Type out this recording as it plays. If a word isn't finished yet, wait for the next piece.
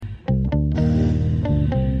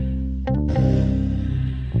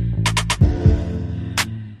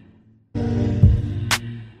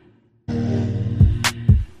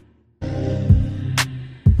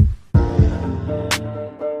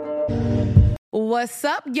What's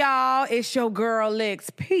up, y'all? It's your girl, Lex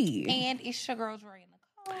P. And it's your girl, Dre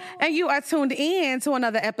Nicole. And you are tuned in to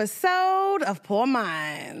another episode of Poor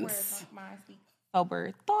Minds. Where minds be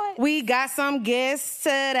sober thoughts. We got some guests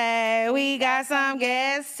today.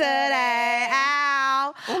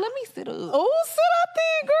 Ow. Oh, let me sit up. Oh, sit up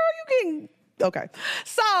then, girl. You can... Okay.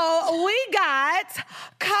 So, we got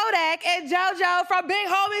Kodaq and JoJo from Big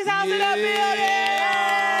Homie's House in the building.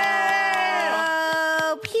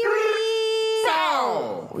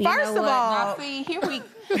 First of all... Now, see, here we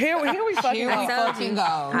fucking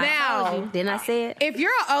go. Now, didn't I say it? If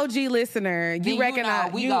you're an OG listener, you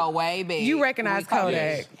recognize... we go way back. You recognize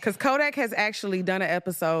Kodaq. Because Kodaq has actually done an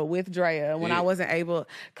episode with Drea when I wasn't able...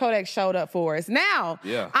 Kodaq showed up for us. Now,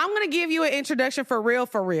 I'm going to give you an introduction for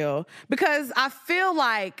real. Because I feel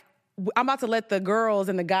like I'm about to let the girls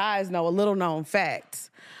and the guys know a little known facts.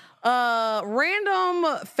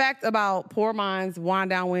 Random fact about Poor Minds Wind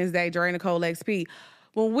Down Wednesday, Dre Nicole Lex P.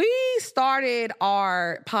 When we started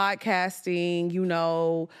our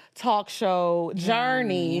podcasting, talk show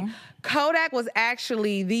journey, Kodaq was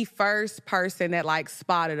actually the first person that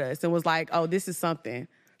spotted us and was like, "Oh, this is something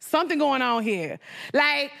going on here."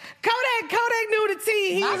 Like Kodaq knew the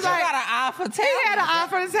tea. He was like, got an eye for talent. He had an eye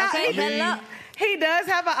for talent. Okay, he does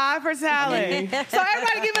have an eye for talent. So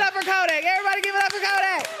everybody give it up for Kodaq.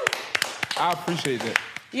 I appreciate that.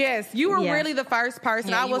 Yes, you were really the first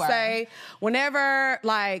person. I will say, whenever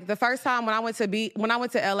the first time when I went to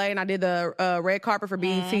LA and I did the red carpet for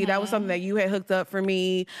BET, that was something that you had hooked up for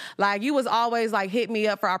me. Like you was always hitting me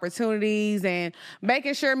up for opportunities and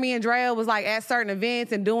making sure me and Drea was at certain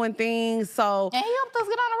events and doing things. So and he helped us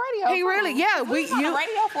get on the radio. He really, we was on the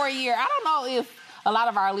radio for a year. I don't know if a lot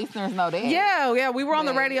of our listeners know that. Yeah, we were on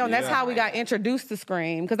the radio, and that's how we got introduced to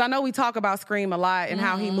Scream. Because I know we talk about Scream a lot and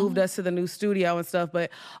how he moved us to the new studio and stuff,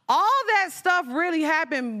 but all that stuff really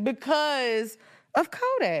happened because of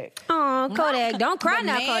Kodaq. Oh, Kodaq. Don't cry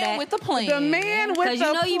now, Kodaq. The man with the plan. The man with the plan.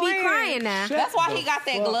 Because you be crying now. That's why he got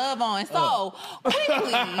that glove on. So,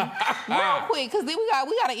 quickly, real quick, because then we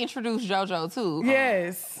got to introduce JoJo, too.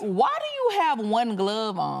 Yes. Why do you have one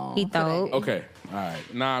glove on? He thought. Okay. All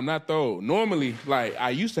right. Nah, I'm not thorough. Normally, I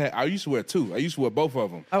used to wear two. I used to wear both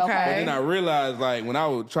of them. Okay. But then I realized, when I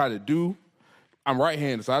would try to do, I'm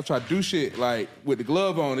right-handed, so I try to do shit, with the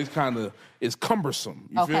glove on, it's cumbersome.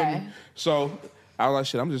 You feel me? So I was like,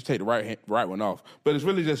 shit, I'm just take the right one off. But it's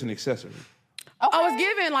really just an accessory. Okay. Oh, it's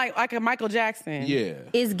given like a Michael Jackson. Yeah.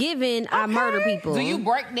 It's given I murder people. Do you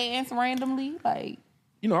break dance randomly? I'm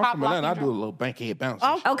from Atlanta. I do a little bankhead bounce.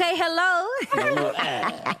 Okay, hello.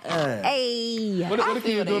 Hey. What are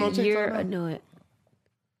you doing on TikTok? You're annoying.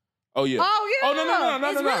 Oh, yeah. Oh, yeah. Oh, no.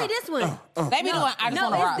 It's really this one. They be doing, I just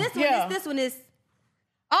want to rock. It's this one. Yeah. This one is...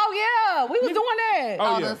 Oh, yeah. We was doing that.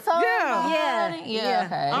 Oh, yeah.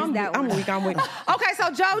 Yeah. Okay. I'm weak. Okay, so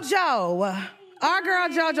JoJo. Our girl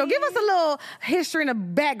JoJo. Give us a little history and a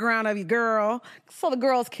background of you, girl, so the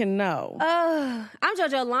girls can know. I'm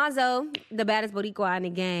JoJo Alonzo, the baddest Boricua in the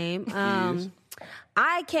game.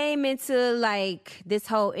 I came into this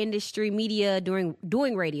whole industry media doing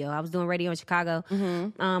radio. I was doing radio in Chicago.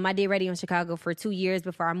 I did radio in Chicago for 2 years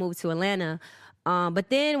before I moved to Atlanta. But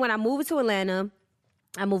then when I moved to Atlanta,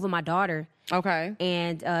 I moved with my daughter. Okay.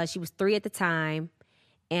 And she was 3 at the time.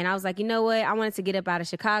 And I was like, you know what? I wanted to get up out of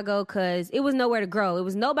Chicago because it was nowhere to grow. It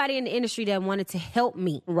was nobody in the industry that wanted to help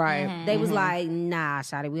me. Right. They was like, nah,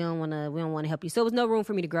 Shawty, we don't want to help you. So it was no room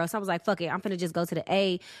for me to grow. So I was like, fuck it. I'm finna just go to the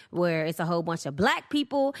A where it's a whole bunch of black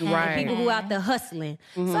people and people who out there hustling.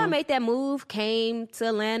 So I made that move, came to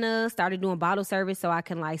Atlanta, started doing bottle service so I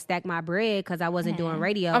can stack my bread because I wasn't doing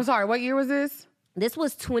radio. I'm sorry, what year was this? This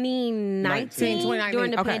was 2019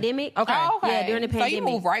 during the pandemic. Okay. Oh, okay. Yeah, during the pandemic. So you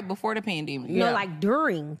moved right before the pandemic. No,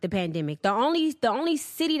 during the pandemic. The only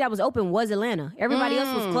city that was open was Atlanta. Everybody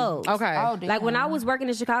else was closed. Okay. Oh, damn. When I was working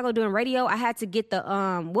in Chicago doing radio, I had to get the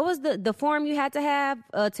what was the form you had to have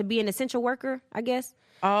to be an essential worker, I guess.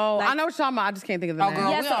 Oh, I know what you're talking about. I just can't think of the name.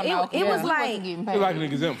 Girl, Yeah, we so don't know. it was You're like an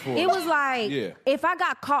exempt for it was like Yeah. if I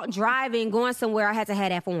got caught driving going somewhere, I had to have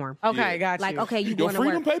that form. Okay, got you. Okay, you Your going to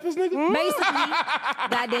freedom work. papers, nigga? Basically,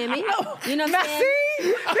 goddamn it. You know what Now, I'm saying? see?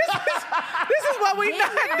 This is what we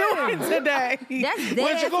not doing today. That's Where'd you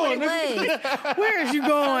dead what going, it was. Where is you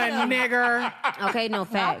going, nigger? Okay, no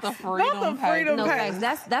facts. The freedom. Not the freedom No papers.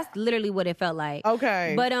 facts. That's literally what it felt like.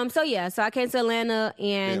 Okay. But so I came to Atlanta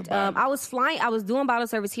and I was doing bottle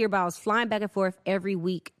service here, but I was flying back and forth every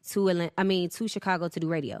week to Chicago to do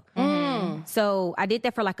radio. So I did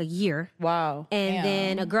that for like a year. Wow. And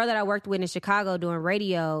then a girl that I worked with in Chicago doing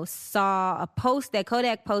radio saw a post that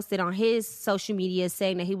Kodaq posted on his social media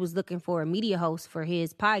saying that he was looking for a media host for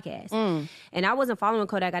his podcast. And I wasn't following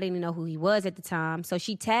Kodaq. I didn't even know who he was at the time. So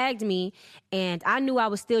she tagged me, and I knew I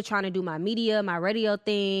was still trying to do my media, my radio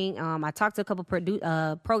thing. I talked to a couple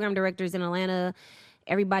program directors in Atlanta.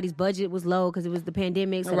 Everybody's budget was low because it was the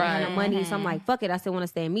pandemic, so they had no money. So I'm like, fuck it, I still want to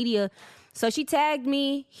stay in media. So she tagged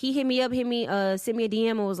me. He hit me up, sent me a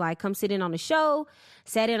DM and was like, come sit in on the show.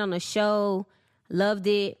 Sat in on the show, loved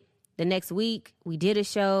it. The next week, we did a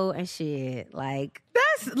show and shit. Like,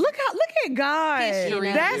 look at God.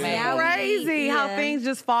 History, That's man. crazy how things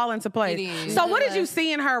just fall into place. So what did you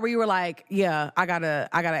see in her where you were like, yeah, I gotta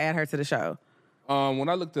add her to the show? When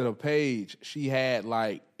I looked at her page, she had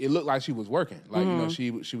like, it looked like she was working. Like, you know,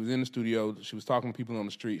 she was in the studio. She was talking to people on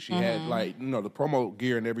the street. She had like, you know, the promo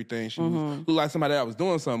gear and everything. She looked like somebody that was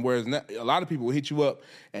doing something. Whereas a lot of people will hit you up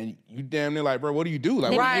and you damn near like, bro, what do you do?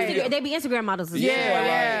 Like, they be Instagram models.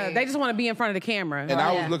 Yeah. They just want to be in front of the camera. And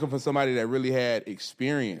I was looking for somebody that really had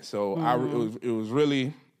experience. So it was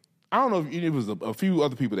really, I don't know if it was a few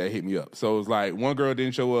other people that hit me up. So it was like one girl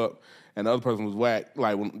didn't show up and the other person was whack.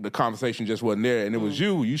 Like when the conversation just wasn't there. And it was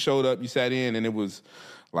you. You showed up, you sat in, and it was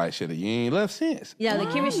like, shit, you ain't left since. Yeah, the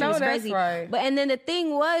chemistry was crazy. Right. But and then the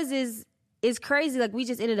thing is it's crazy. Like we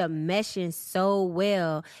just ended up meshing so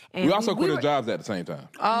well. And we also quit our jobs at the same time.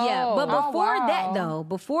 Yeah, but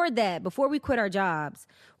before we quit our jobs,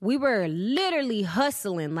 we were literally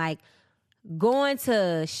hustling, like going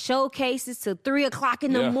to showcases till 3:00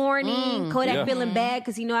 in the morning. Kodaq feeling bad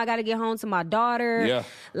because I got to get home to my daughter. Yeah.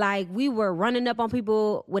 Like we were running up on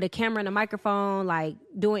people with a camera and a microphone, like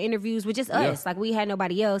doing interviews with just us. Like we had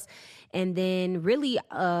nobody else. And then really,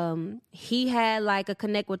 he had like a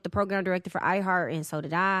connect with the program director for iHeart, and so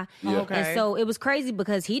did I. Yeah. Okay. And so it was crazy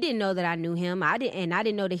because he didn't know that I knew him. I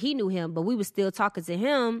didn't know that he knew him, but we were still talking to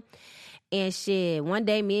him. And shit, one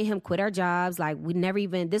day me and him quit our jobs. Like we never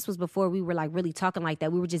even, this was before we were like really talking like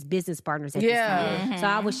that. We were just business partners at this time. So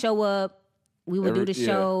I would show up, we would do the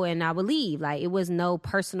show, and I would leave. Like it was no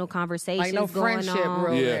personal conversations Like no going friendship on.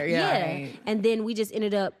 real there. Yeah. And then we just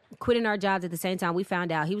ended up quitting our jobs at the same time. We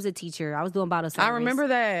found out he was a teacher. I was doing bottle service. I remember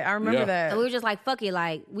that. And we were just like, fuck it.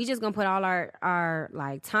 Like, we just gonna put all our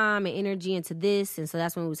like time and energy into this. And so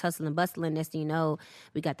that's when we was hustling and bustling. Next thing you know,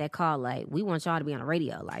 we got that call like, we want y'all to be on the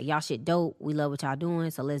radio. Like, y'all shit dope. We love what y'all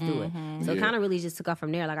doing. So let's do it. So it kind of really just took off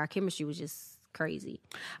from there. Like, our chemistry was just crazy.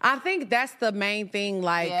 I think that's the main thing,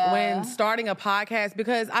 like when starting a podcast,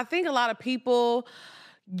 because I think a lot of people,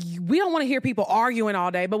 we don't want to hear people arguing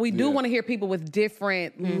all day, but we do want to hear people with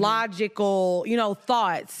different logical,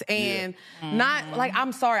 thoughts and not like,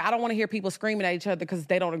 I'm sorry, I don't want to hear people screaming at each other because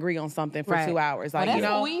they don't agree on something for 2 hours. Like, that's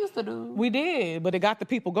what we used to do. We did, but it got the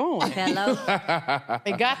people going. Hello?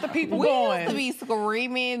 It got the people We going. used to be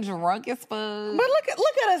screaming, drunk as fuck. But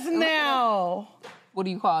look at us now. What do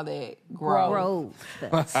you call that? Growth.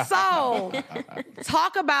 So,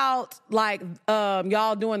 talk about like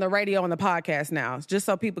y'all doing the radio and the podcast now, just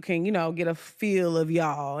so people can get a feel of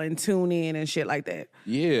y'all and tune in and shit like that.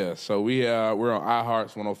 Yeah, so we're on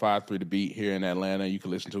iHeart's 105.3 The Beat here in Atlanta. You can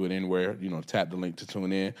listen to it anywhere. Tap the link to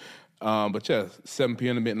tune in. But 7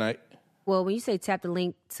 p.m. to midnight. Well, when you say tap the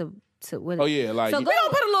link to what? Oh yeah, like So We gonna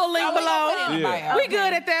put a little link below. Yeah. We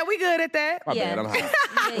good at that. We good at that. My bad, I'm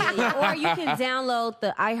high. Or you can download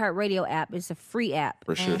the iHeartRadio app. It's a free app.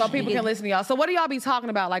 For sure. So people can listen to y'all. So what do y'all be talking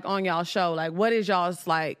about like on y'all show? Like what is y'all's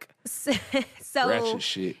like? So ratchet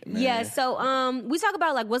shit, man. Yeah, so we talk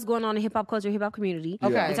about like what's going on in hip hop culture, hip hop community.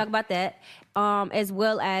 Okay. We talk about that. As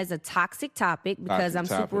well as a toxic topic because I'm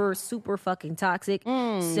super fucking toxic.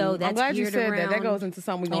 So that's I'm glad you geared said around. that goes into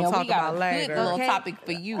something we're gonna talk about later. Little Okay. topic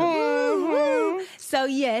for you. So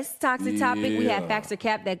yes, toxic topic. We have Yeah. Facts or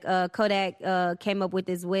Cap that Kodaq came up with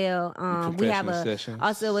as well. We have sessions.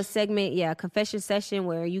 also a segment, confession session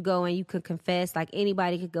where you go and you could confess. Like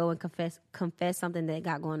anybody could go and confess something that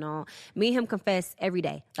got going on. Me and him confess every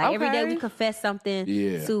day. Like every day we confess something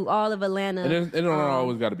to all of Atlanta. And it don't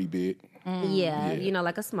always got to be big.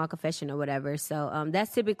 Like a small confession or whatever. So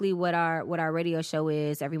that's typically what our radio show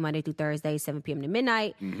is every Monday through Thursday, 7 p.m. to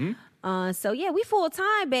midnight. So we full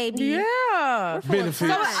time, baby. Yeah. Benefits. So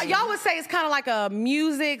y'all would say it's kind of like a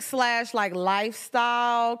music / like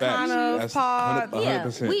lifestyle kind of That's pod.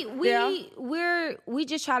 100%. We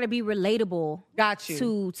just try to be relatable. Got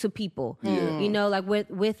you. to people. Like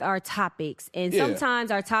with our topics, and sometimes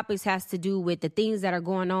our topics has to do with the things that are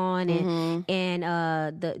going on and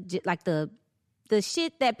the the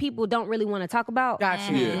shit that people don't really want to talk about,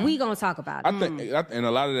 Gotcha. Yeah. we gonna talk about it. I think, and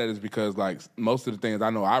a lot of that is because like most of the things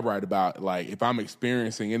I know I write about, like if I'm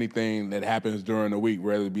experiencing anything that happens during the week,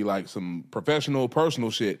 whether it be like some professional,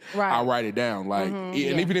 personal shit, I write it down. Like, and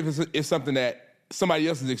even if it's something that somebody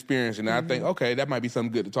else is experiencing, I think, okay, that might be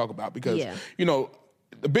something good to talk about because you know.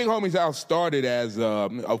 The Big Homies House started as,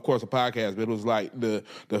 of course, a podcast, but it was like the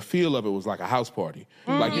feel of it was like a house party.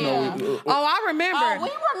 Like, you know. I remember. Oh,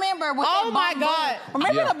 we remember. With Oh, my God.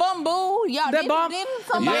 Remember the bamboo? Y'all didn't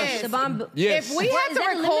somebody? Yes. The bomb. Yes. If we had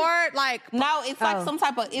to record, like... No, it's like some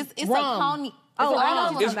type of... It's a cognac. Oh, I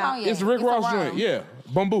know what you're talking about. It's Rick Ross joint, yeah.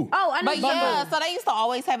 Bamboo. Oh, I know. But yeah, so they used to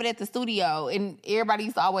always have it at the studio, and everybody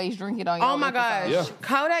used to always drink it on your Oh my gosh. Yeah.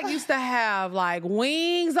 Kodaq used to have like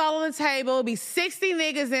wings all on the table. It'd be 60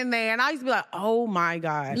 niggas in there. And I used to be like, oh my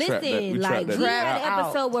God. Listen, like we had an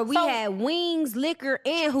episode where we had wings, liquor,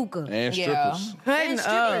 and hookah. And strippers. Cutting It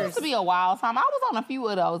up. used to be a wild time. I was on a few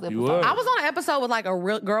of those episodes. were. I was on an episode with like a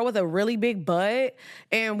real girl with a really big butt,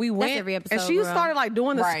 and we went, every episode, and she girl. started like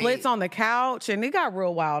doing the Right. splits on the couch, and it got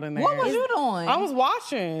real wild in there. What was you doing? I was watching.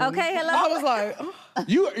 Okay, hello? I was like,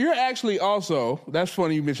 You're actually also, that's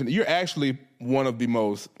funny you mentioned it, you're actually one of the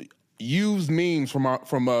most used memes from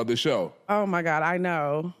the show. oh my God, I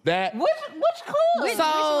know. That Which clue? Which one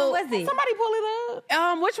was it? Somebody pull it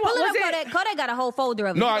up. Which one Pull was it it? up, Kodaq got a whole folder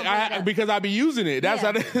of it. no, He gonna bring it I up. because I be using it. That's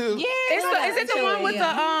Yeah. how. Is it the one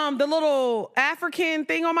with the little African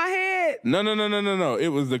thing on my head? No. It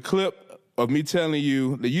was the clip of me telling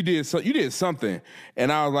you that you did something,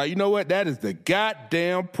 and I was like, you know what? That is the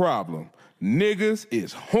goddamn problem. Niggas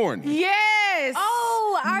is horny. Yes.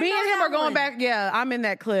 Oh, I Me know and him that are going one. back. Yeah, I'm in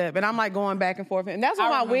that clip, and I'm like going back and forth, and that's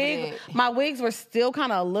when I remember my wigs were still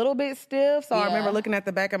kind of a little bit stiff. So I Yeah. remember looking at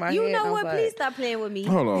the back of my head. You and know I what? was Please like, stop playing with me.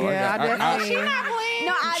 Hold on. Yeah, I definitely. She not playing.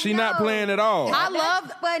 No, I She know. not playing at all. I That's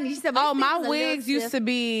love. funny. She said, Oh, my wigs used to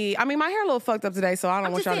be. I mean, my hair a little fucked up today, so I don't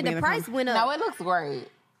I'm want just y'all saying to be the in the price comment. went up. No, it looks great.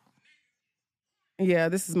 Yeah,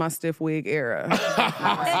 this is my stiff wig era. Okay,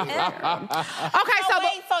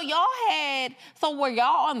 So were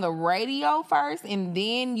y'all on the radio first, and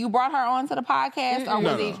then you brought her onto the podcast, or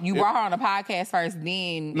was it you brought her on the podcast first,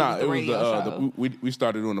 then No, it was the radio show? we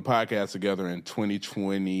started doing the podcast together in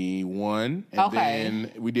 2021, and Okay.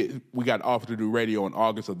 then we got offered to do radio in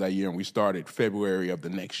August of that year, and we started February of the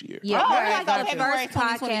next year. Yeah, Oh, we're okay, like so the February first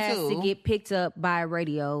podcast 2022. to get picked up by a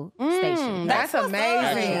radio station. That's what's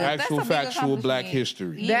amazing. up. Actual That's a big factual Black accomplishment.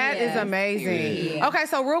 history. That is Yeah. amazing. Yeah. Okay,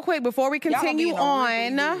 so real quick before we gonna be continue in a really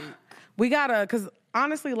on, good- we gotta, cause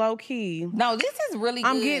honestly, low key, No, this is really good.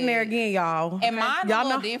 I'm getting there again, y'all. And mine y'all a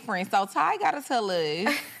little know different. So Ty got to tell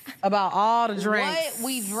us about all the drinks. what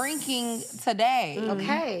we drinking today.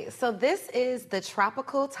 Okay, so this is the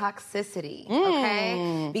tropical toxicity,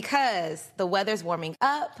 okay? Because the weather's warming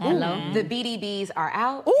up. The BDBs are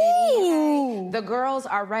out. Ooh. The girls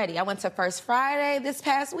are ready. I went to First Friday this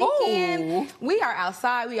past weekend. We are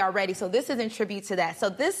outside. We are ready. So this is in tribute to that. So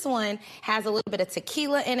this one has a little bit of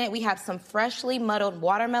tequila in it. We have some freshly muddled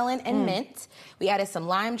watermelon and mint. We added some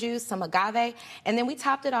lime juice, some agave, and then we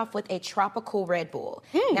topped it off with a tropical Red Bull.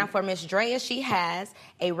 Now for Miss Drea, she has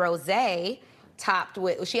a rosé topped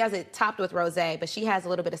with rosé, but she has a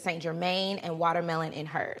little bit of Saint Germain and watermelon in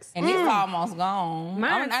hers. And it's almost gone.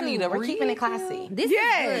 Mine I too. need a We're keeping it classy. This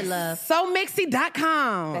Yes. is good, love. Mm-hmm.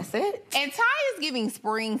 SoMixy.com. That's it. And Ty is giving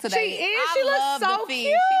spring today. She is. I She looks love so the fit.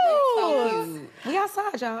 She looks so cute. cute. We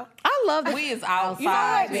outside, y'all. I love that. We is You know what?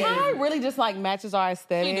 outside. baby. Ty really just like matches our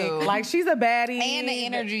aesthetic. She do. Like she's a baddie. And the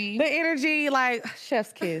energy. The energy, like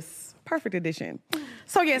chef's kiss. Perfect addition.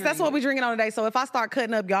 So yes, that's what we're drinking on today. So if I start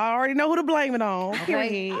cutting up, y'all already know who to blame it on.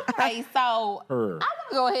 Period. Okay, so Her. I'm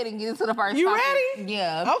gonna go ahead and get into the first You topic. ready?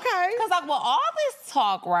 Yeah. Okay. Because like with all this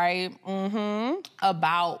talk, right,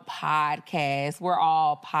 about podcasts, we're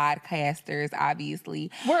all podcasters,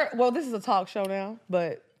 obviously. Well, this is a talk show now,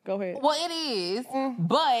 but go ahead. Well, it is,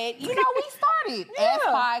 but you know, we started as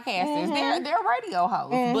podcasters. They're radio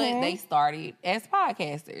hosts, but they started as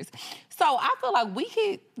podcasters. So I feel like we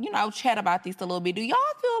could, chat about this a little bit. Do y'all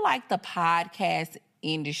feel like the podcast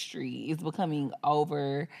industry is becoming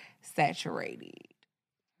oversaturated?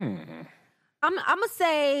 I'm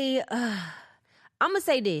gonna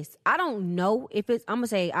say this. I don't know if it's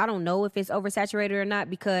oversaturated or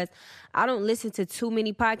not because I don't listen to too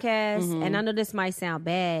many podcasts, and I know this might sound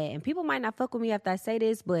bad, and people might not fuck with me after I say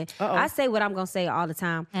this, but I say what I'm gonna say all the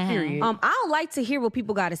time. Period. I don't like to hear what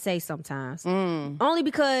people got to say sometimes, only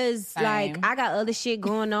because like I got other shit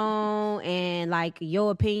going on, and like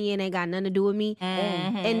your opinion ain't got nothing to do with me,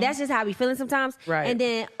 and that's just how I be feeling sometimes. Right. And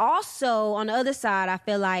then also on the other side, I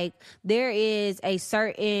feel like there is a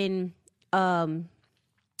certain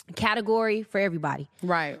category for everybody.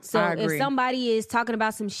 Right. So I agree. if somebody is talking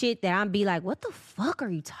about some shit that I'm be like, what the fuck are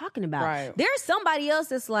you talking about? Right. There's somebody else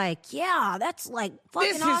that's like, yeah, that's like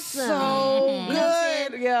fucking this awesome. is so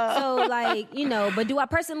good. Yeah. So like, but do I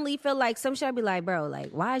personally feel like some shit I'd be like, bro,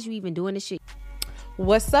 like, why is you even doing this shit?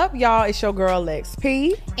 What's up, y'all? It's your girl, Lex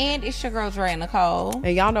P. And it's your girl, Dre Nicole.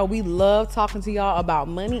 And y'all know we love talking to y'all about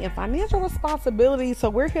money and financial responsibility. So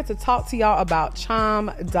we're here to talk to y'all about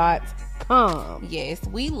Chime.com. Yes,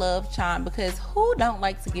 we love Chime because who don't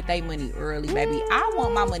like to get their money early, baby? I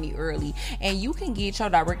want my money early. And you can get your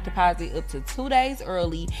direct deposit up to 2 days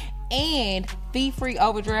early and fee-free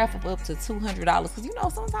overdraft of up to $200.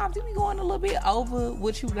 Because, sometimes you be going a little bit over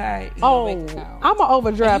what you got in your bank account. I'm an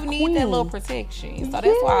overdraft and you queen. need that little protection. So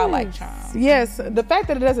that's why I like Chime. Yes, the fact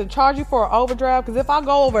that it doesn't charge you for an overdraft, because if I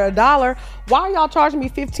go over $1, why are y'all charging me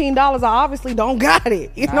 $15? I obviously don't got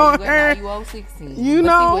it. You know what I'm saying? You owe $16. See,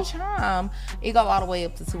 with Chime, it go all the way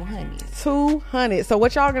up to $200. $200. So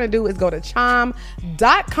what y'all gonna do is go to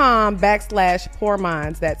chime.com/poor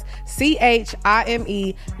minds. That's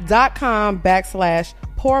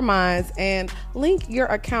CHIME.com/poor minds and link your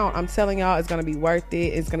account. I'm telling y'all, it's gonna be worth it.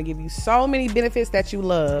 It's gonna give you so many benefits that you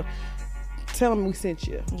love. Tell them we sent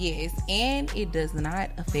you. Yes, and it does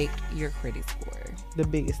not affect your credit score. The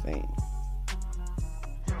biggest thing.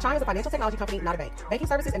 Chime is a financial technology company, not a bank. Banking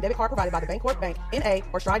services and debit card provided by the Bancorp Bank, N.A.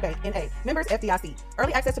 or Stride Bank, N.A. Members FDIC.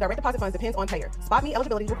 Early access to direct deposit funds depends on payer. SpotMe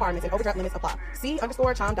eligibility requirements and overdraft limits apply.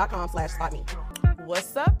 See_chime.com/SpotMe.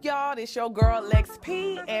 What's up, y'all? It's your girl, Lex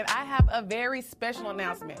P, and I have a very special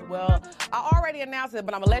announcement. Well, I already announced it,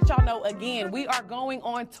 but I'm gonna let y'all know again. We are going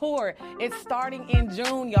on tour. It's starting in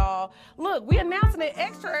June, y'all. Look, we announcing it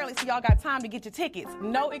extra early so y'all got time to get your tickets.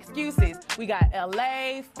 No excuses. We got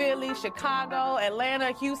LA, Philly, Chicago,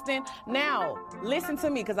 Atlanta, Houston. Now, listen to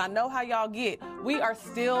me, because I know how y'all get. We are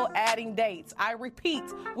still adding dates. I repeat,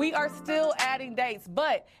 we are still adding dates.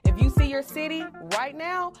 But if you see your city right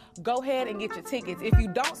now, go ahead and get your tickets. If you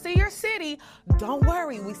don't see your city, don't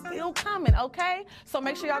worry. We still coming, okay? So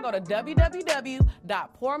make sure y'all go to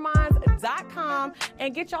www.poorminds.com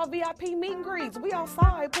and get y'all VIP meet and greets. We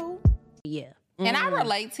outside, poo. Yeah. And I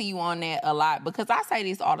relate to you on that a lot because I say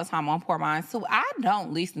this all the time on Poor Minds too. I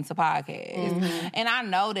don't listen to podcasts. And I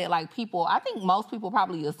know that I think most people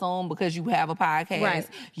probably assume because you have a podcast,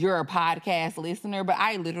 you're a podcast listener, but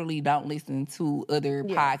I literally don't listen to other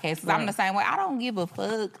podcasts. I'm the same way. I don't give a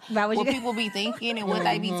fuck what people be thinking and what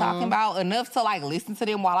they be talking about enough to listen to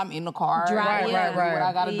them while I'm in the car. Right. What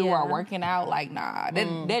I gotta do or working out. Nah,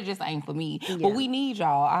 that just ain't for me. Yeah. But we need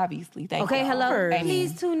y'all, obviously. Thank y'all. Hello.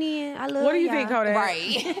 Please tune in. I love What do you think, Kodaq?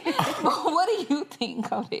 Right. What do you think,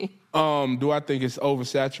 Kodaq? Do I think it's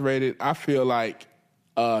oversaturated? I feel like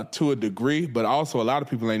to a degree, but also a lot of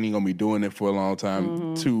people ain't even gonna be doing it for a long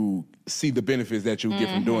time to see the benefits that you get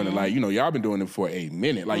from doing it. Y'all been doing it for a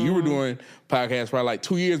minute. You were doing podcasts probably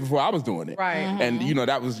 2 years before I was doing it. Right. And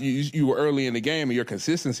that was you were early in the game, and your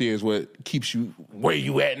consistency is what keeps you where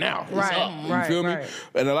you at now. It's up. You feel me?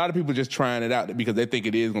 And a lot of people just trying it out because they think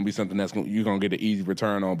it is gonna be something you're gonna get an easy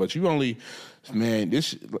return on. But you only, I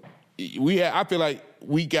feel like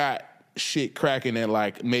we got shit cracking at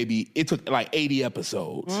maybe it took 80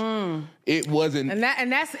 episodes. It wasn't,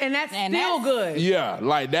 and that's still good.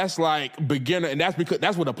 Yeah, that's beginner, and that's because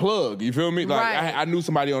that's with a plug. You feel me? I knew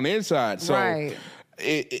somebody on the inside, so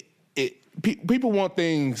people want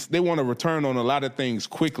things. They want a return on a lot of things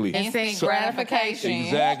quickly. Instant gratification.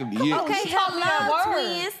 Exactly. Yeah. Okay, hello,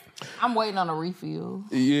 twins. I'm waiting on a refill.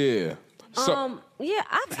 Yeah. So,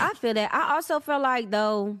 I feel that. I also feel like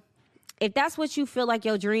though, if that's what you feel like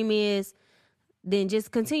your dream is, then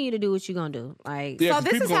just continue to do what you're gonna do. So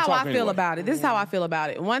this is how I feel about it. This is how I feel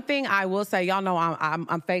about it. One thing I will say, y'all know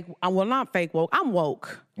I'm fake. Well, not fake woke. I'm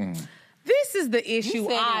woke. This is the issue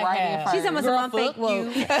I have. She's almost I'm fake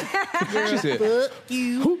woke. She said, "Fuck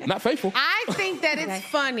you." Not faithful. I think that it's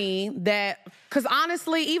funny that, because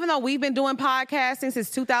honestly, even though we've been doing podcasting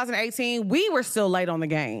since 2018, we were still late on the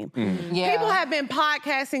game. Yeah. People have been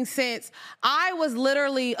podcasting since I was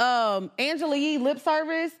literally Angela Yee lip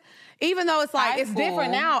service. Even though it's it's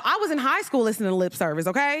different now. I was in high school listening to lip service,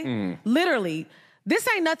 okay? Literally. This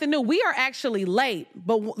ain't nothing new. We are actually late.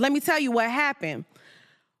 But let me tell you what happened.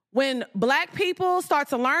 When black people start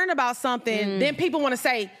to learn about something, then people want to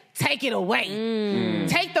say, take it away.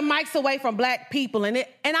 Take the mics away from black people. And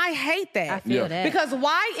I hate that. I feel that. Because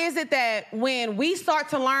why is it that when we start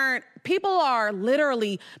to learn people are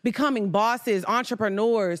literally becoming bosses,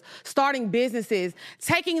 entrepreneurs, starting businesses,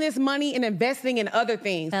 taking this money and investing in other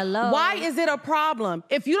things. Hello. Why is it a problem?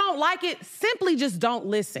 If you don't like it, simply just don't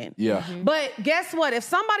listen. Yeah. But guess what? If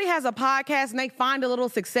somebody has a podcast and they find a little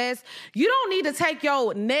success, you don't need to take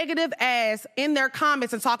your negative ass in their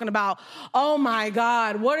comments and talking about, oh my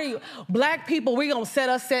God, what are you, black people, we're going to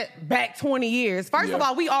set back 20 years. First of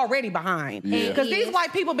all, we already behind. Because these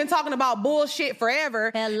white people been talking about bullshit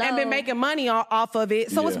forever and been making money off of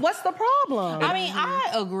it. So what's the problem? I mean,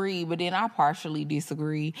 I agree, but then I partially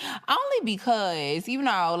disagree. Only because, you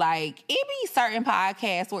know, like, it be certain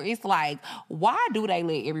podcasts where it's like, why do they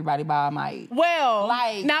let everybody buy a mic? Well,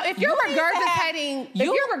 like, now if you're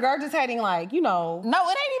regurgitating, like, you know. No, it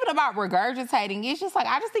ain't even about regurgitating. It's just like,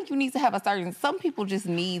 I just think you need to have some people just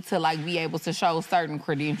need to, like, be able to show certain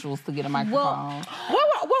credentials to get a microphone.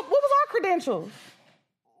 What was our credentials?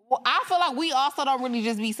 Well, I feel like we also don't really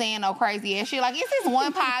just be saying no crazy ass shit. Like, it's this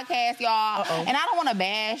one podcast, y'all, and I don't want to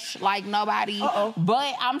bash, like, nobody,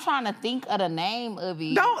 but I'm trying to think of the name of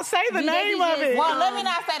it. Don't say the name of it. Well, let me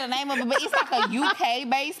not say the name of it, but it's like a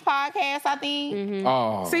UK-based podcast, I think. Mm-hmm.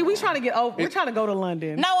 Oh. See, we're trying to go to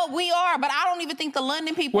London. No, we are, but I don't even think the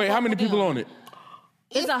London people. Wait, how many people on it?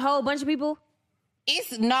 It's a whole bunch of people.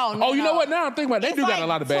 It's no. Oh, you know what? Now I'm thinking about it. They do got a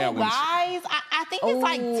lot of bad ones. Guys, I think it's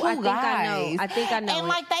like two guys. I think I know. And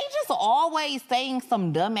like they just always saying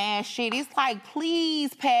some dumbass shit. It's like,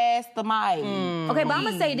 please pass the mic. Okay, but I'm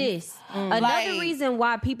gonna say this. Another reason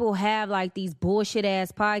why people have like these bullshit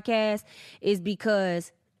ass podcasts is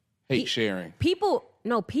because hate sharing. People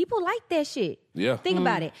like that shit. Yeah. Think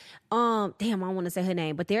about it. Damn, I don't want to say her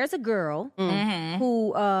name, but there's a girl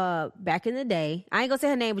who, back in the day, I ain't gonna say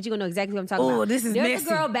her name, but you're gonna know exactly what I'm talking about. This is There's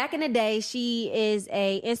messy. a girl back in the day. She is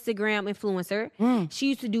a Instagram influencer. She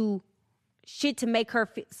used to do shit to make her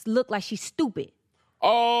look like she's stupid.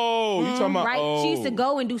 Oh, you talking about? Right? Oh. She used to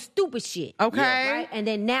go and do stupid shit. Okay. Right? And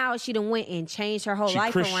then now she done went and changed her whole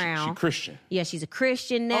life around. She's Christian. Yeah, she's a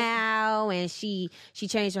Christian now, and she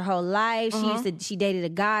changed her whole life. She dated a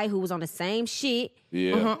guy who was on the same shit.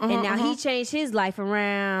 Yeah. And now he changed his life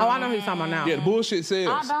around. Oh, I know who you're talking about now. Yeah, the bullshit says.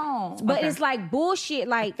 I don't. But it's like bullshit.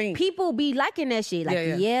 Like people be liking that shit.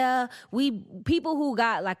 Like, we people who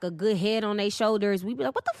got like a good head on their shoulders, we be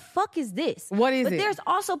like, what the fuck is this? What is it? But there's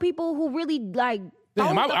also people who really like.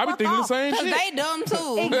 Damn, I be thinking the same shit. They dumb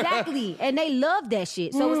too. Exactly. And they love that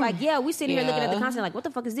shit. So it's like, we sitting here looking at the content like, what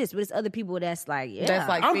the fuck is this? But it's other people that's like, that's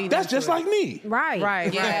like that's just like me.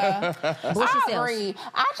 Right. Yeah. Bullshit I agree.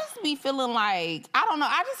 I just be feeling like, I don't know,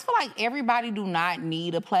 I just feel like everybody do not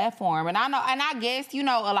need a platform. And I know, and I guess, you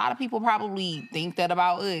know, a lot of people probably think that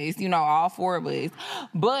about us, you know, all four of us.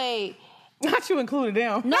 But not you included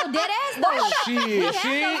them. No, dead ass though. She ain't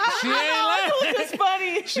lying. It's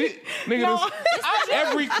funny.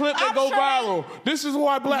 Every clip that go viral. This is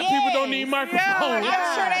why black people don't need microphones.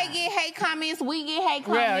 I'm sure they get hate comments. We get hate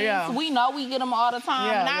comments. Yeah. We know we get them all the time.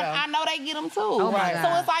 And I know they get them too. Oh my God.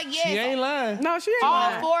 So it's like, yes. She ain't lying. No, she ain't all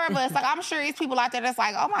lying. four of us. Like, I'm sure it's people out there that's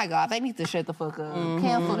like, oh my God, they need to shut the fuck up.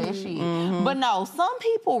 Cancel that shit. But no, some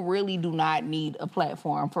people really do not need a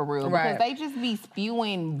platform for real. Because they just be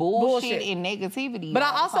spewing bullshit and negativity. But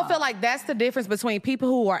I also feel like that's the difference between people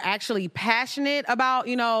who are actually passionate about,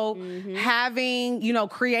 you know, having, you know,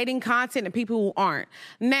 creating content and people who aren't.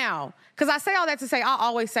 Now, because I say all that to say, I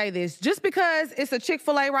always say this, just because it's a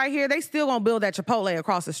Chick-fil-A right here, they still gonna build that Chipotle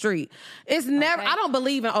across the street. It's never, I don't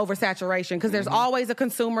believe in oversaturation because there's always a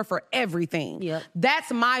consumer for everything. Yep. That's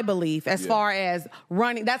my belief as far as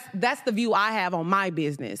running, that's the view I have on my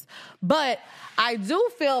business. But I do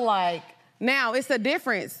feel like now it's a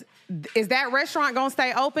difference. Is that restaurant gonna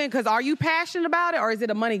stay open? Because are you passionate about it or is it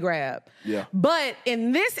a money grab? Yeah. But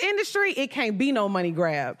in this industry, it can't be no money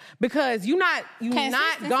grab because you're not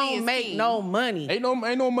gonna make no money. Ain't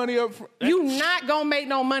no money up front. You not gonna make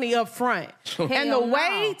no money up front. And the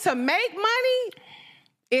way to make money,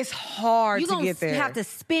 it's hard to get there. You have to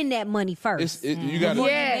spend that money first. You got to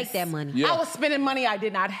make that money. Yeah. I was spending money I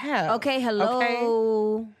did not have. Okay, hello.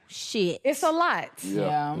 Okay? Shit. It's a lot.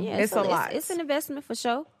 Yeah. It's a lot. It's an investment for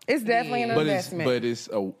sure. It's definitely an investment. But it's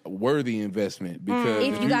a worthy investment because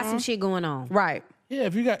if you got some shit going on. Right. Yeah,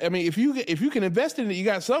 if you can invest in it, you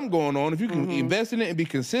got something going on. If you can invest in it and be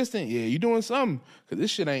consistent, you're doing something. Because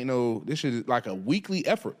this shit is like a weekly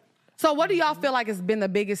effort. So what do y'all feel like has been the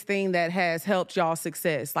biggest thing that has helped y'all's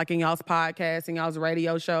success, like in y'all's podcast, in y'all's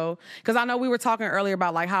radio show? Because I know we were talking earlier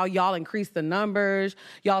about like how y'all increased the numbers,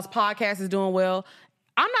 y'all's podcast is doing well.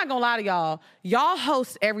 I'm not gonna lie to y'all. Y'all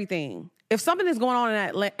host everything. If something is going on in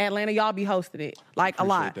Atlanta, y'all be hosting it, like a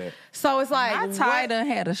lot. That. So it's like... My tie done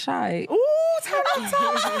had a shot. Ooh, turn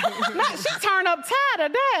up. She turned up tie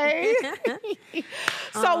today.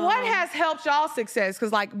 So what has helped y'all success?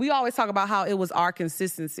 Because like we always talk about how it was our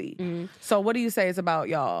consistency. Mm-hmm. So what do you say it's about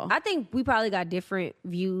y'all? I think we probably got different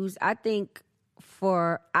views. I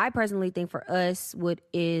personally think for us, what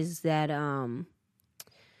is that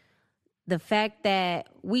the fact that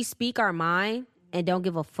we speak our mind and don't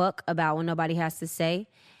give a fuck about what nobody has to say.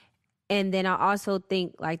 And then I also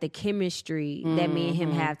think like the chemistry that me and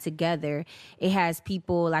him have together, it has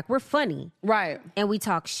people like we're funny. Right. And we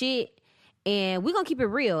talk shit and we're going to keep it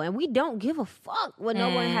real and we don't give a fuck what no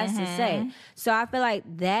one has to say. So I feel like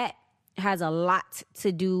that has a lot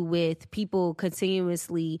to do with people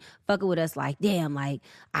continuously fucking with us like, damn, like,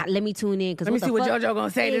 let me tune in. Let me see what JoJo gonna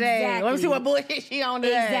say today. Let me see what bullshit she on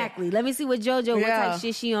today. Exactly. Let me see what JoJo, what type of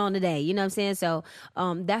shit she on today. You know what I'm saying? So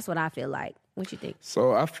that's what I feel like. What you think?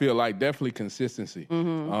 So I feel like definitely consistency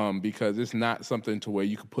because it's not something to where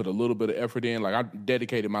you could put a little bit of effort in. Like I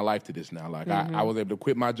dedicated my life to this now. Like I was able to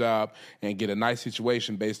quit my job and get a nice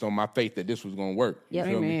situation based on my faith that this was going to work. Yep.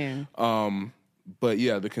 Amen. But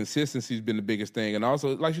yeah, the consistency has been the biggest thing. And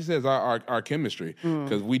also, like she says, our chemistry.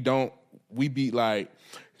 Because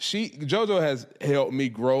JoJo has helped me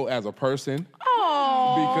grow as a person.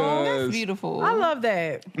 Oh, that's beautiful. I love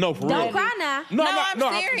that. No, for real. Don't cry now. No, I'm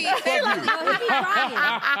serious. He be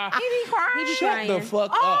crying. He be Shut the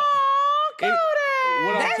fuck up. Oh,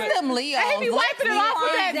 Kodaq. That's them Leos. And he be wiping it off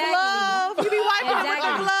with that glove. He be wiping it with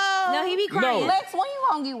the glove. No, he be crying. Lex, when you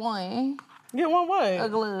gonna get one? Get one what? A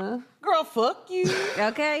glove. Girl, fuck you.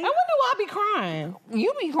 Okay. And when do I be crying?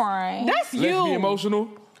 You be crying. That's you. Let's be emotional.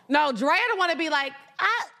 No, Drea don't want to be like,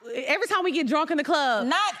 every time we get drunk in the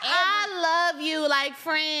club. I love you like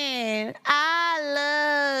friend.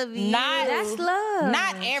 I love you. That's love.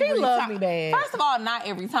 Not every time. She love me bad. First of all, not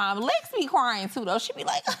every time. Lex be crying too though. She be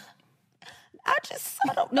like, I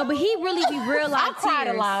don't know. No, but he really be real like I cried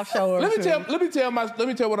a live show. Let me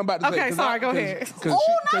tell what I'm about to say. Okay, sorry, go ahead.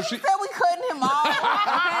 Oh, now she said we cutting him off.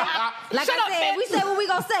 Okay. Like I said, we said what we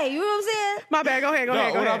gonna say. You know what I'm saying? My bad. Go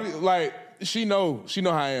ahead. Like she know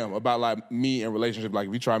how I am about like me and relationship. Like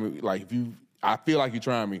if you try me, like I feel like you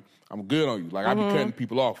trying me, I'm good on you. Like I be cutting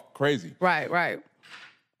people off crazy. Right.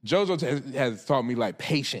 JoJo has taught me like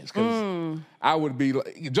patience because I would be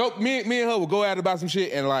like, me and her would go at it about some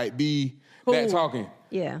shit and like be back talking.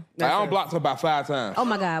 Yeah. Like, I don't block her about 5 times. Oh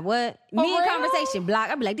my God, what? Me in conversation, block.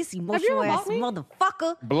 I'd be like, this emotional ass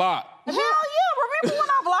motherfucker. Block. Hell yeah, remember when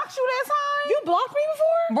I blocked you that time? You blocked me before?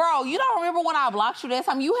 Bro, you don't remember when I blocked you that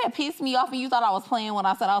time? You had pissed me off and you thought I was playing when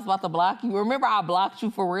I said I was about to block you. Remember I blocked you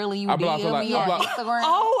for real and you DM'd me on Instagram?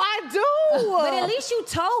 Oh, I do. But at least you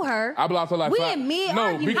told her. I blocked her like 5. We admit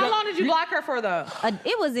argument. How long did you block her for though?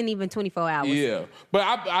 It wasn't even 24 hours. Yeah. But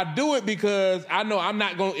I do it because I know I'm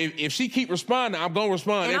not going to, if she keep responding, I'm going to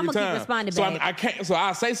respond And every I'm gonna time. keep responding so back. I can't, so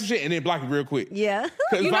I'll say some shit and then block it real quick. Yeah.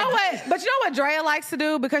 You know what? But you know what Drea likes to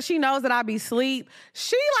do? Because she knows that I be asleep.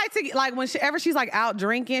 She likes to, like, whenever she's like out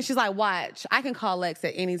drinking, she's like, watch, I can call Lex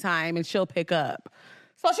at any time and she'll pick up.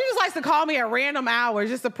 So she just likes to call me at random hours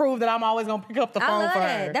just to prove that I'm always going to pick up the phone for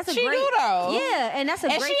her. That's a she great, do though. Yeah, and that's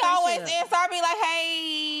a and great she friendship. always answer. I be like,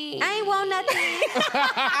 hey. I ain't want nothing.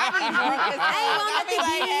 I ain't want nothing,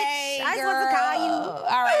 like, bitch. hey, I just want to call you.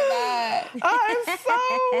 All right, bye. I'm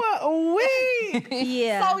so weak.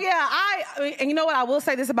 Yeah. So yeah, and you know what? I will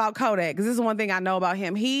say this about Kodaq, because this is one thing I know about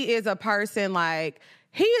him. He is a person like,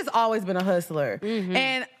 he has always been a hustler. Mm-hmm.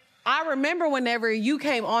 And I remember whenever you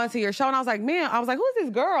came onto your show and I was like, man, who's this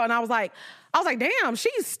girl? And I was like, damn,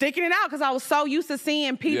 she's sticking it out, because I was so used to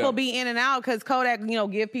seeing people be in and out because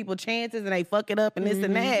Kodaq, give people chances and they fuck it up and this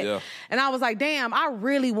and that. Yeah. And I was like, damn, I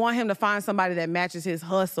really want him to find somebody that matches his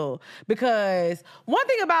hustle, because one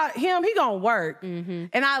thing about him, he gonna work. Mm-hmm.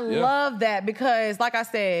 And I love that, because like I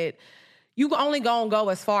said, you only gonna go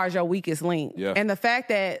as far as your weakest link. Yeah. And the fact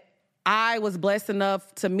that I was blessed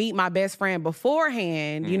enough to meet my best friend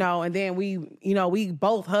beforehand, and then we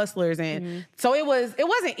both hustlers. And so it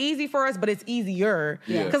wasn't easy for us, but it's easier.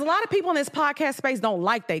 Because a lot of people in this podcast space don't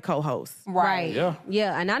like they co-hosts. Right.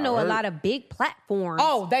 Yeah. And I know a lot of big platforms.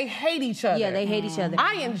 Oh, they hate each other. Yeah, they hate each other.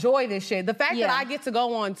 I enjoy this shit. The fact that I get to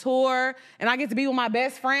go on tour and I get to be with my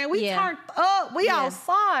best friend, we turned up, we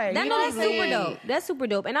outside. That's super dope. That's super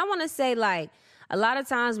dope. And I want to say, like, a lot of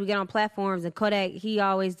times we get on platforms and Kodaq, he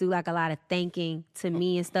always do like a lot of thanking to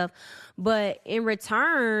me and stuff. But in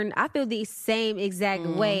return, I feel the same exact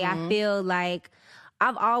way. I feel like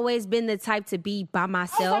I've always been the type to be by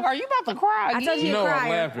myself. I was like, are you about to cry again? I told you you're I'm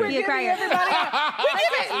laughing. You're crying. Never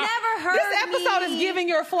heard This episode is giving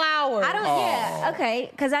your flowers. I don't, okay.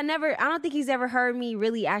 Because I don't think he's ever heard me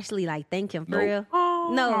really actually like thank him for real.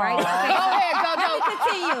 No, right? Okay. Go ahead, JoJo. Let me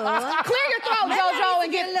continue. Clear your throat, JoJo,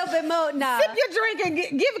 and get bit more. Nah. Sip your drink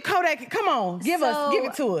and give Kodaq. Come on, give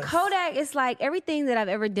it to us. Kodaq is like everything that I've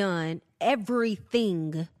ever done.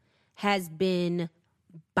 Everything has been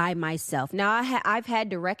by myself. Now I've had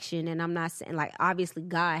direction, and I'm not saying like obviously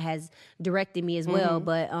God has directed me as well,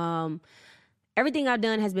 but everything I've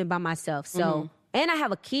done has been by myself. So and I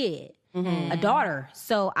have a kid, a daughter.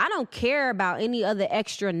 So I don't care about any other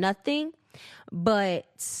extra nothing. But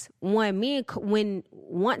once me and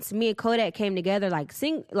Kodaq came together,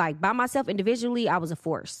 like by myself individually, I was a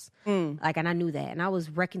force. Like, and I knew that, and I was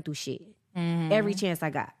wrecking through shit every chance I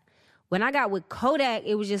got. When I got with Kodaq,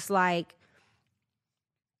 it was just like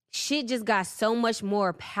shit just got so much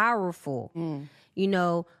more powerful. You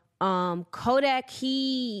know, Kodaq,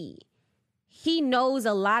 he knows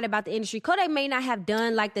a lot about the industry. Kodaq may not have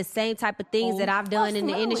done like the same type of things that I've done in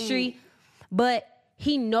the industry, but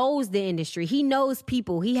he knows the industry. He knows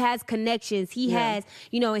people. He has connections. He has,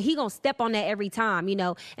 you know, and he gonna step on that every time, you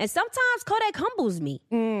know. And sometimes Kodaq humbles me.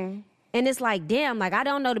 And it's like, damn, like, I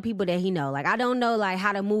don't know the people that he know. Like, I don't know, like,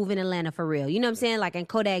 how to move in Atlanta for real. You know what I'm saying? Like, and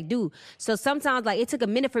Kodaq do. So sometimes, like, it took a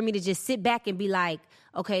minute for me to just sit back and be like,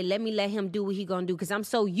 okay, let him do what he gonna do. Because I'm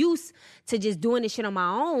so used to just doing this shit on my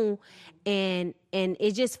own. And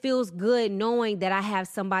it just feels good knowing that I have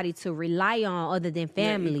somebody to rely on other than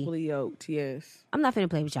family. Yeah, equally yoked, yes. I'm not finna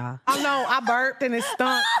play with y'all. I know, I burped and it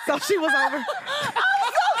stunk. So she was over. It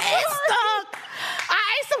stunk.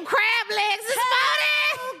 I ate some crab legs this morning.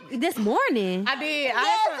 This morning? I did.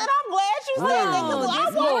 Yes, and I'm glad you said that because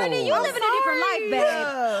this morning you living a different life,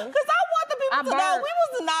 babe. Because I want the people to know we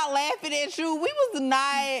was not laughing at you. We was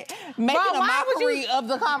not making a mockery of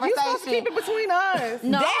the conversation. You supposed to keep it between us.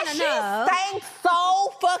 No, that shit stank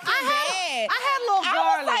so fucking bad. I had a little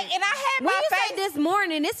garlic. Like, and I had when my you face. say this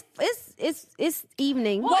morning, it's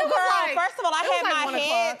evening. Well, girl, like, first of all, I had like my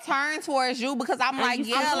head turned towards you because I'm like,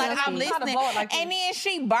 I'm listening. Like and then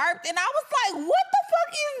she burped, and I was like, what the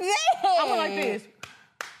fuck is that? I went like this.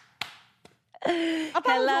 I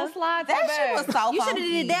thought it was gonna slide that shit was so You should have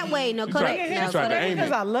did it that way. No, Kodaq.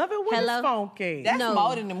 Because I love it when it's funky. That's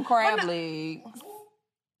more than them crab legs.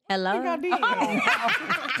 Hello? I did. I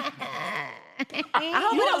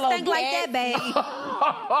hope it don't stink like that, babe.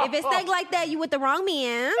 If it stink like that, you with the wrong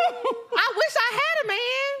man. I wish I had a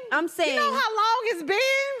man. I'm saying. You know how long it's been?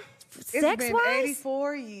 It's been Sex-wise?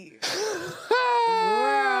 84 years.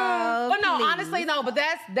 Girl, But no, please. honestly, no. But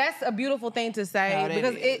that's a beautiful thing to say No,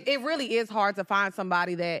 because is. it really is hard to find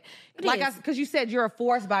somebody that, because you said you're a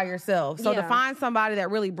force by yourself. So to find somebody that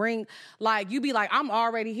really you be like, I'm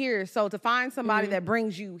already here. So to find somebody that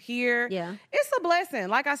brings you here, it's a blessing.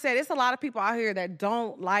 Like I said, it's a lot of people out here that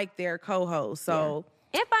don't like their co-host. So.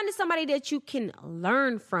 And finding somebody that you can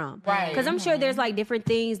learn from. Right. Because I'm sure there's like different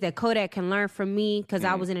things that Kodaq can learn from me because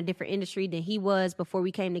I was in a different industry than he was before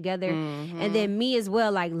we came together. And then me as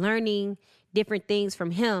well, like learning different things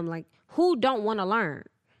from him. Like, who don't want to learn?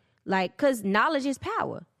 Like, because knowledge is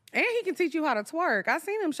power. And he can teach you how to twerk. I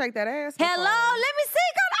seen him shake that ass before. Hello, let me see.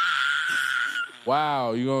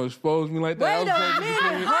 Wow, you gonna expose me like that? Wait a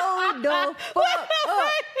minute. Hold the fuck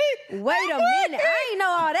up. Wait a minute. I ain't know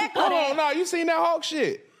all that. Hold on, no, you seen that Hawk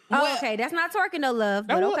shit? Oh, okay, that's not twerking no love,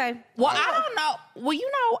 but okay. Well, I don't know. Well,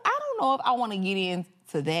 I don't know if I want to get into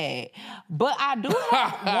that, but I do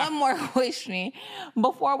have one more question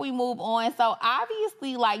before we move on. So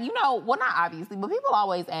obviously, like, well, not obviously, but people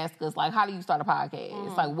always ask us, like, how do you start a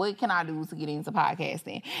podcast? Like, what can I do to get into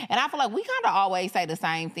podcasting? And I feel like we kind of always say the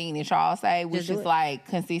same thing that y'all say, which is like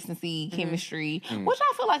consistency, chemistry, which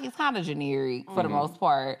I feel like is kind of generic for the most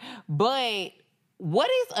part. But what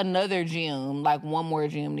is another gem, like one more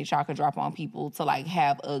gem that y'all could drop on people to like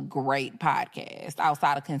have a great podcast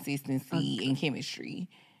outside of consistency and chemistry?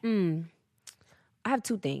 I have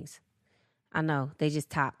two things. I know, they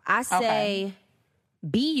just top. I say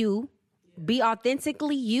be you. Be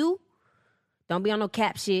authentically you. Don't be on no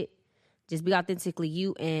cap shit. Just be authentically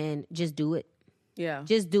you and just do it. Yeah.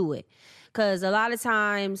 Just do it. Because a lot of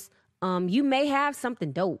times you may have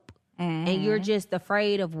something dope. And you're just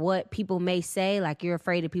afraid of what people may say. Like, you're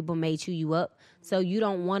afraid that people may chew you up. So you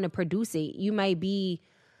don't want to produce it. You may be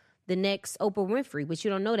the next Oprah Winfrey, but you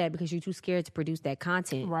don't know that because you're too scared to produce that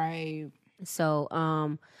content. Right.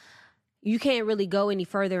 So you can't really go any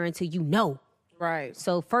further until you know. Right.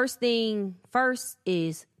 So first thing first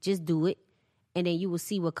is just do it. And then you will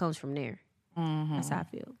see what comes from there. That's how I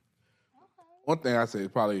feel. One thing I say is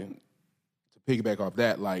probably to piggyback off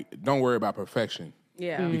that, like, don't worry about perfection.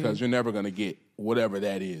 Yeah. Because you're never going to get whatever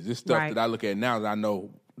that is. It's stuff that I look at now that I know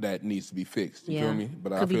that needs to be fixed. You feel me?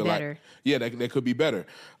 But Could I feel be better. like, that could be better.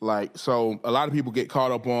 Like, so a lot of people get caught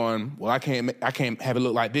up on, well, I can't have it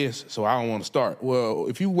look like this, so I don't want to start. Well,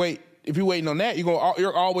 if you wait on that,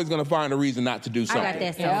 you're always gonna find a reason not to do something. I got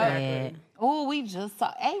that so bad. Oh, we just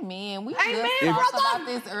saw. Amen. We just talked about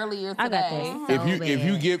this earlier today. I got that. If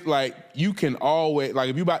you give you can always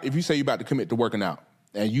if you say you're about to commit to working out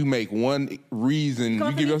and you make one reason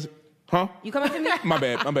you give yourself. Huh? You coming to me? My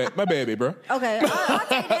bad, baby, bro. Okay,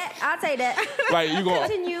 I'll take that. Like you gonna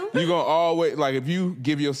continue. You gonna always if you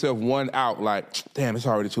give yourself one out, damn, it's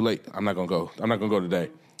already too late. I'm not gonna go today.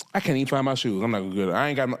 I can't even find my shoes. I'm not gonna go. I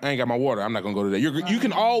ain't got my water. I'm not gonna go today. You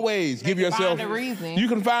can always give yourself a reason. You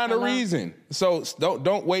can find a reason. So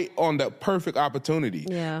don't wait on the perfect opportunity.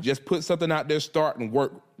 Yeah. Just put something out there, start and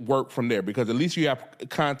work from there, because at least you have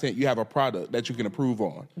content, you have a product that you can improve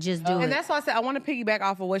on. Just do it. And that's why I said I want to piggyback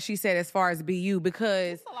off of what she said as far as BU,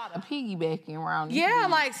 because There's a lot of piggybacking around.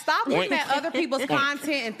 Stop looking at other people's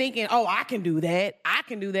content and thinking, oh, I can do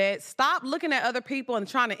that. Stop looking at other people and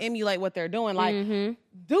trying to emulate what they're doing.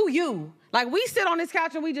 Do you. We sit on this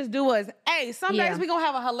couch and we just do us. Hey, some days we gonna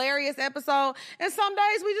have a hilarious episode, and some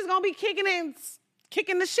days we just gonna be kicking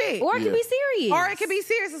the shit. Or it could be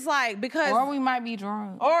serious. It's because... Or we might be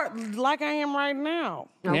drunk. Or like I am right now.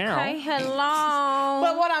 Okay, hello.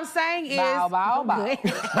 But what I'm saying is... Bow, bow, bow.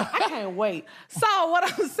 I can't wait. So what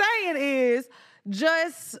I'm saying is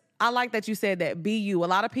I like that you said that. Be you. A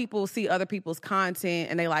lot of people see other people's content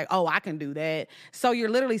and they like, oh, I can do that. So you're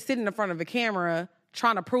literally sitting in front of a camera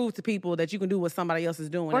trying to prove to people that you can do what somebody else is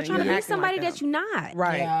doing. Or trying to be somebody that you're not.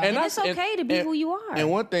 Right. Yeah. And it's okay to be who you are. And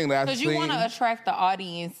one thing that I've seen... Because you want to attract the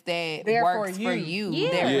audience that works for you.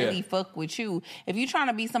 That really fuck with you. If you're trying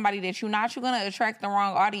to be somebody that you're not, you're going to attract the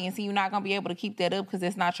wrong audience, and you're not going to be able to keep that up because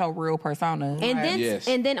it's not your real persona.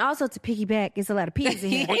 And then also to piggyback, it's a lot of pigs in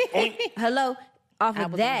here. Hello? Off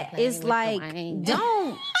of that, it's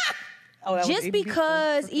don't... just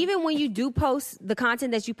because even when you do post the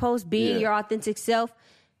content that you post, being your authentic self,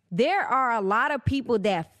 there are a lot of people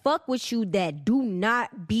that fuck with you that do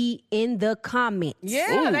not be in the comments.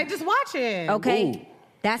 Yeah, they just watching. Okay. Ooh.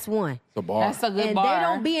 That's one. The bar. That's a good bar. And they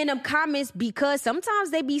don't be in them comments because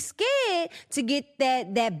sometimes they be scared to get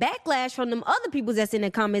that backlash from them other people that's in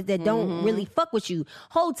the comments that don't really fuck with you.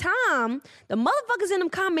 Whole time, the motherfuckers in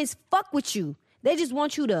them comments fuck with you. They just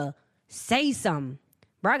want you to say something.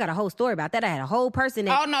 Bro, I got a whole story about that. I had a whole person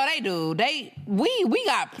that... Oh, no, they do. We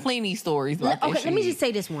got plenty stories about that shit. Let me just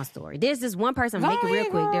say this one story. There's this one person, make it real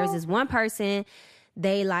quick. There's this one person,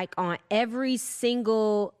 they on every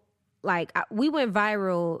single... we went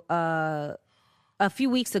viral a few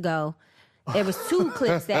weeks ago. There was 2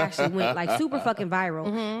 clips that actually went super fucking viral.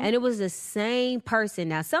 And it was the same person.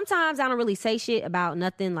 Now, sometimes I don't really say shit about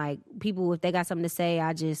nothing. People, if they got something to say,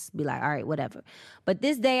 I just be like, all right, whatever. But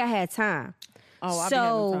this day I had time. Oh, I be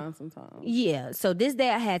having time sometimes. Yeah, so this day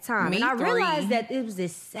I had time. And I realized that it was the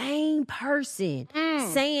same person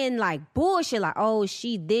saying bullshit, oh,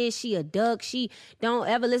 she this, she a duck, she don't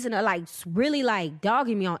ever listen to, really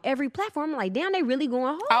dogging me on every platform. I'm like, damn, they really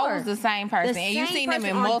going hard. Oh, it was the same person. And you seen them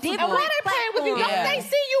in multiple. And why they playing with you? Don't they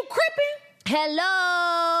see you cripping?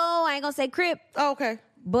 Hello, I ain't gonna say crip. Oh, okay.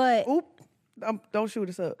 But don't shoot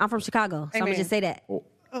us up. I'm from Chicago, so I'm gonna just say that. Oh.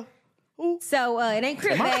 So it ain't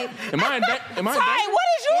crip, babe. Am I in Ty, what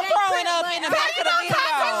is you throwing up in the back of the video?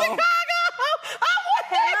 It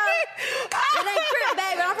ain't crip,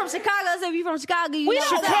 baby. I'm from Chicago, so if you from Chicago, you know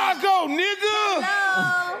Chicago, nigga.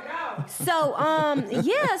 Hello. So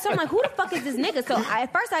so I'm like, who the fuck is this nigga? So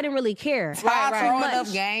at first I didn't really care. Throwing up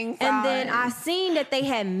gang signs. And then I seen that they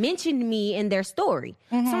had mentioned me in their story.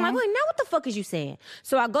 So I'm like, wait, now what the fuck is you saying?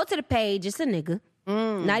 So I go to the page, it's a nigga.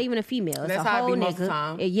 Not even a female. It's that's a how whole it be nigga. most of the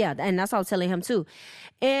time. Yeah, and that's what I was telling him too.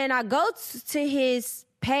 And I go to his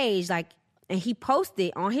page, and he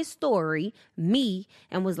posted on his story me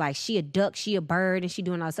and was like, she a duck, she a bird, and she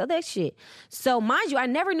doing all this other shit. So mind you, I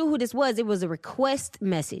never knew who this was. It was a request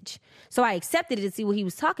message. So I accepted it to see what he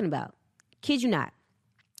was talking about. Kid you not.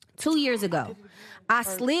 2 years ago, I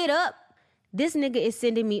slid up. This nigga is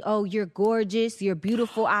sending me, oh, you're gorgeous, you're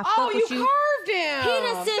beautiful, I fuck with you. Curved him. He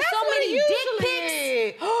done sent so many dick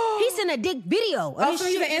pics. He sent a dick video. Oh, so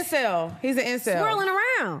he's an incel. He's an incel. Swirling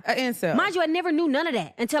around. An incel. Mind you, I never knew none of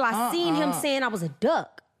that until I seen him saying I was a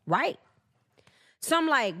duck, right? So I'm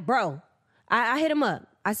like, bro, I hit him up.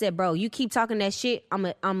 I said, bro, you keep talking that shit, I'm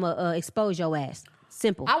expose your ass.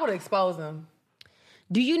 Simple. I would expose him.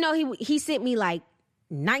 Do you know he sent me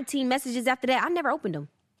 19 messages after that? I never opened them.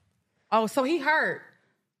 Oh, so he hurt.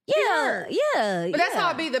 Yeah. But that's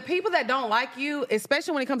how it be. The people that don't like you,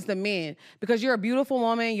 especially when it comes to men, because you're a beautiful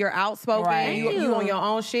woman, you're outspoken, Right. you on your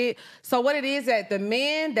own shit. So what it is that the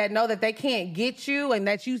men that know that they can't get you and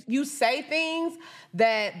that you say things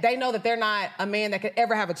that they know that they're not a man that could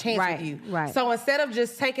ever have a chance with you. Right. So instead of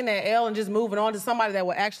just taking that L and just moving on to somebody that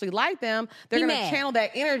will actually like them, they're going to channel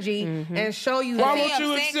that energy and show you. Why won't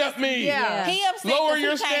you accept me? Yeah. He upset Lower he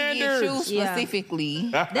your can't get standards. you specifically.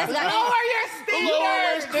 That's Lower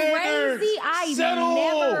your standards. crazy.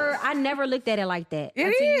 I never looked at it like that. It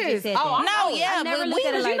until you just is. said Oh, that. No, yeah, I never but looked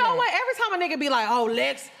at it But like you know that. what? Every time a nigga be like, "Oh,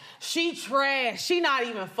 Lex, she trash. She not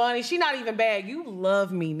even funny. She not even bad." You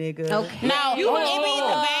love me, nigga. Okay. No, You it be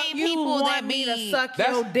the main people want that me be to suck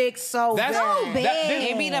your dick so bad.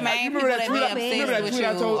 It be the main people that be obsessed with you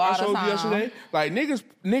I all the showed you time. yesterday? Like,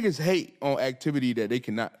 niggas hate on activity that they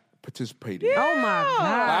cannot participate in. Oh my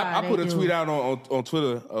God. I put a tweet out on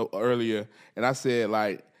Twitter earlier, and I said,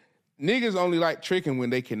 like, niggas only like tricking when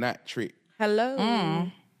they cannot trick. Hello.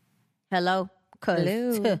 Hello.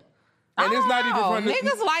 Hello. And it's not even from the,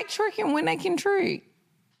 Niggas like tricking when they can trick.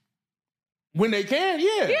 when they can,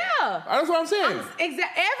 yeah. Yeah. That's what I'm saying.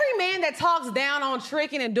 Every man that talks down on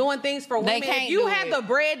tricking and doing things for women, can't if you do have it. the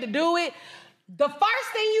bread to do it, the first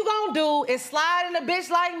thing you gonna do is slide in a bitch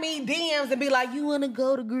like me DMs and be like, "You wanna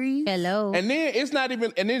go to Greece?" Hello. And then it's not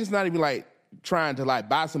even like trying to like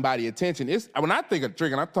buy somebody attention. It's when I think of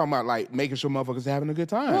tricking, I'm talking about like making sure motherfuckers are having a good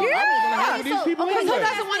time. Yeah. I was gonna hang with these people Because who anyway.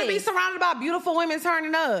 doesn't want to be surrounded by beautiful women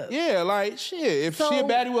turning up? Yeah, like shit. If she a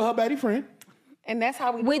baddie with her baddie friend, And that's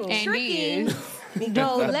how we With do it. tricking,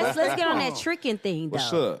 no, let's get on that tricking thing though.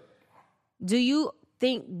 what's up? Do you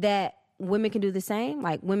think that women can do the same?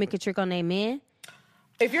 Like women can trick on their men?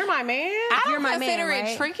 If you're my man, I You're don't my consider man, it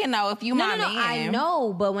right? tricking though. If you my man, I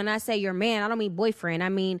know, but when I say your man, I don't mean boyfriend. I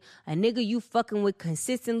mean a nigga you fucking with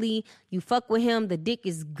consistently. You fuck with him, the dick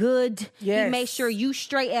is good. Yes. He makes sure you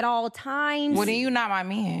straight at all times. well then you not my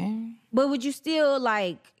man. But would you still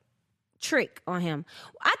like trick on him?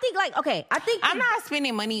 I think I'm not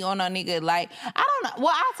spending money on a nigga. Like, I don't know.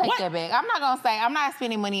 Well, I'll take that back. I'm not going to say I'm not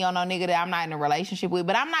spending money on a nigga that I'm not in a relationship with,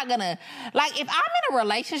 but I'm not going to, like, if I'm in a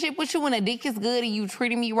relationship with you and the dick is good and you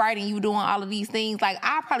treating me right and you doing all of these things, like,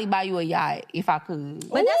 I'll probably buy you a yacht if I could.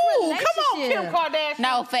 But that's relationship. come on, Kim Kardashian.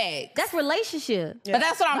 No, facts. That's relationship. But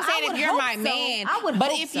that's what I'm But I saying. would If you're hope my so. man, I would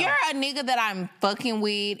but hope if so. you're a nigga that I'm fucking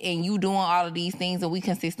with and you doing all of these things and we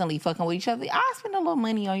consistently fucking with each other, I'll spend a little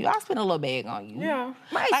money on you. I'll spend a little bag on you. Yeah.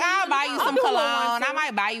 Right, Like, so I'll buy you some do a little cologne. one, I too.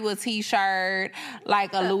 might buy you a t-shirt,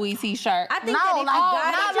 like a Louis t-shirt. I think that if you got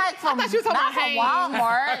not it- like from, I thought you were talking not about from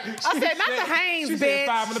Hanes. Walmart. I said, not the Hanes, She bitch. said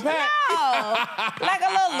 5 in the pack. No, like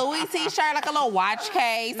a little Louis t-shirt, like a little watch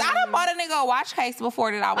case. I done bought a nigga a watch case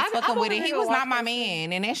before that I was I fucking bought with a it. He nigga a was not watch my case,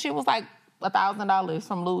 man, and that shit was like $1,000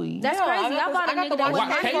 from Louis. That's Yeah, crazy. I bought a I got nigga the that was watch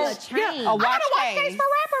not case. a chain. A I watch got a watch case case. for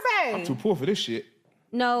Rapper Babe. Too poor for this shit.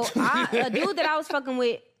 No, a dude that I was fucking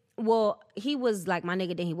with, well, he was like my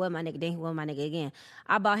nigga, then he was my nigga, then he was my nigga again.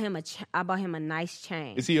 I bought him a nice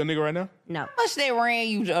chain. Is he your nigga right now? No. How much they ran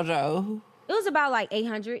you, JoJo? It was about like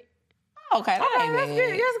 800. Okay, that ain't That's bad.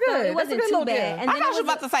 good. That's So good. it wasn't That's a good too little bad. deal. And I then thought it you was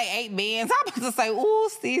was about to say 8 bands. I'm about to say, ooh,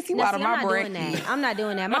 sis, you No, out see, of my I'm not doing bracket. that. I'm not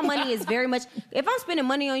doing that. My money is very much. If I'm spending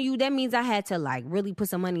money on you, that means I had to like really put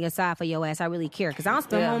some money aside for your ass. I really care because I don't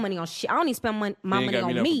spend my money on shit. I don't even spend my She ain't money got on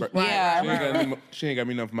nothing me. for birthday. Yeah. She ain't got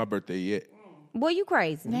me nothing for my birthday yet. Boy, you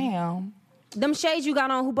crazy. Damn. Them shades you got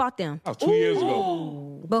on, who bought them? That was 2 years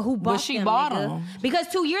ago. But who bought she them? bought nigga? 'em. Because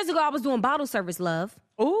 2 years ago I was doing bottle service, love.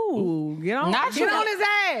 Ooh, get on, Not get you. on his ass.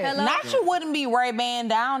 Hello? Not you wouldn't be Ray-Ban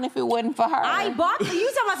down if it wasn't for her. I bought them.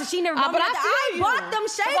 You talking about she never bought But me I nothing. feel I you. bought them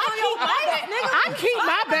shades on your face, nigga. I keep my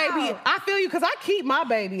What you baby. talking I feel you because I keep my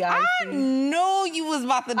baby I icy. knew you was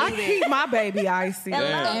about to do I that. keep my baby icy. Hello?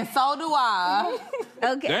 And so do I.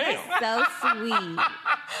 Okay, Damn. that's so sweet.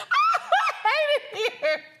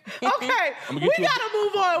 Okay, I'ma we get you a- gotta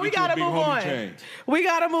move on. We get you a gotta big move homie on. chain. We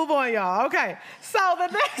gotta move on, y'all. Okay, so the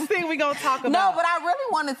next thing we gonna talk about. No, but I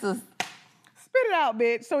really wanted to. spit it out,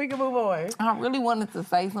 bitch, so we can move on. I really wanted to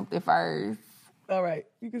say something first. All right,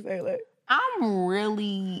 you can say that. I'm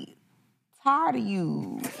really tired of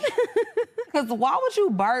you. Cause why would you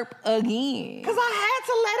burp again? Cause I had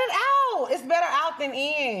to let it out. It's better out than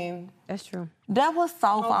in. That's true. That was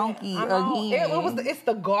so funky I know. again. It's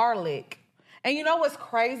the garlic, and you know what's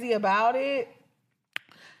crazy about it?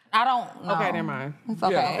 I don't know. Okay, never mind. It's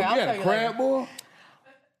okay. I'll Yeah, tell you crab boy.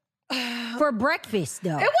 For breakfast,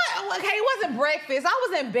 though. It was okay. It wasn't breakfast. I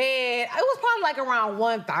was in bed. It was probably like around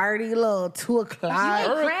 1:30, little 2 o'clock.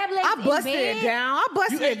 You ate crab legs I busted in it bed? down. I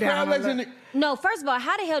busted You it ate down. crab legs in the... No, first of all,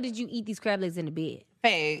 how the hell did you eat these crab legs in the bed?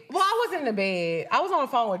 Hey. Well, I wasn't in the bed. I was on the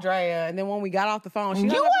phone with Drea, and then when we got off the phone, she You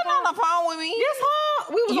wasn't on the phone with me. Yes, huh?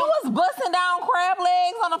 You was busting down crab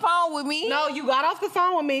legs on the phone with me. No, you got off the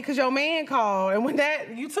phone with me because your man called, and when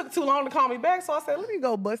you took too long to call me back, so I said, let me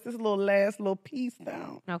go bust this last little piece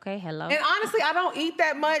down. Okay, hello. And honestly, I don't eat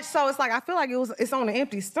that much, so it's like I feel like it's on an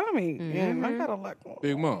empty stomach, and I gotta like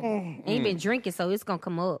Big Mom. Ain't been drinking, so it's gonna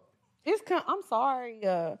come up. I'm sorry.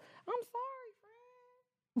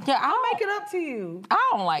 Yeah, I'll make it up to you. I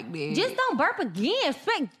don't like this. Just don't burp again. Do it.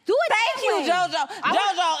 Thank you, JoJo.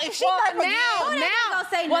 JoJo, if she burp again, now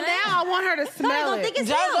I want her to smell it.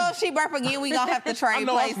 JoJo, if she burp again, we gonna have to trade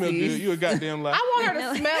places. I smell good. You a goddamn lie. I want her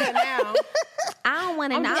to smell it now. I don't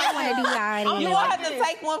want to. I don't want to do that. You gonna have to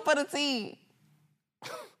take one for the team.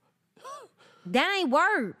 That ain't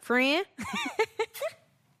word, friend.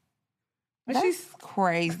 That's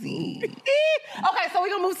crazy. Okay, so we're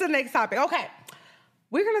gonna move to the next topic. Okay.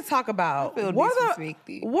 We're going to talk about what are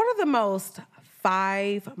the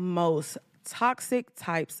 5 most toxic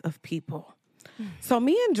types of people. So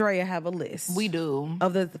me and Drea have a list. We do.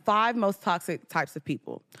 Of the 5 most toxic types of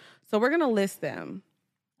people. So we're going to list them.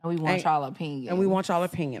 And we want y'all opinion. And we want y'all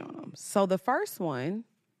opinion on them. So the first one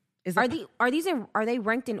is... Are they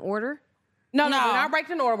ranked in order? No, we're not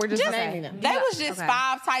ranked in order. We're just naming them. That was just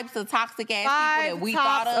 5 types of toxic ass people that we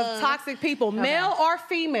thought of. Toxic people, male or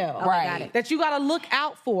female. Right. Got it. That you got to look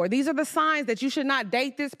out for. These are the signs that you should not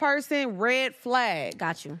date this person. Red flag.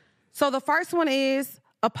 Got you. So the first one is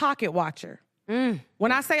a pocket watcher.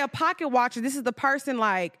 When I say a pocket watcher, this is the person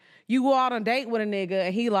like you go out on a date with a nigga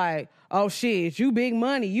and he like, oh shit, you big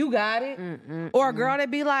money, you got it. Or a girl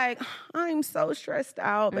that be like, I'm so stressed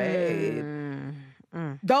out, babe.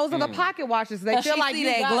 Those are the pocket watchers. They feel like you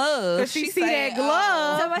got glove. Because she see that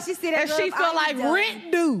glove. So when she see that glove, and she feel like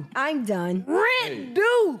rent due. I'm done. Rent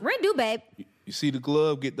due. Rent due, babe. You see the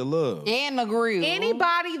glove, get the love. And the grill.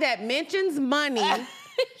 Anybody that mentions money,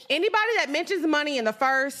 in the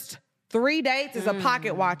first 3 dates is a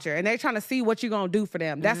pocket watcher, and they're trying to see what you're gonna do for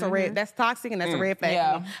them. That's that's toxic, and that's a red flag.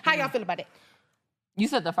 Yeah. How y'all feel about it? You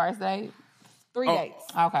said the first date? 3 dates.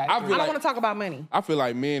 Okay. I don't want to talk about money. I feel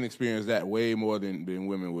like men experience that way more than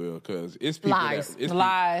women will, because it's people Lies.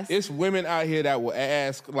 It's women out here that will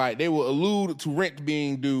ask, like, they will allude to rent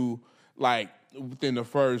being due, like, within the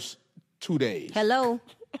first 2 days. Hello,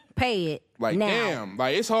 pay it. Like, now. damn,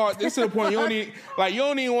 like, it's hard. It's to the point you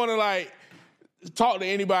don't even want to like talk to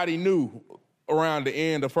anybody new around the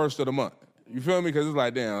end, the first of the month. You feel me? Because it's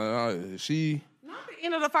like, damn, she.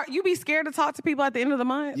 End of the you be scared to talk to people at the end of the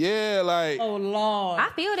month? Yeah, like. Oh Lord, I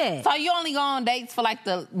feel that. So you only go on dates for like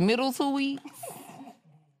the middle 2 weeks?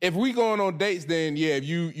 If we going on dates, then yeah, if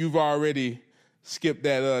you've already skipped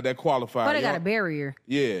that qualifier. But they got a barrier.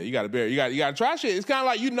 Yeah, you got a barrier. You got to try shit. It's kind of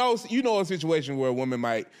like you know a situation where a woman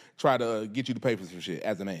might try to get you to pay for some shit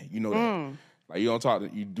as a man. You know that. Like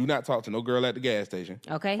you do not talk to no girl at the gas station.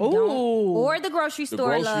 Okay. Ooh. Don't. Or the grocery The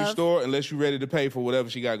store. grocery store, unless you're ready to pay for whatever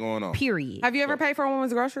she got going on. Period. Have you ever paid for a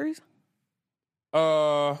woman's groceries?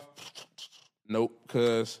 Nope.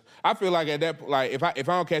 Cause I feel like at that, like if I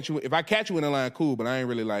don't catch you, if I catch you in the line, cool. But I ain't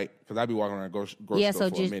really like, cause I be walking around grocery store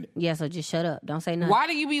for a minute. Yeah, so just shut up. Don't say nothing. Why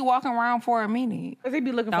do you be walking around for a minute? Cause he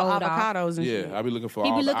be looking for avocados and shit. Yeah, I be looking for.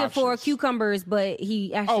 He all be the looking for options. cucumbers, but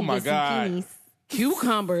he actually Oh my gets God. zucchinis.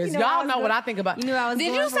 Cucumbers. Y'all know what I think about. You knew I was Did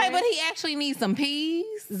going you for say, it? but he actually needs some peas?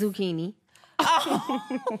 Zucchini.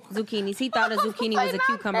 Zucchinis. He thought a zucchini was a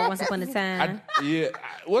cucumber once upon a time.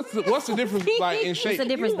 What's the difference like in shape? What's the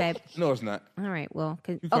difference, babe? No, it's not. All right, well.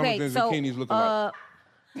 Cucumbers Okay, and so. zucchinis look alike.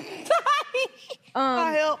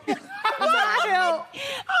 I help. I'm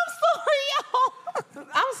sorry, y'all.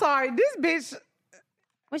 I'm sorry. This bitch,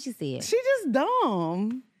 What she said? she just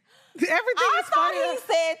dumb. Everything I is thought funny. he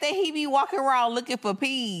said that he be walking around looking for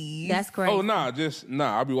peas. That's crazy. Oh I'll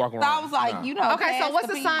be walking So around. I was like, you know. Okay, so what's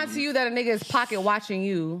the sign to you that a nigga is pocket watching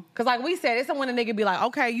you? Because like we said, it's when a nigga be like,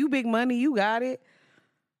 okay, you big money, you got it.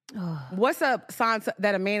 What's a sign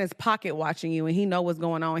that a man is pocket watching you and he know what's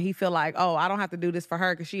going on and he feel like, oh, I don't have to do this for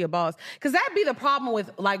her because she a boss? Because that'd be the problem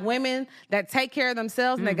with like women that take care of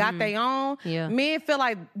themselves and they got their own. Yeah. Men feel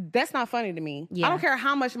like that's not funny to me. Yeah. I don't care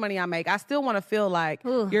how much money I make. I still want to feel like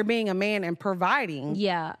you're being a man and providing.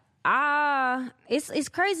 Yeah. It's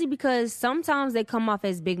crazy because sometimes they come off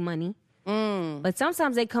as big money. But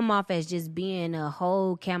sometimes they come off as just being a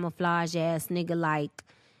whole camouflage ass nigga like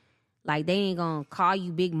they ain't gonna call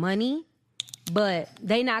you big money, but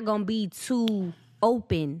they not gonna be too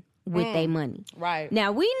open with their money. Right.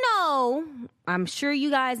 Now we know, I'm sure you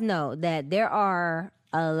guys know that there are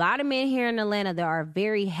a lot of men here in Atlanta that are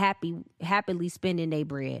very happily spending their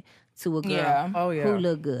bread to a girl Yeah. Oh, yeah. who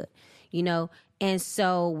look good. You know, And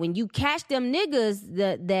so when you catch them niggas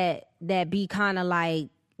that be kind of like,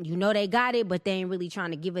 you know they got it, but they ain't really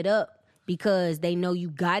trying to give it up because they know you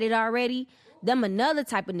got it already, them another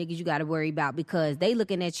type of niggas you got to worry about because they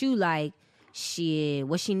looking at you like, shit,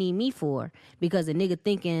 what she need me for? Because a nigga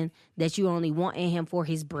thinking that you only wanting him for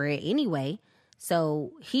his bread anyway.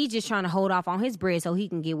 So he just trying to hold off on his bread so he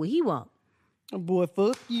can get what he want. Boy,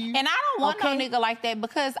 fuck you. And I don't want no nigga like that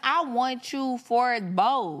because I want you for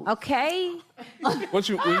both. Okay. What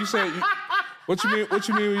you mean when you say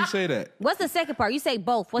that? What's the second part? You say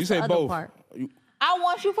both. What's You the say other both. part? I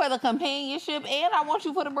want you for the companionship and I want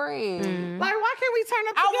you for the bread. Like, why can't we turn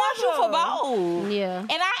up together? I want you for both. Yeah.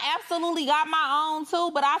 And I absolutely got my own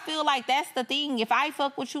too, but I feel like that's the thing. If I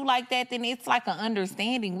fuck with you like that, then it's like an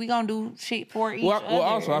understanding. We gonna do shit for each other. Well,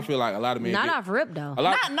 also, I feel like a lot of men Not off rip, though.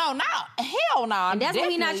 Hell no. And that's what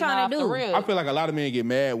we not trying to do. I feel like a lot of men get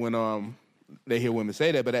mad when they hear women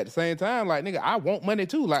say that, but at the same time, like, nigga, I want money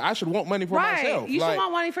too. Like, I should want money for myself. You like, should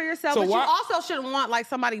want money for yourself, so but why- you also shouldn't want like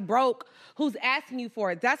somebody broke who's asking you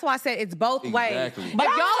for it. That's why I said it's both Exactly. ways. But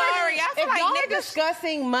If I'm y'all sorry, I feel if like y'all are niggas-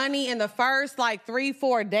 discussing money in the first like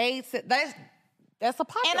 3-4 dates, that's a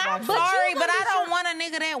pocket. And I'm watch. sorry, but I don't want a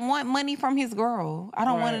nigga that want money from his girl. I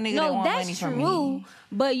don't want a nigga that No, want money that's from true. me.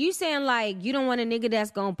 But you saying like you don't want a nigga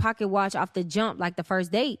that's gonna pocket watch off the jump like the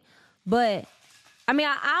first date. But I mean,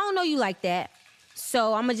 I don't know you like that.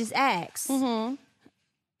 So I'm gonna just ask.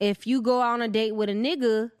 If you go on a date with a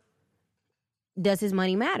nigga, does his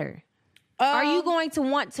money matter? Are you going to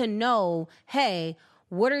want to know, hey,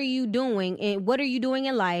 what are you doing? And what are you doing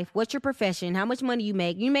in life? What's your profession? How much money you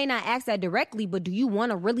make? You may not ask that directly, but do you want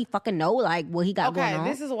to really fucking know like what he got going on?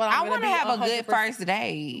 This is what I want to have a good first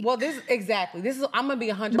date. Well, this is I'm gonna be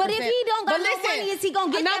 100%. But if he don't got But no money, is he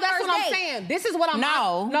gonna get no, that that's first what date? I'm saying. This is what I'm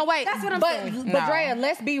No. wait. That's what I'm saying. But No. Drea,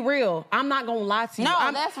 let's be real. I'm not gonna lie to you.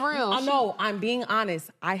 No, that's real. No, I'm being honest.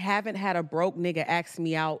 I haven't had a broke nigga ask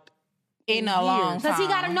me out in a long time. Because he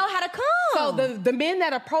got to know how to come. So the men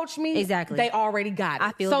that approach me, Exactly. they already got it.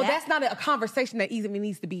 I feel so that. that's not a conversation that even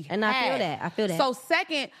needs to be And I feel had. that. I feel that. So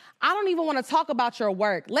second, I don't even want to talk about your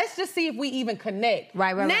work. Let's just see if we even connect.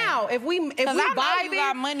 Right. Now, if we I know vibing, you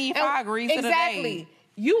got money if I agree to the exactly.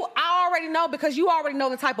 date. I already know because you already know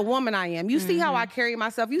the type of woman I am. You see how I carry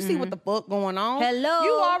myself. You see what the fuck going on. Hello.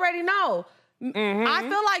 You already know. I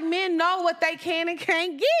feel like men know what they can and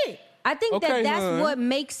can't get. I think Okay, that's hun. what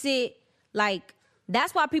makes it like.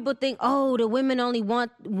 That's why people think, oh, the women only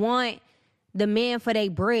want the man for their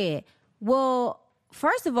bread. Well,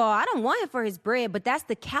 first of all, I don't want him for his bread, but that's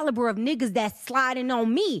the caliber of niggas that's sliding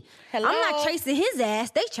on me. Hello? I'm not chasing his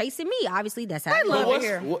ass; they chasing me. Obviously, that's how it love goes.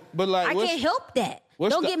 it. But like, I can't help that.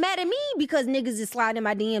 Don't get mad at me because niggas is sliding in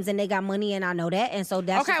my DMs and they got money and I know that, and so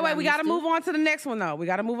that's Okay, just what wait, I'm we got to used move on to the next one though. We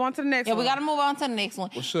got to move on to the next one. We got to move on to the next one.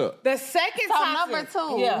 What's up? The second So topic. number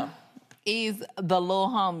 2 is the little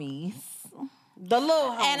homies. The little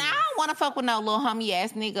homies. And I don't want to fuck with no little homie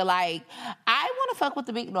ass nigga. Like, I want to fuck with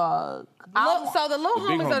the big dog. So the little The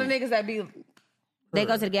big homies are the homie. niggas that be. They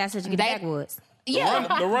go to the gas station, get the backwoods. Yeah,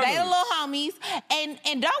 the runners. they the little homies. And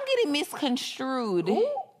don't get it misconstrued.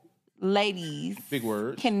 Ladies Big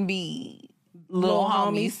word. can be little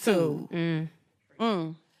homies too.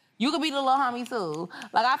 You could be the little homie too.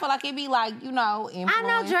 Like, I feel like it be like, I know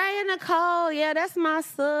influence. Dre and Nicole. Yeah, that's my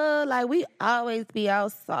son. Like, we always be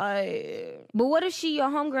outside. But what if she your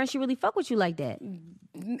homegirl and she really fuck with you like that?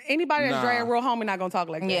 Anybody that's Nah. Dre a real homie not gonna talk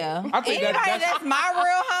like that. Yeah. I think Anybody that's- that's my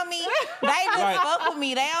real homie, they just Like- fuck with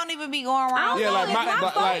me. They don't even be going around. Yeah, like it's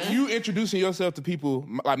not like you introducing yourself to people.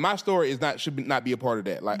 Like my story should not be a part of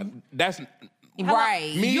that. Like that's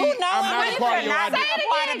Right. Me, you know I'm not a part of your not identity. a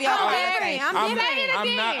part of your conversation.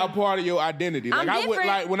 I'm not a part of your identity. Like I'm I would different.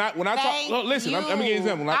 like when I talk. Thank Look, listen, I'm gonna give you an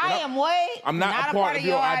example. Like, I am what? I'm not a part of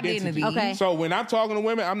your identity. Okay. So when I'm talking to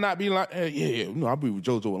women, I'm not being like, hey, yeah, I be with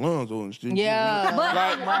JoJo Alonzo and shit. Yeah. But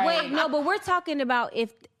Like- wait, no, but we're talking about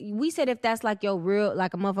if that's like your real,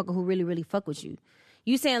 like a motherfucker who really, really fuck with you.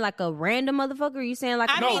 You saying like a random motherfucker? Or you saying like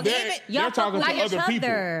I No, mean, they're, even- y'all they're talking fuck to like other each people.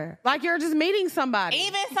 other? Like you're just meeting somebody.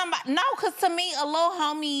 Even somebody, no, because to me, a little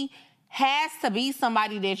homie has to be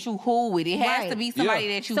somebody that you cool with. It has Right. to be somebody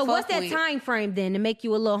Yeah. that you So fuck what's that with. time frame then to make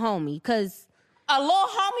you a little homie? Because A little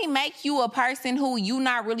homie make you a person who you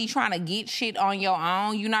not really trying to get shit on your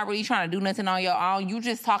own. You not really trying to do nothing on your own. You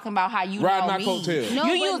just talking about how you Riding know my me. coattails. No,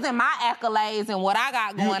 you but- using my accolades and what I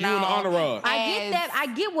got You going in on. the honor roll. I get as- that. I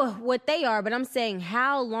get what they are, but I'm saying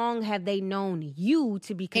how long have they known you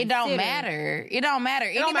to be It considered? don't matter. It don't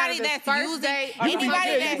matter. don't matter Anybody if it's that's first using date or anybody second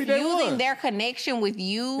date. It that's could be day using one. their connection with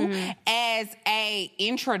you as a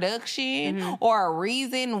introduction or a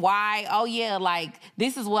reason why, oh yeah, like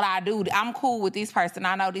this is what I do. I'm cool with this person.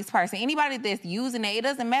 I know this person. Anybody that's using it, it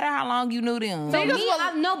doesn't matter how long you knew them. So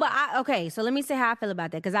okay, so let me say how I feel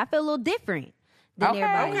about that, because I feel a little different than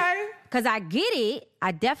everybody. Okay. Because I get it.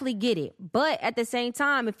 I definitely get it. But at the same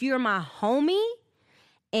time, if you're my homie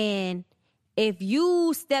and if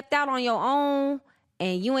you stepped out on your own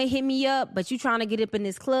and you ain't hit me up, but you trying to get up in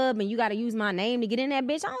this club and you got to use my name to get in that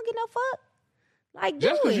bitch, I don't get no fuck. Like,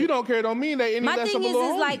 just because you don't care don't mean that any my less thing of a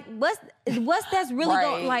is like, what's that's really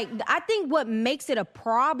going, like, I think what makes it a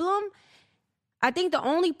problem, I think the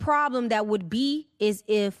only problem that would be is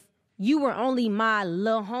if you were only my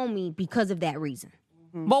little homie because of that reason.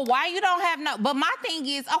 But why you don't have no... But my thing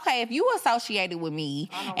is, okay, if you associated with me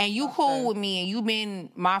and you cool with me and you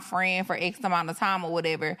been my friend for X amount of time or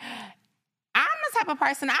whatever, I'm the type of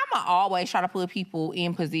person, I'ma always try to put people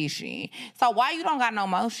in position. So why you don't got no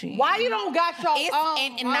motion? Why you don't got your own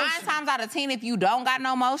and 9 times out of 10, if you don't got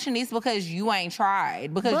no motion, it's because you ain't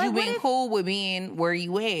tried. Because you been cool with being where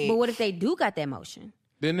you at. But what if they do got that motion?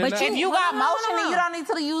 If you got motion, then you don't need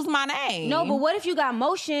to use my name. No, but what if you got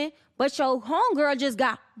motion, but your homegirl just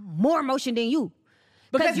got more motion than you?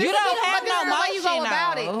 Because you don't have no motion, you go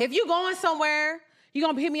about it. If you going somewhere, you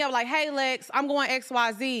gonna hit me up like, hey, Lex, I'm going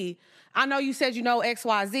XYZ. I know you said you know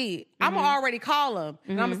XYZ. I'm gonna already call him.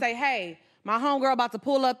 And I'm gonna say, hey, my homegirl about to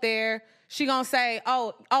pull up there. She gonna say,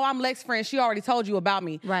 oh, I'm Lex's friend. She already told you about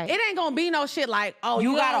me. Right. It ain't gonna be no shit like, oh,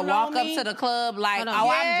 you gotta don't walk know up me? to the club like, I'm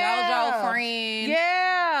JoJo friend.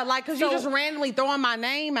 Yeah, like, cause you just randomly throwing my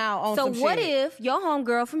name out on some shit. So what if your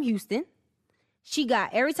homegirl from Houston, she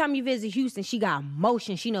got, every time you visit Houston, she got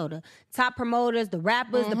motion. She know the top promoters, the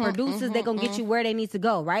rappers, the producers, they gonna get you where they need to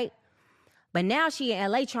go, right? But now she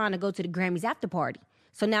in LA trying to go to the Grammys after party.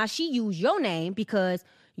 So now she used your name because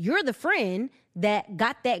you're the friend that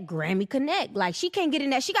got that Grammy connect. Like, she can't get in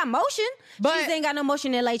that. She got motion. She just ain't got no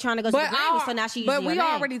motion in LA trying to go to the Grammys, so now she using your name.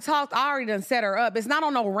 Already talked. I already done set her up. It's not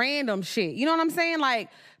on no random shit. You know what I'm saying? Like,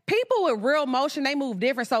 people with real motion, they move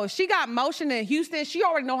different. So if she got motion in Houston, she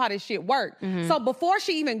already know how this shit work. So before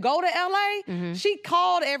she even go to LA, she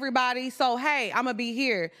called everybody. So, hey, I'm gonna be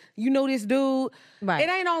here. You know this dude. Right. It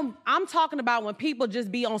ain't on, I'm talking about when people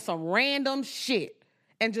just be on some random shit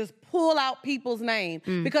and just pull out people's name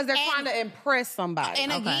because they're trying to impress somebody.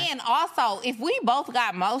 And again, also, if we both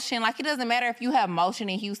got motion, like, it doesn't matter if you have motion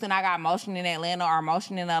in Houston, I got motion in Atlanta, or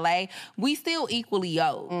motion in LA, we still equally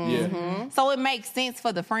yoked. Yeah. So it makes sense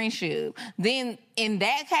for the friendship. Then in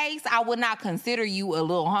that case, I would not consider you a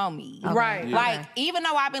little homie. Okay. Right. Yeah. Like, even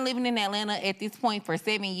though I've been living in Atlanta at this point for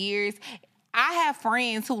 7 years, I have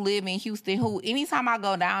friends who live in Houston who, anytime I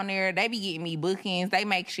go down there, they be getting me bookings. They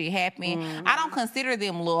make shit happen. I don't consider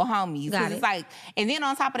them little homies. Got it. It's like, and then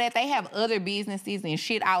on top of that, they have other businesses and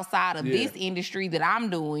shit outside of this industry that I'm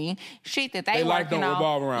doing. Shit that they life don't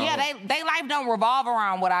revolve around. Yeah, they life don't revolve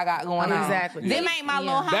around what I got going on. Exactly. Them ain't my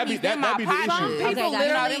little homies. Them my be the issue. partners. Some people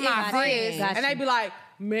literally them my friends. Gotcha. and they be like,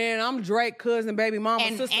 man, I'm Drake, cousin, baby mama,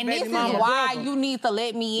 And sister, this baby is mama, why brother. you need to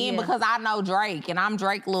let me in, because I know Drake and I'm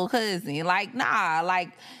Drake's little cousin. Like, nah,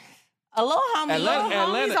 like, a little homie.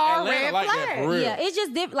 Atlanta are red like that flags. for real. Yeah, it's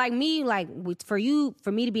just different. Like me, like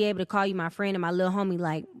for me to be able to call you my friend and my little homie,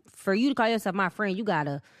 like for you to call yourself my friend,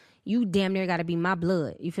 you damn near gotta be my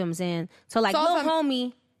blood. You feel what I'm saying? So like So little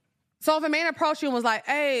homie. So if a man approached you and was like,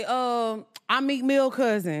 hey, I'm Meek Mill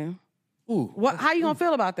cousin, Ooh. how you gonna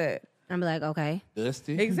feel about that? I'm like, okay.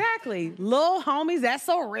 Dusty. Exactly. Little homies, that's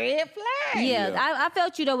a red flag. Yeah, I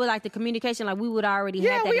felt you though with like the communication, like we would already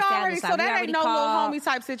have that we established. already, Like, so we that already ain't no called. little homie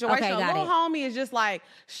type situation. Okay, got Little it. homie is just like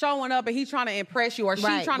showing up and he trying to impress you or she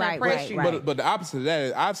trying to impress you. But the opposite of that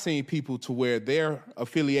is I've seen people to where their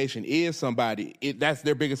affiliation is somebody. That's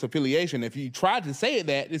their biggest affiliation. If you try to say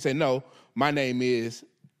that, they say, no, my name is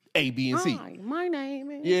A, B, and C. Hi, my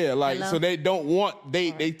name is... Yeah, like, Hello? so they don't want,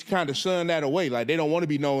 they kind of shun that away. Like, they don't want to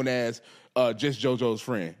be known as just JoJo's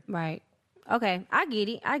friend. Right. Okay, I get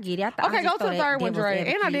it. Okay, go to the third one,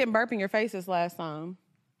 Dre. And I didn't burp in your face this last time.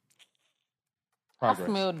 I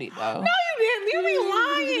smelled it, though. No, you didn't. You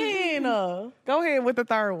be lying. Go ahead with the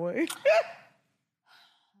third one.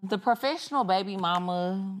 The professional baby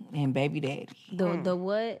mama and baby daddy. The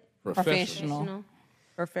what? Professional.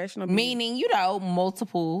 Professional. Meaning,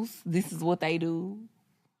 multiples. This is what they do.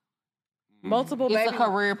 Multiple It's baby. a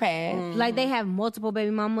career path. Like they have multiple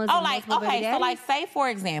baby mamas. Oh, and like, multiple baby okay, so daddies? like, say, for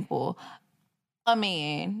example, a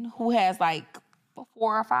man who has like 4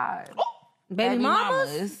 or 5 baby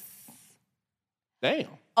mamas. Damn.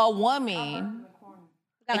 A woman.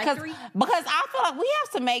 Because I feel like we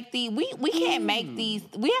have to make we can't make these,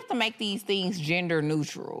 we have to make these things gender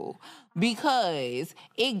neutral because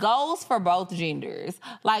it goes for both genders.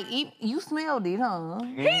 Like, you smelled it, huh?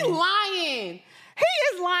 He lying.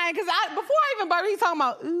 He is lying because before I even birthed, he's talking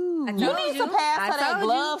about, ooh. You need to pass her that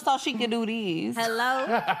glove so she can do this. Hello?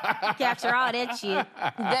 Capture all that shit.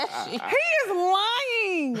 That shit. He is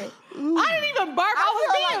lying. I didn't even bark. I was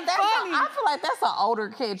being funny. I feel like that's an older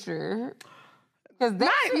catcher. Cause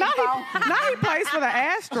now he plays for the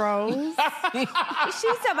Astros.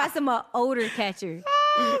 She's talking about some older catcher.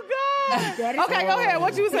 Oh, God. Okay, go ahead.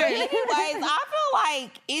 What you saying? Anyways, I feel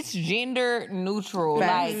like it's gender neutral.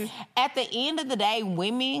 Like, at the end of the day,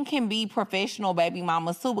 women can be professional baby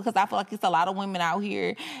mamas, too, because I feel like it's a lot of women out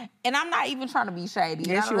here. And I'm not even trying to be shady.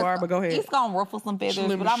 Yes, you are, but go ahead. It's going to ruffle some feathers,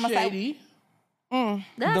 but I'm going to say...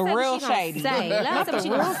 The real shady. Not the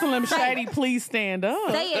real Slim Shady, please stand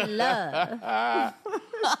up. Say it, love.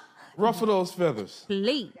 Ruffle those feathers.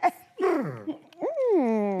 Please.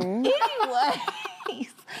 Anyways,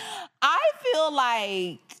 I feel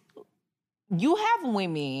like you have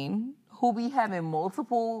women who be having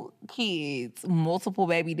multiple kids, multiple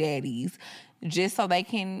baby daddies, just so they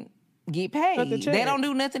can get paid. They don't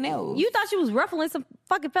do nothing else. You thought you was ruffling some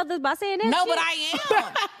fucking feathers by saying that? No, shit? but I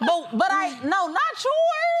am. but not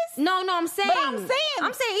yours. No, I'm saying. But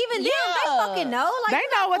I'm saying even them, they fucking know. Like, they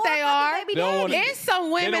know what they are. There's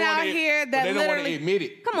some women out here that they don't want to admit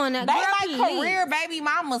it. Come on now. They like career baby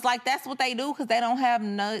mamas. Like, that's what they do because they don't have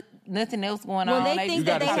nothing else going on. Well, they think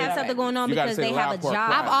that they have something going on because they have a job.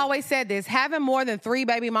 I've always said this. Having more than 3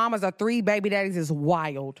 baby mamas or 3 baby daddies is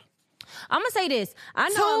wild. I'm gonna say this. I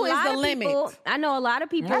know a lot of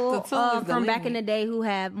people from back in the day who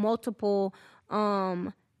have multiple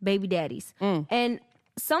baby daddies, and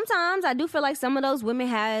sometimes I do feel like some of those women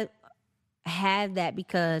have that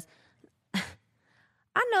because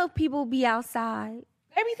I know people be outside.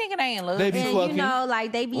 They be thinking they in love. They be and fucking. You know,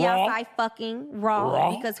 like they be outside fucking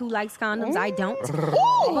raw because who likes condoms? I don't.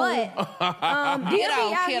 But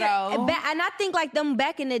kiddo. And I think like them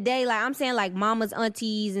back in the day, like I'm saying like mamas,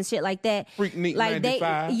 aunties and shit like that. Freaknik like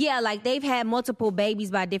 95. like they've had multiple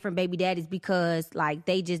babies by different baby daddies because like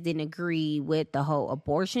they just didn't agree with the whole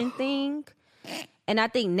abortion thing. And I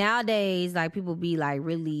think nowadays, like, people be, like,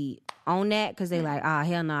 really on that because they like,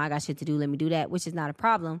 hell no, I got shit to do. Let me do that, which is not a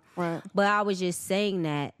problem. Right. But I was just saying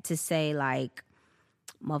that to say, like,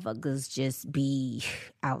 motherfuckers just be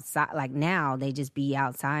outside. Like, now they just be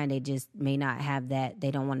outside and they just may not have that.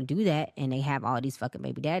 They don't want to do that. And they have all these fucking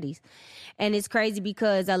baby daddies. And it's crazy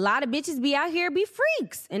because a lot of bitches be out here be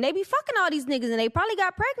freaks. And they be fucking all these niggas. And they probably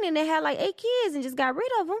got pregnant and they had, like, 8 kids and just got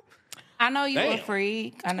rid of them. I know you a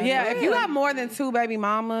freak. If you have more than 2 baby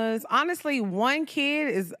mamas, honestly, 1 kid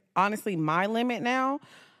is honestly my limit now.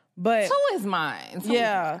 But 2 is mine.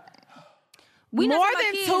 More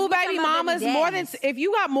than 2 baby mamas, if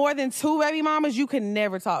you got more than 2 baby mamas, you can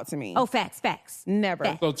never talk to me. Oh, facts. Never.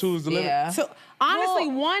 Facts. So 2 is the limit. Yeah. Honestly,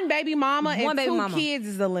 1 baby mama and 2 kids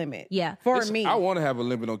is the limit. Yeah. For me. I want to have a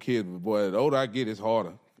limit on kids, but boy, the older I get, it's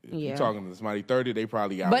harder. If you're talking to somebody 30, they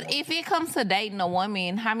probably got But one. if it comes to dating a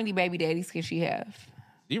woman, how many baby daddies can she have?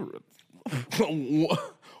 0.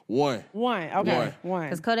 1. Okay. 1.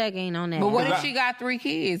 Because Kodaq ain't on that. But what if she got 3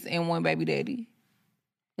 kids and 1 baby daddy?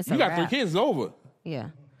 You got 3 kids, it's over. Yeah.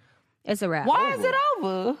 It's a wrap. Why is it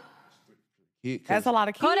over? That's a lot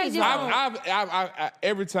of kids. I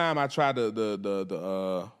every time I try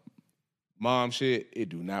the mom shit, it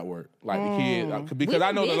do not work. Like the kids, because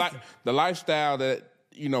I know the lifestyle that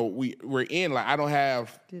we're in. Like I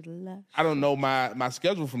don't know my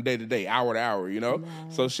schedule from day to day, hour to hour.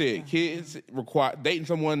 So shit, dating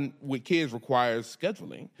someone with kids requires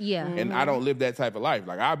scheduling. Yeah, and I don't live that type of life.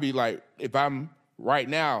 Like I'll be like, if I'm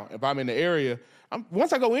in the area,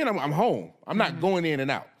 once I go in, I'm home. I'm not going in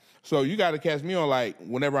and out. So you got to catch me on like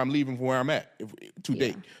whenever I'm leaving from where I'm at to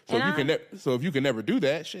date. So if you can never do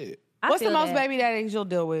that, shit. What's the most baby daddies you'll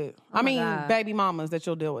deal with? Baby mamas that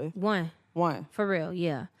you'll deal with. 1. For real,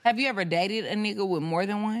 yeah. Have you ever dated a nigga with more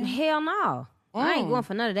than 1? Hell no. I ain't going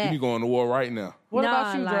for none of that. You going to war right now. What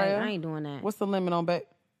about you, Drea? I ain't doing that. What's the limit on baby?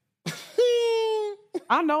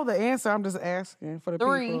 I know the answer. I'm just asking for the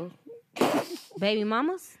 3. people. Baby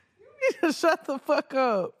mamas? Shut the fuck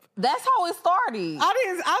up. That's how it started.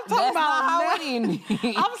 I'm talking about how now. it ended.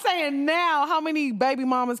 I'm saying now, how many baby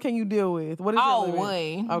mamas can you deal with? What is your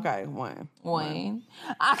limit? 1. Okay, 1.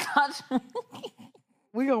 I thought you...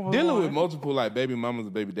 We gonna dealing with multiple like baby mamas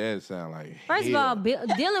and baby dads sound like First of all,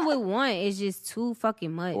 dealing with 1 is just too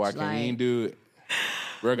fucking much. Oh, I can't even do it.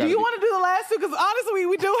 Do you want to do the last 2? Because honestly,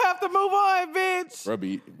 we do have to move on, bitch.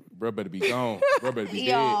 Bro better be gone. Bro better be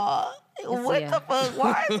dead. What the fuck?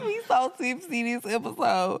 Why is we so tipsy this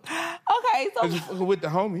episode? Okay, so with the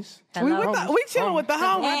homies. We chilling with the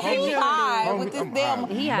homies. And he high with this damn.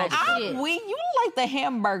 He high shit. You like the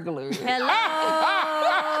Hamburglar. Hello.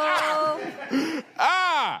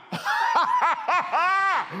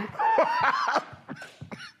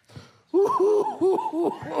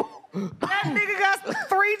 That nigga got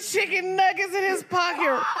 3 chicken nuggets in his pocket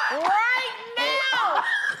right now.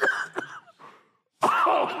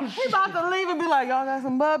 He about to leave and be like, y'all got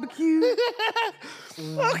some barbecue?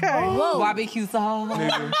 Okay. Whoa. Barbecue sauce.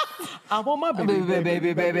 I want my baby.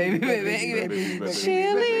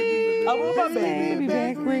 Chillin. I want my baby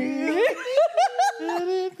back rib.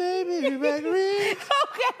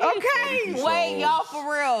 Okay. Wait, y'all,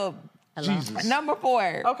 for real. Jesus. Number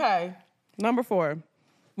 4. Okay. Number 4.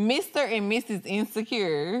 Mr. and Mrs.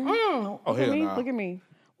 Insecure. Oh, hell nah. Look at me.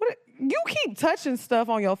 What? You keep touching stuff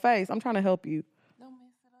on your face. I'm trying to help you. Don't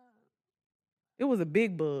mess it up. It was a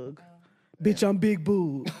big bug. Bitch, I'm big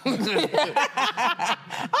boob. I'm sorry,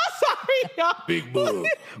 y'all. Big bug.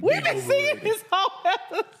 We've been singing this whole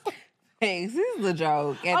episode. Thanks. This is a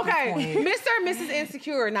joke. At this point. Mr. and Mrs.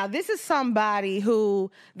 Insecure. Now, this is somebody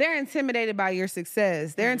who they're intimidated by your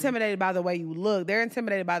success. They're intimidated by the way you look. They're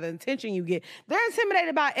intimidated by the attention you get. They're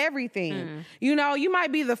intimidated by everything. You know, you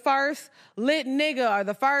might be the first lit nigga or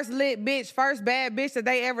the first lit bitch, first bad bitch that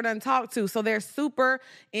they ever done talked to. So they're super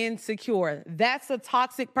insecure. That's a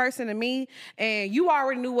toxic person to me. And you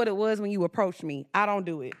already knew what it was when you approached me. I don't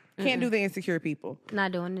do it. Can't do the insecure people.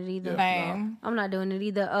 Not doing it either. Same. I'm not doing it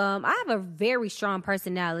either. I have a very strong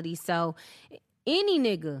personality, so any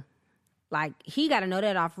nigga, like, he got to know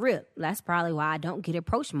that off rip. That's probably why I don't get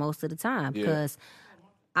approached most of the time, because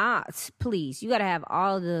please, you got to have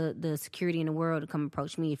all the security in the world to come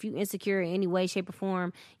approach me. If you insecure in any way, shape, or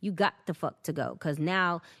form, you got the fuck to go, because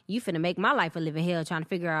now you finna make my life a living hell trying to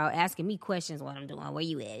figure out, asking me questions, what I'm doing, where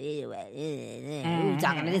you at, who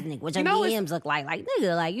talking to this nigga, what your DMs look like. Like,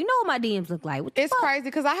 nigga, like, you know what my DMs look like. What the It's fuck? crazy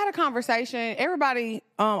because I had a conversation. Everybody,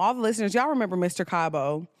 all the listeners, y'all remember Mr.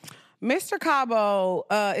 Cabo. Mr. Cabo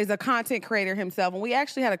is a content creator himself, and we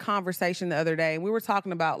actually had a conversation the other day, and we were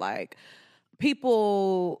talking about, like,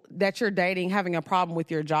 people that you're dating having a problem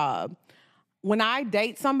with your job. When I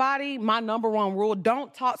date somebody, my number one rule,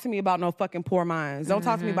 don't talk to me about no fucking poor minds. Don't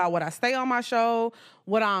talk to me about what I say on my show,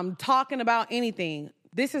 what I'm talking about, anything.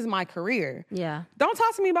 This is my career. Yeah. Don't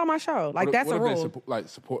talk to me about my show. Like, that's a rule.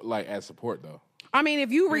 As support though. I mean,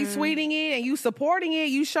 if you retweeting it and you supporting it,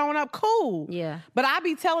 you showing up, cool. Yeah. But I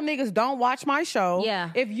be telling niggas, don't watch my show. Yeah.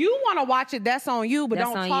 If you want to watch it, that's on you, but That's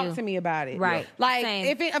don't on talk you. to me about it. Right. Like,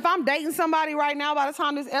 Same. if I'm dating somebody right now, by the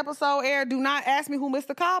time this episode aired, do not ask me who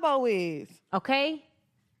Mr. Cabo is. Okay?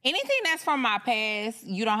 Anything that's from my past,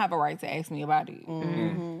 you don't have a right to ask me about it.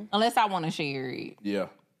 Unless I want to share it. Yeah.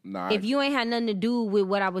 Nah. If you ain't had nothing to do with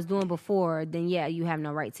what I was doing before, then yeah, you have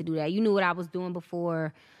no right to do that. You knew what I was doing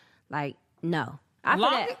before. Like, no.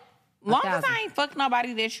 Long as I ain't fuck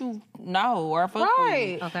nobody that you know or fuck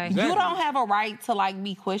with. Okay. You don't have a right to, like,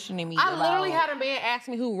 be questioning me. I literally had a man ask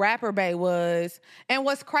me who Rapper Bae was. And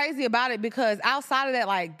what's crazy about it, because outside of that,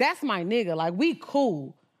 like, that's my nigga. Like, we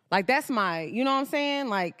cool. Like, that's my, you know what I'm saying?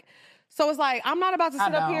 Like, so it's like, I'm not about to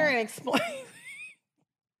sit up here and explain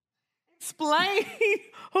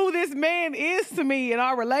who this man is to me in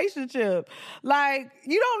our relationship. Like,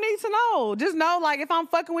 you don't need to know. Just know, like, if I'm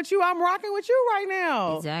fucking with you, I'm rocking with you right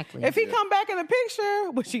now. Exactly. If he come back in the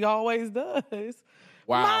picture, which he always does,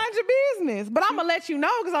 mind your business. But I'm going to let you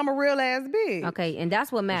know because I'm a real ass bitch. Okay, and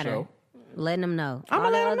that's what matters. sure. Letting them know. I'm All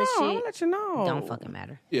going to that let him other know. I'm going shit to let you know. don't fucking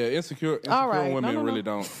matter. Yeah, insecure All right. women No. really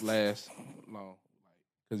don't last long.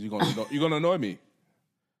 Because you're gonna annoy me.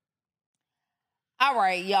 All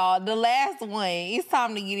right, y'all. The last one. It's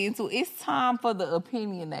time to get into. It's time for the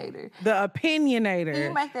opinionator. The opinionator. Can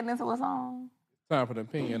you make that into a song? Time for the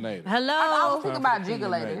opinionator. Hello? I was thinking about Time for the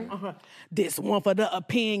Jiggulator. This one for the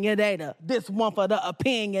opinionator. This one for the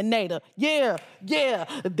opinionator. Yeah.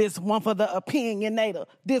 This one for the opinionator.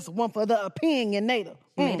 This one for the opinionator.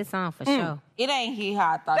 You made a song for sure. It ain't he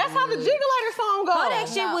how I thought That's it how the would. Jiggulator song goes. Oh, that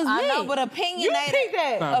shit was I know, lit. but You opinionator. picked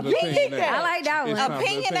that. Time for the You picked that. I like that one. It's time for the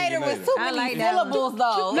Opinionator was too I many like that one. syllables,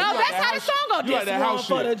 though. No, You like that's that how the house song goes. shit. You like This that one house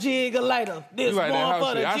for the shit. Jiggulator. This You like that one house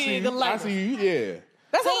for the shit. I Jiggulator. see you, yeah.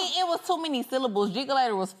 That's See, it was too many syllables.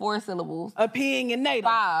 Jiggulator was 4 syllables. opinionator.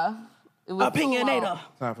 5. It was too Opinionator. long.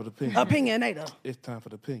 Time for the opinionator. Opinionator. It's time for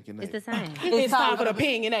the opinionator. It's the same. It's time for the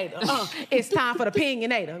opinionator. It's time for the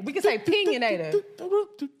opinionator. We can say opinionator.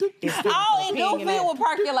 It's time Oh, for it the do fit with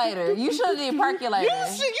percolator. You should have did percolator. You did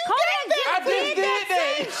that. I just did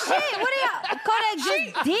that. Shit, what are y'all? Kodak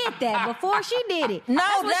just did that before she did it. No,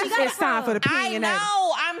 where she that's got It's it time from. for the I opinionator.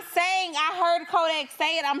 know. I'm saying, I heard Kodak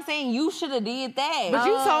say it. I'm saying you should have did that. But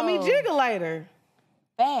you told me jiggulator.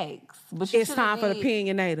 Facts. But it's time for the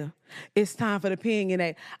opinionator. It's time for the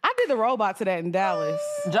opinionator. I did the robot to that in Dallas.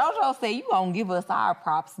 JoJo said you gonna give us our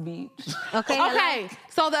props, bitch. Okay.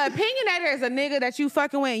 So the opinionator is a nigga that you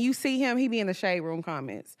fucking with and you see him, he be in the shade room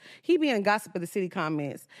comments. He be in the gossip of the city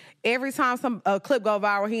comments. Every time a clip go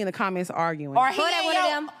viral, he in the comments arguing. Or he in one of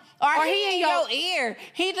them. Or he in your ear.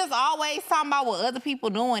 He just always talking about what other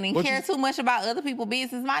people doing and care too much about other people's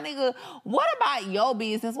business. My nigga, what about your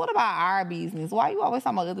business? What about our business? Why you always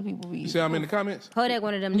talking about other people's business? You see I'm in the comments? Kodaq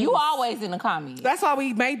one of them niggas. You always in the comments. That's why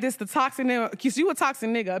we made this the toxic nigga. Because you a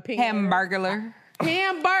toxic nigga opinion. Hamburglar.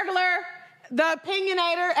 Hamburglar. The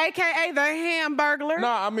opinionator, a.k.a. the Hamburglar. No,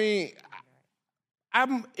 I mean...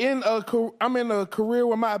 I'm in a career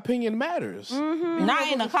where my opinion matters. Mm-hmm.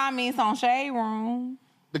 Not in the comments on Shade Room.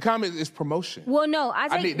 The comments is promotion. Well, no, I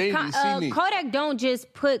think they need to see me. Kodaq don't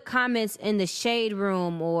just put comments in the Shade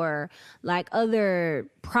Room or like other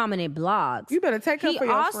prominent blogs. You better take her for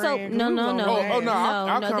your friend. No.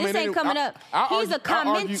 I'll This ain't coming up. He's a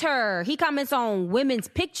commenter. He comments on women's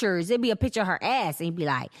pictures. It'd be a picture of her ass, and he'd be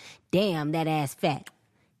like, "Damn, that ass fat."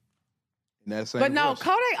 But no,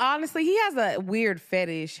 Kodaq, honestly, he has a weird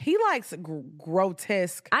fetish. He likes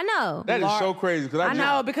grotesque. I know. That is so crazy. I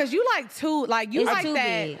know, because you like you like that.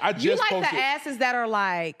 Big. You like the asses that are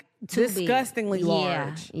like disgustingly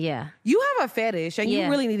large. Yeah. You have a fetish and you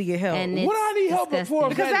really need to get help. And what do I need help for?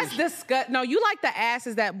 Because that's disgusting. No, you like the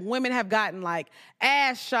asses that women have gotten, like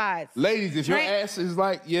ass shots. Ladies, if your ass is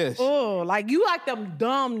like, yes. Oh, like you like them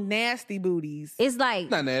dumb, nasty booties. It's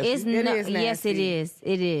like, not nasty. It is nasty. Yes, it is.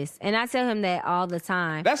 It is. And I tell him that all the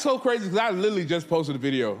time. That's so crazy because I literally just posted a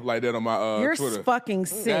video like that on my Twitter. You're fucking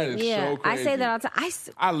sick. That is so crazy. I say that all the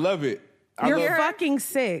time. I love it. You're fucking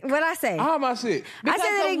sick. What'd I say? How am I sick? Because I said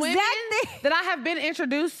that the exact thing that I have been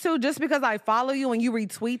introduced to just because I follow you and you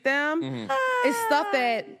retweet them is stuff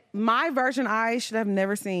that my version I should have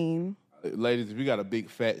never seen. Ladies, if you got a big,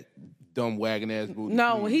 fat, dumb, wagon ass booty.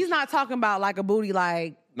 No, please. he's not talking about like a booty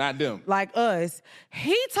like... Not them. Like us.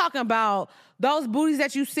 He talking about those booties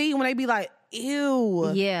that you see when they be like,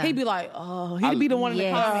 ew. Yeah. He'd be like, oh, he'd be the one in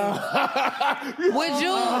the comments. Would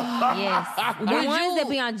you? Yes. The ones that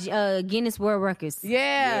be on Guinness World Records.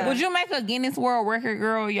 Yeah. Would you make a Guinness World Record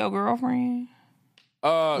girl your girlfriend?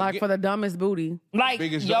 Like for the dumbest booty. Like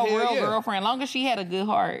your real girlfriend, long as she had a good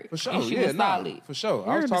heart. For sure. And she was solid. For sure.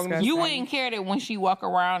 I was talking to you wouldn't care that when she walk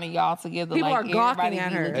around and y'all together, people like are gawking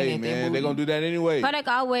at her. Hey, man, they're going to do that anyway. Kodaq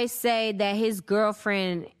always say that his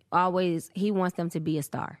girlfriend he wants them to be a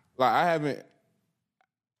star. Like, I haven't,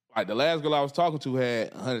 like, the last girl I was talking to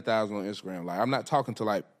had 100,000 on Instagram. Like, I'm not talking to,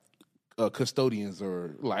 like, custodians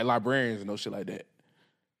or, like, librarians and no shit like that.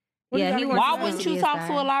 Why wouldn't you talk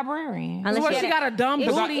to a librarian? Unless she got a dumb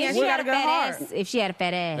booty and she got a good heart. If she had a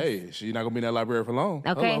fat ass. Hey, she's not going to be in that library for long.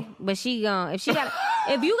 Okay, Hello. but if you got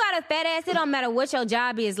a fat ass, it don't matter what your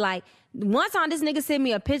job is. Like, one time this nigga sent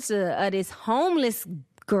me a picture of this homeless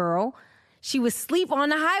girl. She was asleep on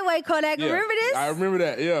the highway, Kodaq. Yeah, remember this? I remember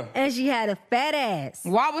that, yeah. And she had a fat ass.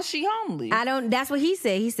 Why was she homeless? That's what he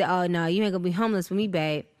said. He said, oh, no, you ain't gonna be homeless with me,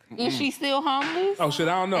 babe. Is she still homeless? Oh, shit,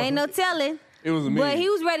 I don't know. Ain't no telling. It was a meme. But he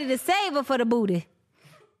was ready to save her for the booty.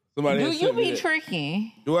 Somebody Do you be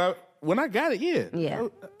tricking? Do I? When I got it, yeah. Yeah.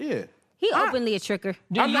 Yeah. He openly a tricker.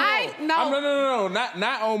 No,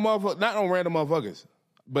 not on random motherfuckers.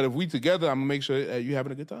 But if we together, I'm gonna make sure you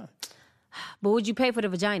having a good time. But would you pay for the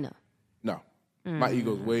vagina? No, my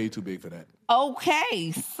ego's way too big for that.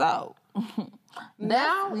 Okay, so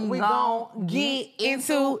now we gonna get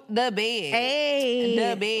into the bed. Hey,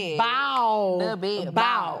 the bed. Bow. The bed.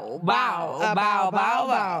 Bow. Bow. Bow. Bow.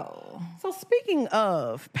 Bow. So speaking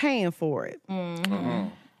of paying for it,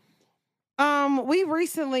 we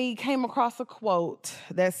recently came across a quote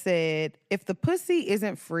that said, "If the pussy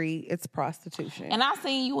isn't free, it's prostitution." And I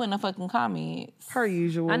seen you in the fucking comments. Per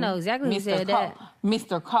usual. I know exactly who said that.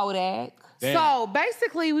 Mr. Kodaq. Damn. So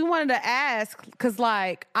basically, we wanted to ask, because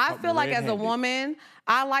like, I feel like as a woman,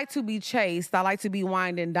 I like to be chased. I like to be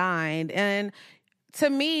wined and dined. And to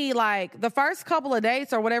me, like, the first couple of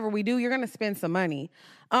dates or whatever we do, you're going to spend some money.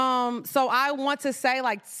 So I want to say,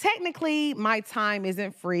 like, technically my time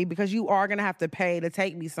isn't free because you are going to have to pay to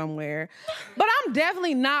take me somewhere. But I'm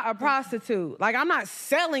definitely not a prostitute. Like, I'm not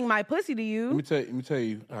selling my pussy to you. Let me tell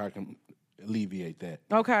you how I can alleviate that.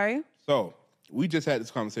 Okay. So we just had this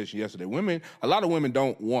conversation yesterday. A lot of women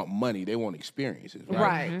don't want money. They want experiences, right?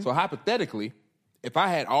 Right. So hypothetically, if I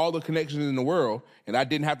had all the connections in the world and I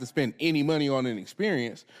didn't have to spend any money on an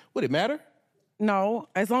experience, would it matter? No,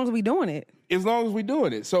 as long as we doing it. As long as we're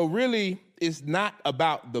doing it. So really, it's not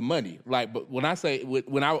about the money. Like, but when I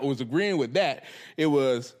was agreeing with that, it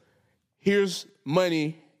was, here's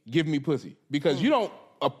money, give me pussy. Because you don't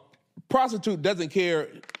prostitute doesn't care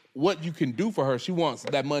what you can do for her. She wants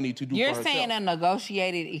that money to do for herself. You're saying a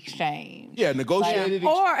negotiated exchange. Yeah, negotiated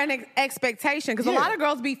or an expectation. Because a lot of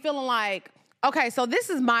girls be feeling like, okay, so this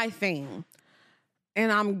is my thing.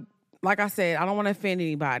 And I'm, like I said, I don't want to offend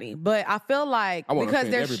anybody. But I feel like, because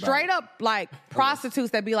there's straight up like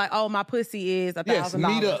prostitutes that be like, oh, my pussy is $1,000. Yes,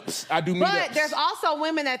 meetups. I do meetups. But there's also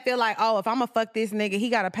women that feel like, oh, if I'm going to fuck this nigga, he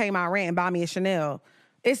got to pay my rent and buy me a Chanel.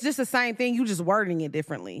 It's just the same thing. You just wording it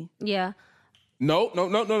differently. Yeah. No.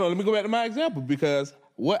 Let me go back to my example, because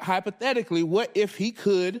hypothetically, what if he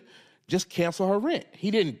could just cancel her rent? He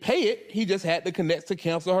didn't pay it. He just had the connects to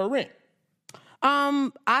cancel her rent.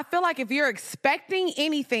 I feel like if you're expecting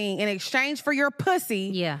anything in exchange for your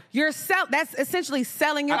pussy, that's essentially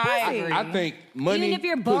selling your pussy. I think money. Even if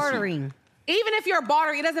you're bartering. Even if you're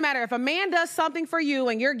bartering, it doesn't matter. If a man does something for you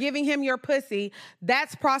and you're giving him your pussy,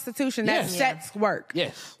 that's prostitution. That's sex work.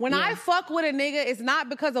 Yes. When I fuck with a nigga, it's not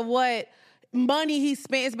because of what money he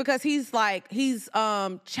spent. It's because he's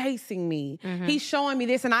chasing me. Mm-hmm. He's showing me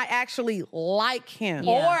this and I actually like him.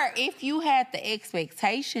 Yeah. Or if you had the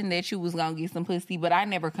expectation that you was gonna get some pussy, but I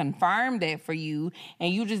never confirmed that for you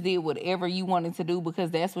and you just did whatever you wanted to do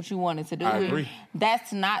because that's what you wanted to do. I agree.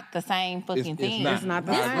 That's not the same fucking thing. It's not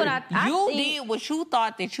the same. You did what you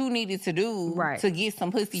thought that you needed to do to get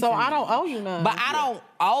some pussy. So I don't owe you none. But I don't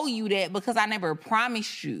owe you that because I never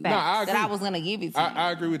promised you that I was gonna give it to you.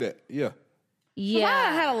 I agree with that. Yeah. Yeah.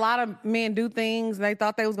 I had a lot of men do things and they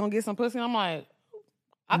thought they was gonna get some pussy. And I'm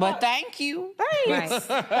like, thank you. Thanks.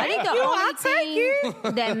 I think the only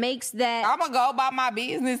thing that makes that I'm gonna go about my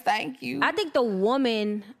business. Thank you. I think the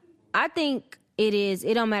woman,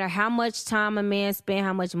 it don't matter how much time a man spent,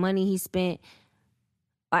 how much money he spent.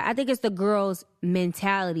 I think it's the girl's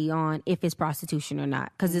mentality on if it's prostitution or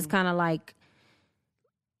not. Because it's kind of like,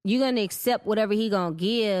 you're going to accept whatever he going to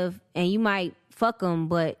give, and you might fuck him,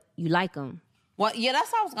 but you like him. Well, yeah,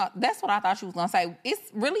 that's what I thought she was gonna say. It's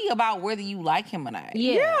really about whether you like him or not.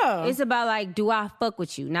 Yeah. It's about like, do I fuck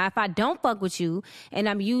with you? Now, if I don't fuck with you and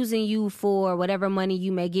I'm using you for whatever money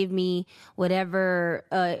you may give me, whatever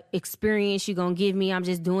experience you gonna give me, I'm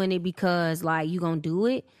just doing it because like you gonna do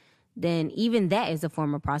it, then even that is a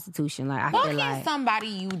form of prostitution. Like I feel like somebody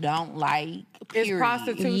you don't like, period. It's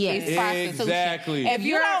prostitution. Yes. It's prostitution. Exactly. If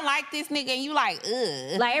you don't like this nigga and you like,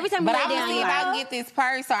 ugh. Like every time you but lay I'm down, gonna see if I can get this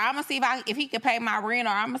purse, or I'm gonna see if he can pay my rent,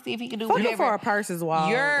 or I'm gonna see if he can do fucking whatever. for a purse is wild.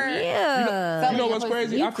 You know what's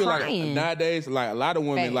crazy? You I feel crying. like nowadays, like a lot of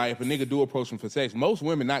women, like if a nigga do approach them for sex, most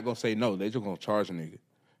women not gonna say no. They just gonna charge a nigga.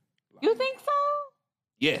 You think so?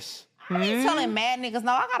 Yes. I ain't telling mad niggas,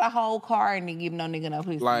 no, I got a whole car and they give no nigga no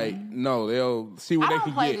pussy. Like, no, they'll see what I they don't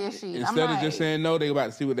can play get. this shit. Instead of just saying no, they about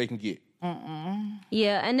to see what they can get.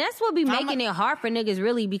 Yeah, and that's what be making it hard for niggas,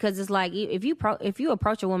 really, because it's like if you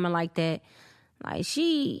approach a woman like that, like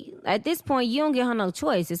she at this point you don't give her no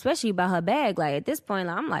choice, especially about her bag. Like at this point,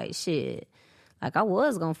 like, I'm like shit. Like I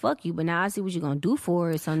was gonna fuck you, but now I see what you're gonna do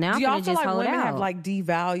for it. So now I'm gonna just hold out. Do y'all feel like women have like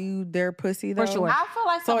devalued their pussy though? For sure. I feel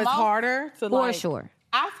like so it's harder to for sure.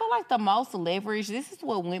 I feel like the most leverage, this is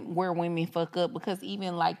where women fuck up, because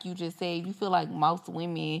even like you just said, you feel like most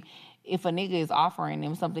women, if a nigga is offering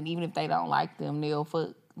them something, even if they don't like them, they'll fuck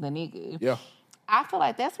the nigga. Yeah. I feel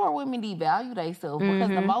like that's where women devalue themselves, because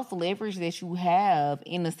the most leverage that you have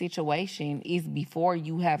in a situation is before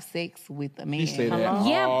you have sex with a man. You say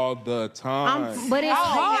that all the time. But it's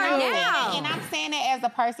hard now. And I'm saying that as a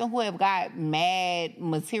person who have got mad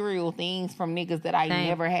material things from niggas that I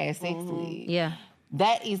never had sex with. Yeah.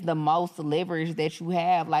 That is the most leverage that you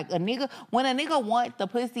have. Like when a nigga want the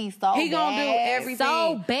pussy so he gonna do everything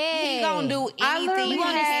so bad. He gonna do anything. I literally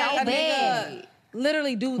had so a nigga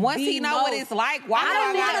literally do once he know what it's like. Why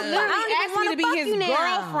I don't asked me to be his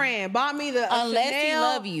girlfriend, bought me the unless Chanel, he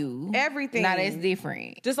love you, everything. Now that's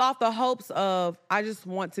different. Just off the hopes of I just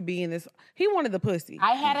want to be in this. He wanted the pussy.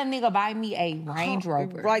 I had a nigga buy me a Range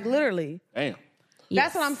Rover, like literally. Damn.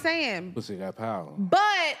 That's what I'm saying. Pussy got power. But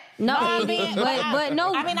no, but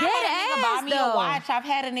no. I mean, I had a nigga buy me a watch. I've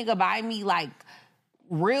had a nigga buy me like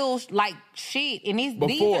real like shit, and it's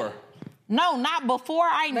before. No, not before.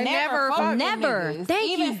 I never fucked never. Niggas.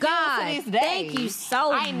 Thank Even you, God. To this day. Thank you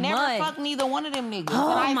so much. I never fucked neither one of them niggas.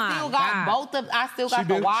 Oh, and I my still got God. both of. I still got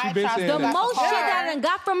the watch. The most shit that I done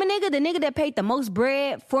got from a nigga, the nigga that paid the most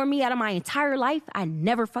bread for me out of my entire life, I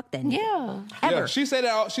never fucked that nigga. Yeah. Ever. Yeah, she said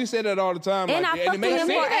that all the time. And like, I fucked with him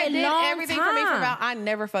for a long everything time. for me for about I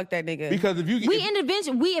never fucked that nigga. Because if you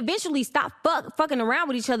we eventually stopped fucking around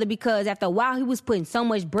with each other because after a while he was putting so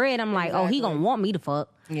much bread. I'm like, oh, he gonna want me to fuck.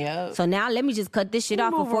 Yeah. So now let me just cut this shit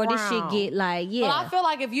off before this shit get like, yeah. Well, I feel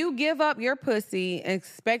like if you give up your pussy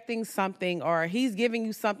expecting something, or he's giving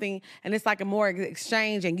you something and it's like a more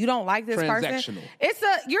exchange and you don't like this person,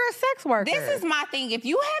 you're a sex worker. This is my thing. If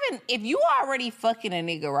you already fucking a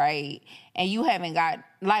nigga, right? And you haven't got,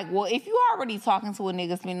 if you already talking to a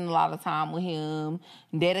nigga, spending a lot of time with him,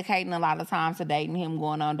 dedicating a lot of time to dating him,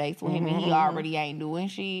 going on dates with him, and he already ain't doing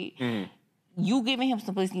shit, you giving him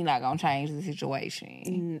some pussy not gonna change the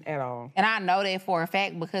situation. At all. And I know that for a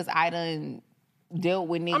fact because I done dealt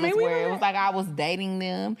with niggas where it was like I was dating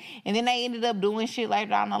them, and then they ended up doing shit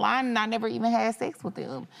later down the line, and I never even had sex with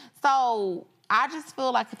them. So I just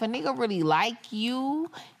feel like if a nigga really like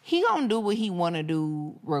you, he gonna do what he wanna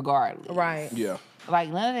do regardless. Right. Yeah. Like,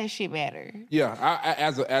 none of that shit matter. Yeah, I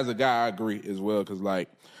as a guy, I agree as well, because like,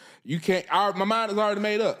 you can't. My mind is already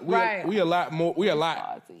made up. We a lot more. We a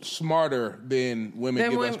lot smarter than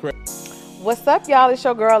women give us credit. What's up, y'all? It's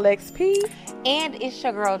your girl XP. And it's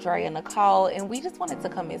your girl Drea Nicole, and we just wanted to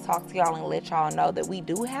come and talk to y'all and let y'all know that we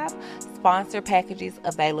do have sponsor packages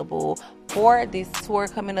available for this tour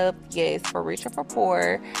coming up. Yes, for Richer for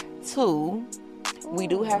Poor 2. We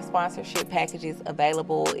do have sponsorship packages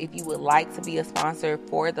available. If you would like to be a sponsor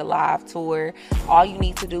for the live tour, all you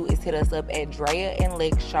need to do is hit us up at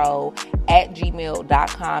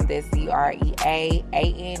DreaandLexShow@gmail.com. That's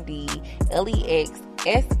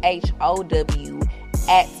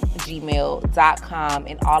DreaandLexShow@gmail.com,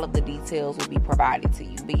 and all of the details will be provided to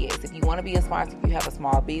you. But yes, if you want to be a sponsor, if you have a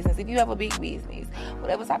small business, if you have a big business,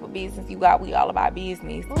 whatever type of business you got, we all about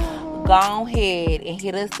business. Go ahead and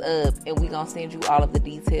hit us up, and we're going to send you all of the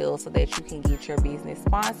details so that you can get your business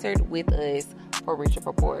sponsored with us for Richer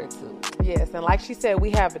for Poor too. Yes, and like she said, we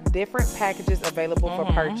have different packages available for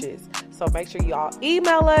purchase. So make sure y'all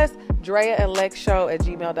email us,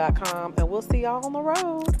 DreaandLexShow@gmail.com, and we'll see y'all on the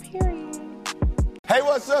road, period. Hey,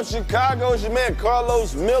 what's up, Chicago? It's your man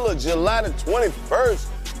Carlos Miller. July the 21st,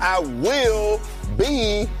 I will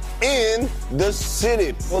be in the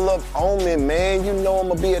city. Pull up on me, man. You know I'm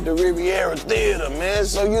going to be at the Riviera Theater, man.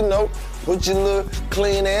 So, put your little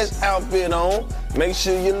clean-ass outfit on. Make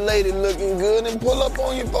sure your lady looking good and pull up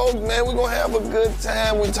on you folks, man. We're going to have a good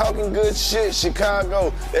time. We're talking good shit,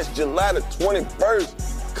 Chicago. That's July the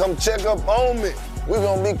 21st. Come check up on me. We're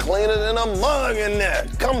going to be cleaner than a mug in there.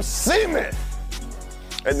 Come see me.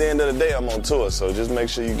 At the end of the day, I'm on tour, so just make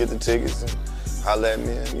sure you get the tickets and holler at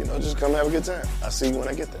me and, just come have a good time. I'll see you when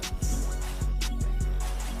I get there.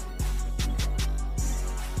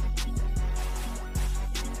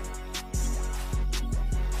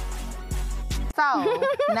 So,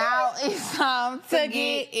 now it's time to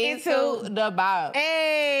get into the bow.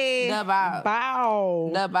 Hey. The bow.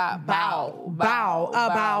 Bow. The bow.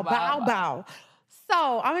 Bow.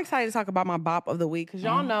 So I'm excited to talk about my bop of the week because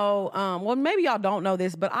y'all know, well, maybe y'all don't know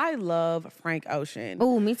this, but I love Frank Ocean.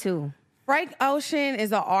 Oh, me too. Frank Ocean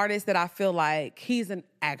is an artist that I feel like he's an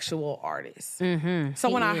actual artist. So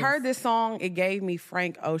when I heard this song, it gave me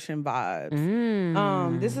Frank Ocean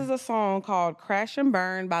vibes. This is a song called Crash and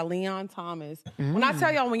Burn by Leon Thomas. When I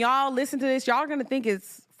tell y'all, when y'all listen to this, y'all are going to think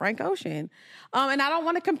it's Frank Ocean. And I don't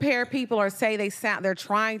want to compare people or say they're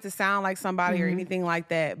trying to sound like somebody or anything like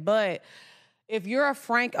that. But if you're a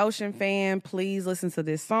Frank Ocean fan, please listen to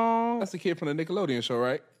this song. That's the kid from the Nickelodeon show,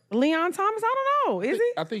 right? Leon Thomas? I don't know. Is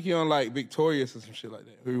he? I think he on like Victorious or some shit like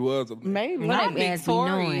that. He was. Maybe. Not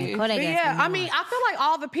Victorious. Yeah, I mean, I feel like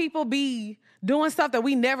all the people be doing stuff that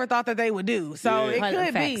we never thought that they would do. So it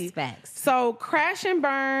could be. Facts. So Crash and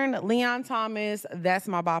Burn, Leon Thomas, that's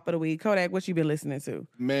my bop of the week. Kodaq, what you been listening to?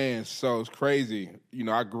 Man, so it's crazy.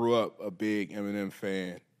 I grew up a big Eminem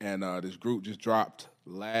fan, and this group just dropped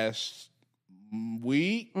last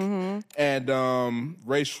week, and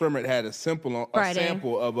Ray Shrimmer had a sample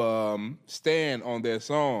of Stan on their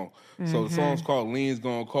song. So the song's called Lean's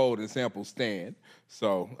Gone Cold and sample Stan.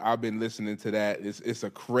 So I've been listening to that. It's a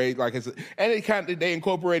crazy, and they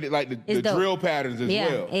incorporated like the drill patterns as well.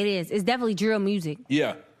 Yeah, it is. It's definitely drill music.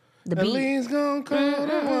 Yeah. The beat. Lean's Gone Cold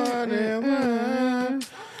and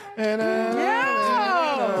and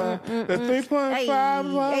the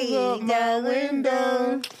 3.5 was up my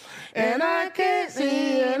window. And I can't see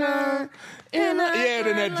it. Then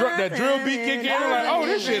that drill beat kick in. I'm like, oh,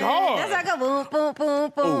 this shit hard. That's like a boom, boom, boom,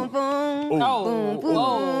 boom,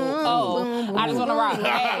 boom. I just want to rock.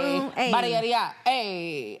 Hey, body yada yada.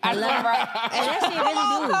 Hey, I just want to rock. Hey, that shit really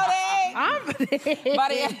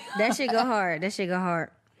do. That shit go hard.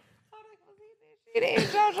 It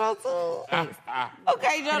is JoJo too.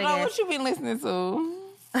 Okay, JoJo, what you been listening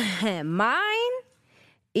to? Mine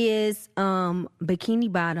is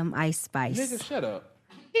Bikini Bottom Ice Spice. Nigga, shut up.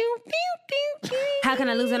 How can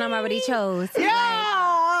I lose when I'm already chose? Yeah,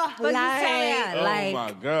 But Oh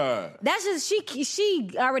my God. That's just she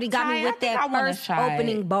already got me with that first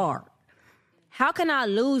opening bar. How can I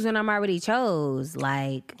lose when I'm already chose?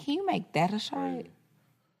 Like, can you make that a shot?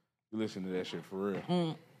 Listen to that shit for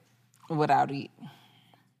real. Without it.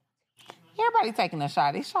 Everybody taking a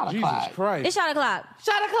shot. It's shot o'clock. Jesus Christ. It's shot o'clock.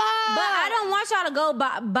 Shot o'clock. But I don't want y'all to go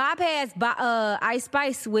bypass Ice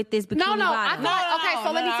Spice with this bikini bottom. Okay,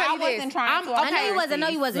 so let me tell you this. I know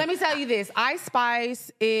you wasn't. Let me tell you this. Ice Spice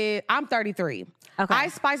is, I'm 33. Okay.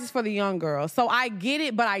 Ice Spice is for the young girls. So I get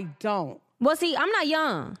it, but I don't. Well, see, I'm not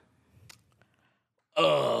young.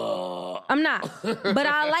 I'm not. But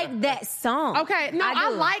I like that song. Okay, no,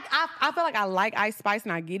 I feel like I like Ice Spice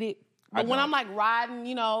and I get it. But when I'm like riding,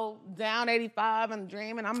 down 85 and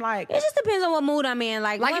dreaming, I'm like, it just depends on what mood I'm in.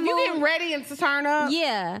 Like if you getting ready and to turn up,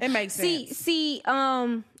 yeah, it makes sense. See,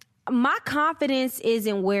 my confidence is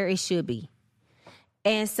in where it should be,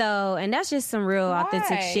 and that's just some real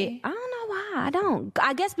authentic shit. I don't know why. I don't.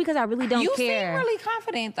 I guess because I really don't care. You seem really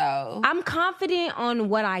confident though. I'm confident on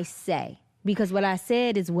what I say. Because what I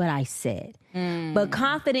said is what I said. But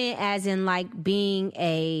confident as in like being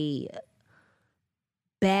a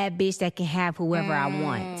bad bitch that can have whoever I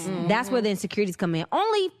want. That's where the insecurities come in.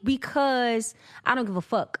 Only because I don't give a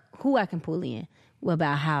fuck who I can pull in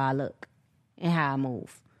about how I look and how I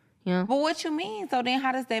move. You know? But what you mean? So then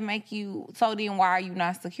how does that make you, so then why are you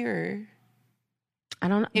not secure? I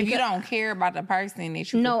don't know. If you don't care about the person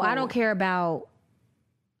that you No, I don't care about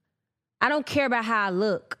how I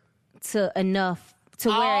look to enough to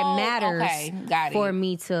where it matters for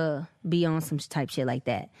me to be on some type shit like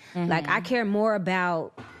that. Like, I care more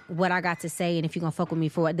about what I got to say and if you're gonna fuck with me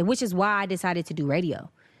for it, which is why I decided to do radio.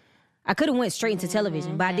 I could have went straight into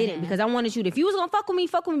television, but I didn't because I wanted you to, if you was gonna fuck with me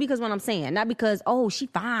because what I'm saying, not because, oh, she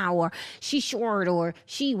fine or she short or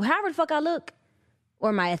she, however the fuck I look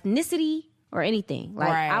or my ethnicity or anything. Like,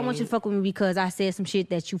 I want you to fuck with me because I said some shit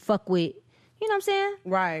that you fuck with, you know what I'm saying?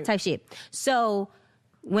 Right. Type shit. So,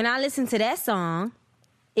 when I listen to that song,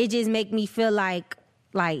 it just make me feel like,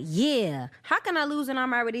 yeah, how can I lose when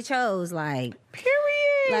I'm already chose? Like,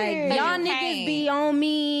 period. Like, y'all niggas be on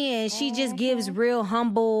me, and she just gives real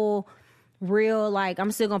humble, real, like,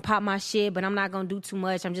 I'm still gonna pop my shit, but I'm not gonna do too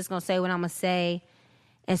much. I'm just gonna say what I'm gonna say.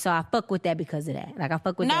 And so I fuck with that because of that. Like, I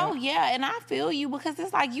fuck with that. No, yeah, and I feel you because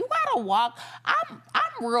it's like you gotta walk. I'm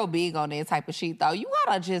real big on that type of shit though. You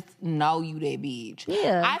gotta just know you that bitch.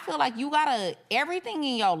 Yeah. I feel like you gotta, everything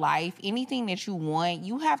in your life, anything that you want,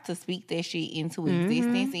 you have to speak that shit into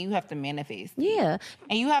existence and you have to manifest it. Yeah.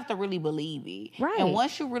 And you have to really believe it. Right. And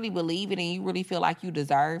once you really believe it and you really feel like you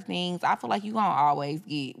deserve things, I feel like you're gonna always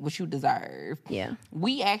get what you deserve. Yeah.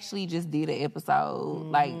 We actually just did an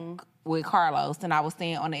episode like with Carlos, and I was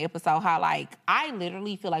saying on the episode how, like, I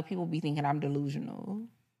literally feel like people be thinking I'm delusional.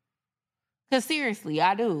 Because seriously,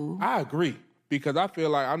 I do. I agree. Because I feel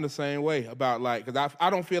like I'm the same way about, like, because I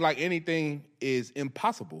don't feel like anything is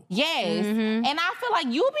impossible. Yes. And I feel like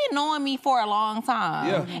you've been knowing me for a long time.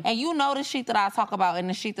 Yeah. And you know the shit that I talk about and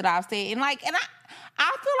the shit that I've said. And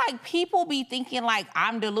I feel like people be thinking like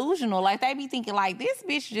I'm delusional. Like they be thinking like this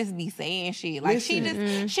bitch just be saying shit. Like she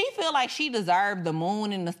feel like she deserved the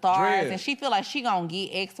moon and the stars and she feel like she gonna get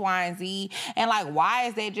X, Y, and Z. And like, why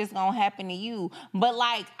is that just gonna happen to you? But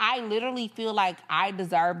like, I literally feel like I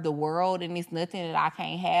deserve the world and it's nothing that I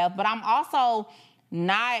can't have. But I'm also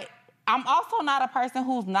not a person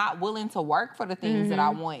who's not willing to work for the things that I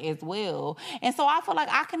want as well. And so I feel like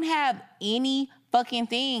I can have any fucking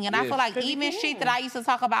thing. And I feel like even shit that I used to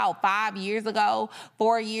talk about 5 years ago,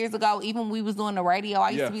 4 years ago, even when we was doing the radio, I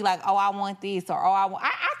used to be like, oh, I want this, or oh, I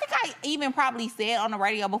think I even probably said on the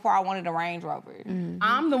radio before I wanted a Range Rover.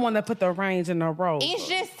 I'm the one that put the range in the road. It's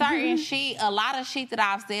just certain shit, a lot of shit that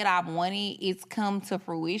I've said I've wanted, it's come to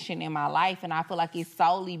fruition in my life. And I feel like it's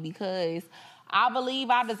solely because I believe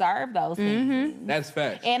I deserve those things. That's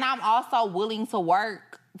facts. And I'm also willing to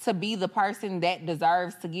work to be the person that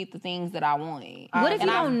deserves to get the things that I want. What if you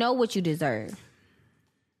don't know what you deserve?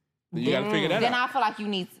 Then you got to figure that out. Then I feel like you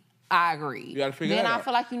need I agree. You got to figure that out. Then I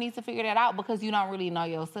feel like you need to figure that out because you don't really know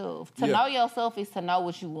yourself. To know yourself is to know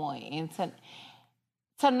what you want. And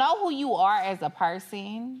to know who you are as a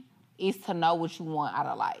person is to know what you want out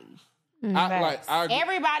of life.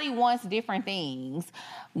 Everybody wants different things.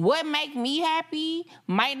 What make me happy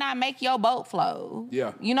might not make your boat flow.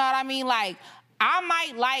 Yeah. You know what I mean? Like, I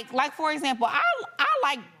might like for example, I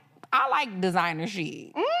like designer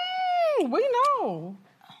shit. We know.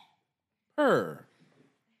 Her.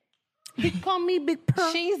 Call me Big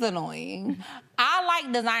Purr. She's annoying. I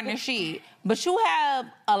like designer shit, but you have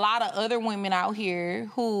a lot of other women out here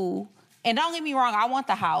who, and don't get me wrong, I want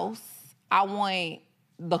the house. I want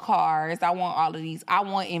the cars. I want all of these. I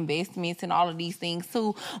want investments and all of these things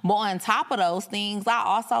too. But on top of those things, I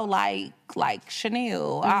also like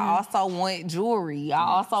Chanel. I also want jewelry. I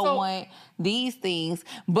also want these things.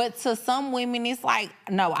 But to some women, it's like,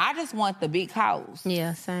 no, I just want the big house.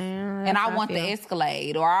 Yeah, same. And I want the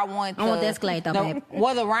Escalade, or I want the Escalade though, babe.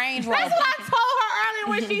 Well, the Range Rover. That's what I told her earlier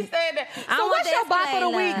when she said that. So what's your bop of the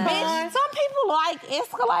week, bitch? Some people like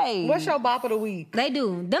Escalade. What's your bop of the week? They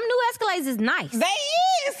do. Them new Escalades is nice. They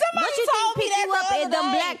is. Somebody told me that you up in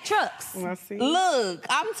them black trucks. Let's see. Look,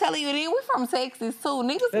 I'm telling you, we from Texas too.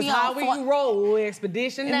 Niggas That's be how on we roll.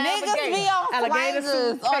 Expedition Niggas be on alligator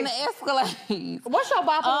swingers on the Escalades. What's your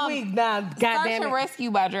bop of the week? Nah, Search goddamn and it.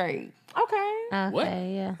 Rescue by Drake. Okay, What?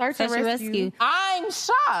 yeah. Search and Rescue. I'm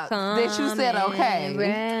shocked that you said okay.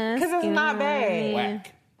 Because it's not bad.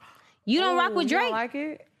 Whack. You don't rock with You Drake? don't like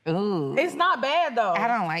it? Ooh. It's not bad though. I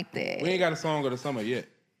don't like that. We ain't got a song of the summer yet.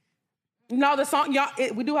 No, the song, y'all.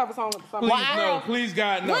 We do have a song with the song. Please no. Please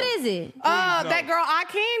God no. What is it? That girl, Eye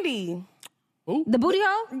Candy. The booty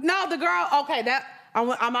hole? No, the girl. Okay, that. I'm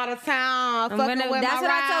out of town. Fucking with that's my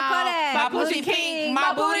what I told Kodaq. My My booty booty pink.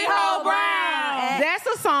 my booty hole brown. That's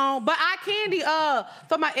a song. But Eye Candy.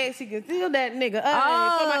 For my ex, you can steal that nigga.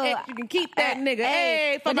 For my ex, you can keep that nigga.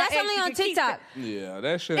 Hey, for But my that's ex, only you on can keep TikTok. Yeah,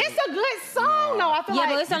 that shit. It's a good song, though. I feel Yeah, like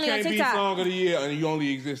but it's only on can't be TikTok. song of the year and you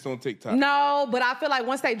only exist on TikTok. no, but I feel like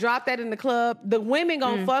once they drop that in the club, the women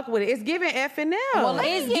gonna fuck with it. It's giving F and L. Well,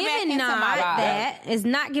 It's get back giving into not my vibe. that. It's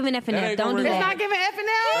not giving F and That F. ain't Don't gonna do ring it's that. not giving F and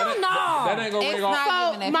L. That ain't gonna It's ring off. not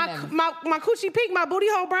So giving my coochie pink, my booty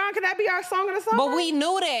hole brown. Can that be our song of the summer? But we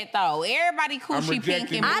knew that though. Everybody coochie pink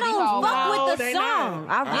rejecting and it. I booty don't hole fuck brown. No, with the they song.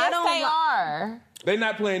 not. I Yes, don't. they are. They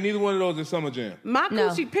not playing neither one of those in Summer Jam. My No.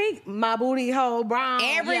 coochie pink, my booty hole brown.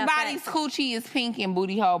 Everybody's coochie is pink and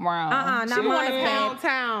booty hole brown. Not She want mine. to pound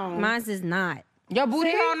town. Mine's is not. Your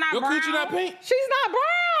booty See? hole not Your brown. coochie not pink? She's not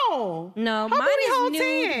brown. No, Her mine booty hole is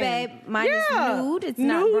nude, 10. babe. Mine is nude. It's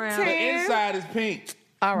not Nude brown. 10. The inside is pink.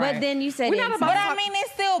 All right. But then you said We're not it's about But to I talk- mean,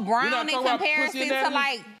 it's still We brown not in talking about comparison pussy to anatomy?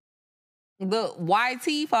 like the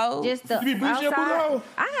YT folks. just the You be bleaching your booty outside. hole?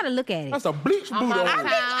 I gotta look at it. That's a bleach booty out of hole. town,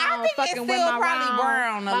 I think it's fucking still with my probably round.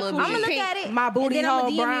 brown a My little coochie I'm gonna look pink, at it. My booty and then hole I'm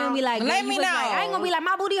gonna DM you brown. and be like, Let girl, you me was right. know. I ain't gonna be like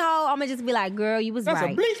my booty hole. I'm gonna just be like, girl, you was That's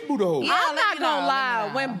right. a bleach booty hole. Yeah. I'm let not me gonna know, let lie. me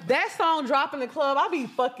know. When that song drop in the club, I'll be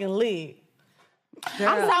fucking lit. I'm So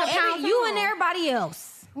gonna pound you town. and everybody else.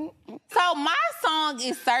 So my song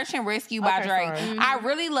is Search and Rescue by Okay, Drake. sorry. I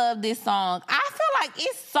really love this song. I feel like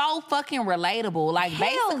it's so fucking relatable. Like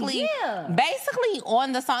basically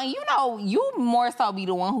on the song, you know, you more so be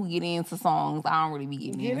the one who get into songs. I don't really be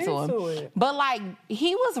getting Get into into them. it. But like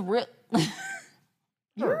he was real.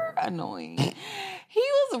 You're annoying. He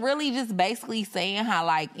was really just basically saying how,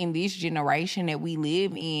 like, in this generation that we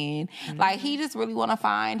live in, like, he just really want to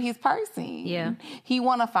find his person. Yeah. He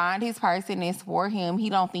want to find his person that's for him. He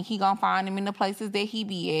don't think he gonna find him in the places that he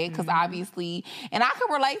be at, because obviously, and I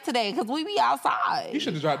can relate to that, because we be outside. You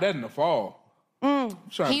should have dropped that in the fall.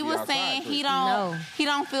 He was saying he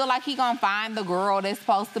don't feel like he gonna find the girl that's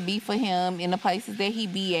supposed to be for him in the places that he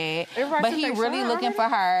be at, Everybody but said he they really shot looking for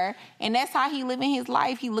her, and that's how he living his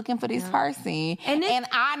life. He looking for this person, and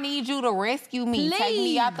I need you to rescue me. Please. Take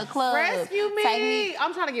me out the club. Rescue me. Take me.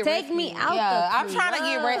 I'm trying to get Take rescued. me out. Yeah, the I'm trying to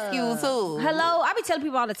get club. rescued too. Hello, I be telling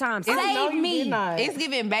people all the time. I know Save you me. did not. It's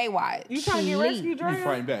giving Baywatch. You trying to get Please. rescued, You Dre?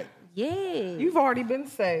 fighting back. Yeah. You've already been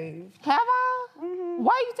saved. Have I?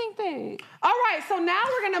 Why you think that? All right, so now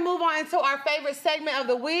we're gonna move on into our favorite segment of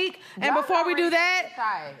the week. And Y'all before we already do that,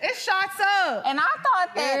 decided. it's shots up. And I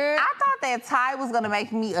thought that Ty was gonna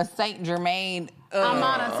make me a Saint Germain I'm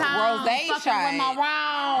on a time, rosé fucking shot. with my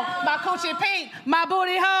round, my coochie pink, my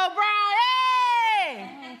booty hole brown.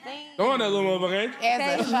 Hey! Go on that little motherfucker.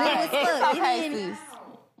 As a shot. It's okay, sis.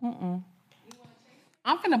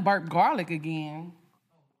 I'm finna burp garlic again.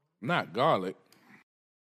 Not garlic.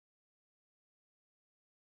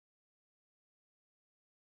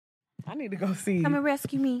 I need to go see Come and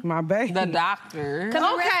rescue me. my baby. The doctor. Come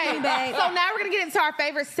and rescue Okay, me, babe. so now we're gonna get into our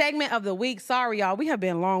favorite segment of the week. Sorry, y'all, we have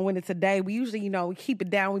been long-winded today. We usually, we keep it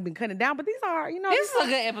down. We've been cutting it down, but these are, This is a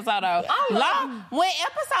good episode, though. When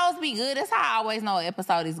episodes be good, that's how I always know an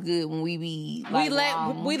episode is good, when we be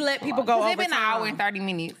like, we let people go over It's been an hour time. and 30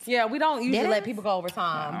 minutes. Yeah, we don't usually Did let it? people go over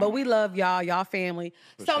time, but we love y'all family.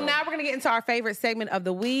 So sure. now we're gonna get into our favorite segment of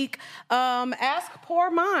the week. Ask Poor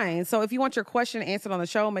Minds. So if you want your question answered on the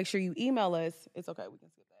show, make sure you email us. It's okay, we can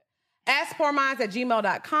skip that.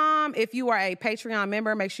 AskPoorMinds@gmail.com. If you are a Patreon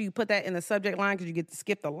member, make sure you put that in the subject line because you get to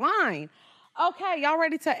skip the line. Okay, y'all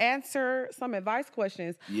ready to answer some advice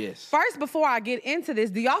questions? Yes. First, before I get into this,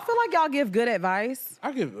 do y'all feel like y'all give good advice?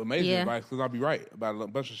 I give amazing Yeah. advice because I'll be right about a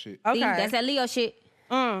bunch of shit. Okay. See, that's that Leo shit.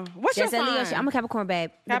 What's your sign? Leo. I'm a Capricorn,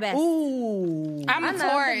 babe. The best. Ooh. I'm a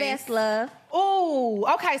Taurus. The best, love. Ooh.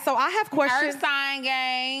 Okay, so I have questions. Earth sign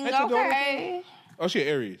gang. That's your Okay. Oh, she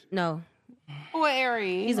Aries. No. What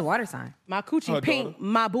Aries? He's a water sign. My coochie Her pink, daughter.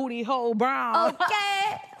 my booty hole brown.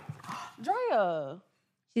 Okay. Drea.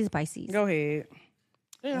 She's a Pisces. Go ahead.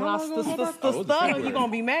 Yeah, When I stutter, you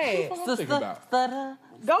gonna be mad. What I'm thinking about? Go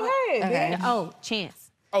ahead. Okay. bitch. Oh,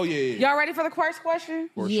 Chance. Oh, yeah. Y'all ready for the first question?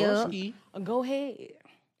 For Yeah. sure. Go ahead.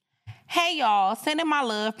 Hey y'all, sending my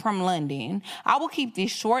love from London. I will keep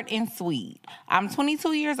this short and sweet. I'm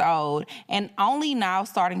 22 years old and only now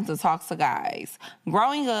starting to talk to guys.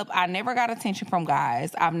 Growing up, I never got attention from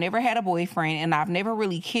guys. I've never had a boyfriend and I've never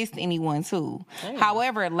really kissed anyone too. Damn.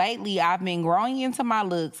 However, lately I've been growing into my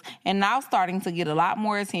looks and now starting to get a lot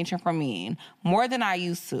more attention from men, more than I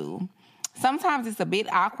used to. Sometimes it's a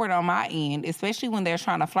bit awkward on my end, especially when they're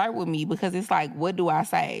trying to flirt with me because it's like, what do I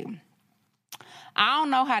say? I don't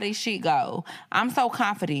know how this shit go. I'm so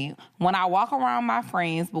confident when I walk around my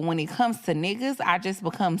friends, but when it comes to niggas, I just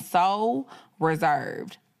become so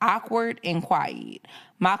reserved, awkward, and quiet.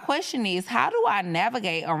 My question is, how do I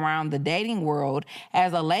navigate around the dating world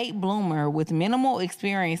as a late bloomer with minimal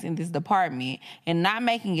experience in this department and not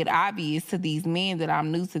making it obvious to these men that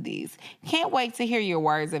I'm new to this? Can't wait to hear your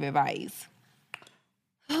words of advice.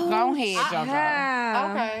 Go ahead,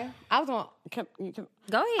 JoJo. Okay. I was going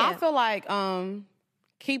Go ahead. I feel like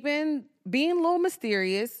being a little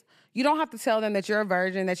mysterious. You don't have to tell them that you're a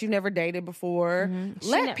virgin, that you've never dated before. Mm-hmm.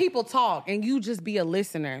 Let people talk and you just be a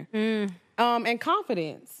listener. And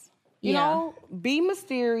confidence. You know, be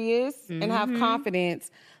mysterious and have confidence.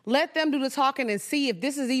 Let them do the talking and see if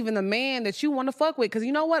this is even the man that you want to fuck with. Because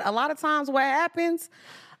you know what? A lot of times what happens,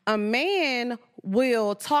 a man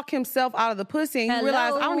will talk himself out of the pussy and you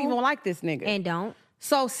realize, I don't even like this nigga. And don't.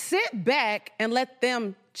 So sit back and let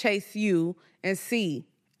them chase you and see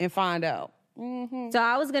and find out. Mm-hmm. So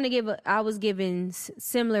I was giving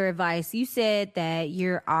similar advice. You said that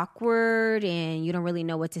you're awkward and you don't really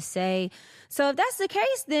know what to say. So if that's the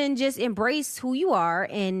case, then just embrace who you are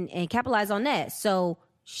and capitalize on that. So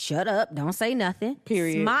shut up. Don't say nothing.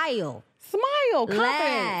 Period. Smile. Confidence.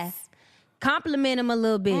 Laugh. Compliment him a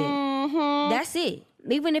little bit. Mm-hmm. That's it.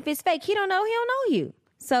 Even if it's fake, he don't know you.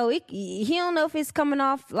 So he don't know if it's coming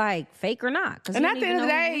off like fake or not. And at the end of the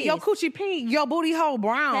day, your coochie pink, your booty hole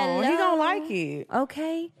brown. Hello? He don't like it.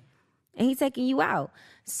 Okay. And he's taking you out.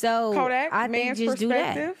 So Kodaq, I think just do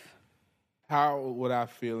that. How would I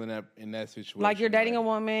feel in that situation? Like you're dating a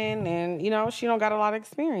woman and, she don't got a lot of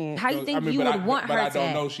experience. How you think you would want her to act? But I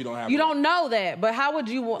don't know she don't have You don't know that, but how would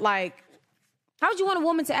you want, how would you want a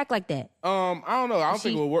woman to act like that? I don't know. I don't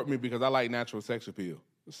think it would work me because I like natural sex appeal.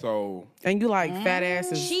 So and you like fat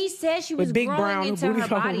asses. She said she was big growing brown into booty her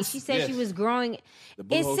body. holes. She said she was growing. the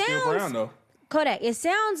booty hole's still brown though. Kodaq, it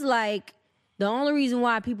sounds like the only reason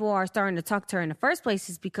why people are starting to talk to her in the first place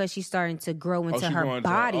is because she's starting to grow into her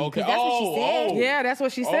body. Okay. That's what she said. Yeah, that's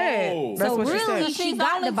what she said. Oh. That's So what really, she said. she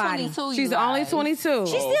got the body. She's only 22.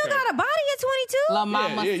 She still got a body at 22? La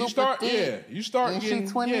mama You start And getting,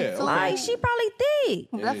 she 22. okay. Like, she probably thick.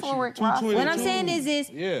 That's what Rick she Ross 222. What I'm saying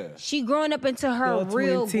is she growing up into her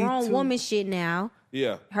real 22. grown woman shit now.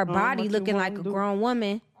 Yeah. Her body what looking you like a wanna do? grown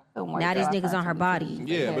woman. Now these niggas on her body.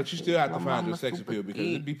 Yeah, but you still have to find your sex appeal because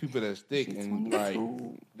there be people that's thick and like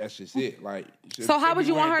that's just it. Like, So how would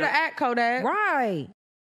you want her to act, Kodaq? Right.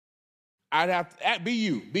 I'd have to be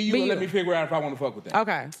you, and let me figure out if I want to fuck with that.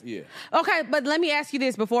 Okay. Yeah. Okay, but let me ask you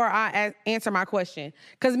this before I answer my question.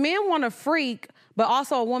 Because men want a freak, but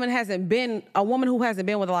also a woman who hasn't been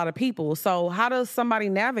with a lot of people. So how does somebody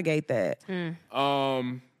navigate that?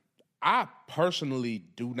 I personally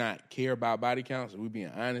do not care about body counts. If we're being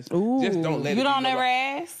honest, Ooh. just don't let it. You don't be ever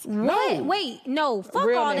nobody. ask? What? Wait, no. Fuck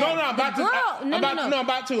Real all nigga. that. No, I'm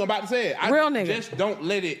about to. I'm about to say it. Real nigga. Just don't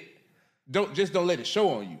let it. Don't let it show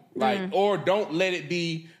on you. Like, or don't let it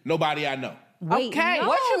be nobody I know. Wait, Okay. no,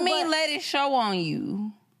 What you mean but- let it show on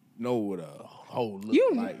you? Know what a whole look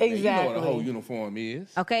You- like. exactly. You know what a whole uniform is.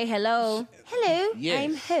 Okay, hello. Hello. Yes.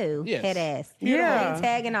 I'm who? Yes. Head ass. Yeah. Name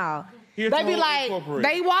tag and all. Here's They the be whole like,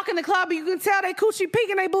 incorporated. they walk in the club and you can tell they coochie pink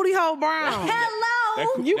and they booty hole brown.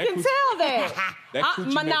 Hello. You That can coochie- tell that. That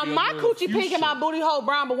coochie may Now be a my little coochie pink and my fuchsia. booty hole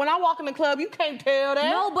brown, but when I walk in the club, you can't tell that.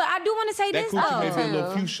 No, but I do want to say That this coochie may be a though.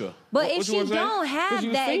 little fuchsia. But What if you she wanna say? don't have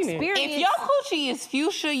you've that seen it. experience, If your coochie is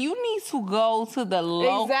fuchsia, you need to go to the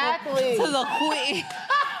local, Exactly. to the quick.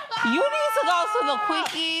 You need to go to the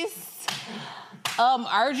quickest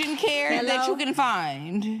urgent care that you can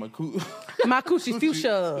find. My coo- My coochie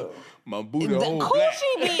fuchsia. my booty The hole black.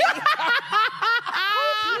 coochie be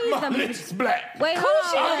My It's black. Wait,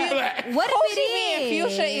 hold on. Black. What if it Coochie being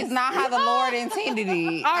fuchsia is not how the Lord intended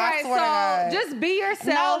it. All right, so just be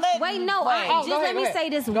yourself. Let me say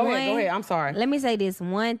this Go ahead. I'm sorry. Let me say this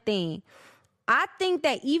one thing. I think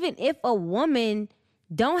that even if a woman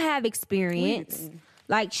don't have experience,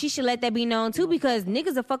 like, she should let that be known too, because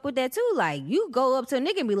niggas will fuck with that too. Like, you go up to a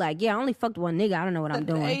nigga and be like, yeah, I only fucked one nigga. I don't know what I'm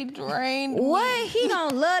doing. They drained what? He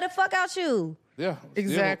don't love to fuck out you. Yeah,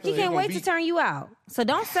 exactly. He can't wait to turn you out. So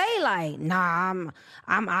don't say like, nah,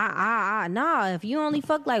 nah. If you only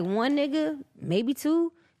fuck like one nigga, maybe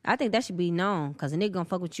two, I think that should be known, because a nigga gonna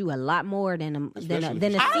fuck with you a lot more than a seasoned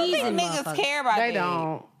I don't think niggas care about that. They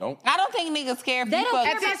don't. I don't think niggas care if they you don't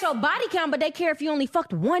fuck. care about your body count, but they care if you only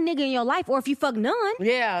fucked one nigga in your life or if you fuck none.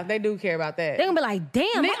 Yeah, they do care about that. They gonna be like,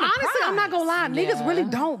 damn. Honestly, I'm not gonna lie. Niggas really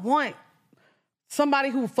don't want somebody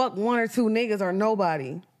who fuck one or two niggas or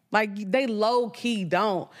nobody. Like, they low-key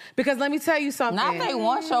don't. Because let me tell you something. Not they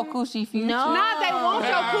want your coochie future. No. Not they want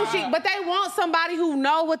your coochie, but they want somebody who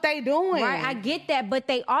know what they doing. Right, I get that, but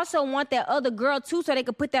they also want that other girl too, so they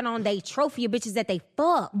could put that on their trophy of bitches that they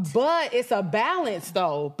fucked. But it's a balance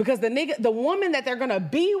though, because the woman that they're gonna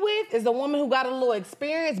be with is the woman who got a little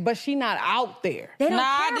experience, but she not out there. They don't care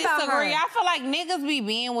I disagree. about her. I feel like niggas be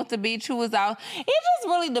being with the bitch who is out. It just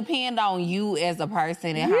really depends on you as a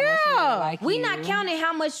person and how much you really like We you. not counting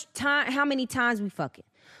how many times we fucking.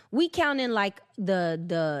 We counting like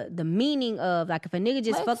the meaning of, like, if a nigga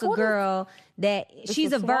just fuck a girl that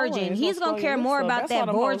she's a virgin, he's gonna care more about that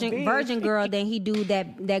virgin girl than he do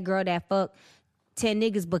that girl that fuck 10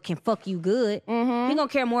 niggas but can fuck you good. He gonna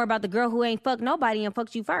care more about the girl who ain't fucked nobody and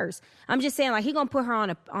fucked you first. I'm just saying, like, he gonna put her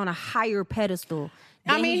on a higher pedestal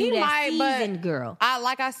than he might, but girl.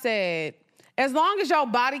 Like I said, as long as your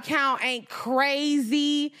body count ain't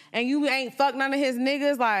crazy and you ain't fuck none of his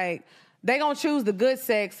niggas, like, they gonna choose the good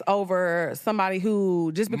sex over somebody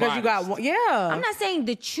who, just because you got one. Yeah. I'm not saying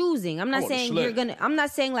the choosing. I'm not saying I'm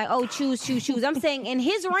not saying like, oh, choose. I'm saying in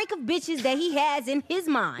his rank of bitches that he has in his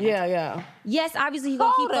mind. Yeah. Yes, obviously he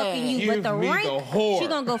gonna keep fucking you, but the rank, she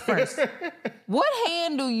gonna go first. What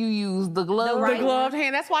hand do you use? The glove? The gloved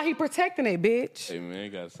hand. That's why he protecting it, bitch. Hey, man, you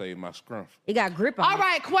gotta save my scruff. It got grip on it. All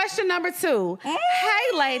right, question number 2.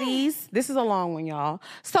 Hey, ladies. This is a long one, y'all.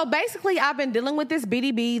 So basically, I've been dealing with this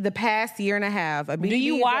BDB the past year and a half. Do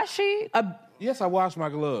you wash it? Yes, I wash my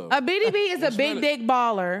gloves. A BDB is a big dick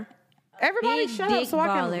baller. Everybody Big shut up dick so I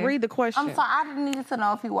can baller. read the question. I'm sorry, I needed to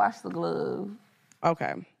know if you washed the glove.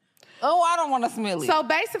 Okay. Oh, I don't want to smell it. So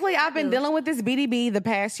basically, I've been dealing with this BDB the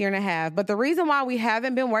past year and a half, but the reason why we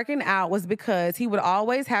haven't been working out was because he would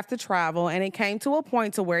always have to travel, and it came to a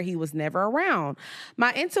point to where he was never around.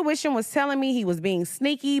 My intuition was telling me he was being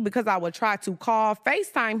sneaky because I would try to call,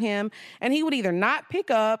 FaceTime him, and he would either not pick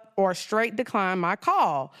up or straight decline my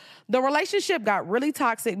call. The relationship got really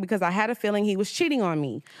toxic because I had a feeling he was cheating on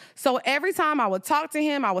me. So every time I would talk to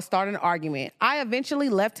him, I would start an argument. I eventually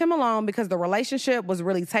left him alone because the relationship was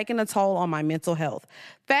really taking a toll on my mental health.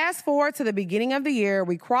 Fast forward to the beginning of the year,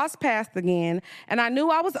 we crossed paths again, and I knew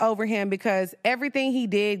I was over him because everything he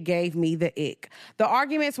did gave me the ick. The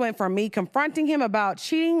arguments went from me confronting him about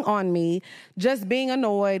cheating on me, just being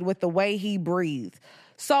annoyed with the way he breathed.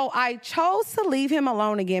 So I chose to leave him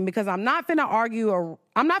alone again because I'm not finna argue or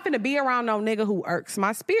I'm not finna be around no nigga who irks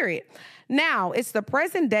my spirit. Now, it's the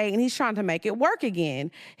present day and he's trying to make it work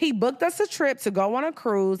again. He booked us a trip to go on a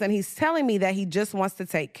cruise and he's telling me that he just wants to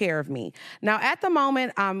take care of me. Now, at the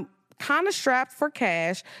moment, I'm kind of strapped for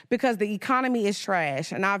cash because the economy is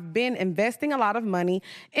trash and I've been investing a lot of money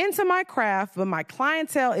into my craft, but my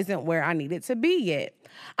clientele isn't where I need it to be yet.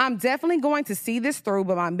 I'm definitely going to see this through,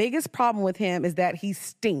 but my biggest problem with him is that he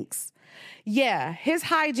stinks. Yeah, his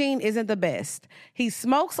hygiene isn't the best. He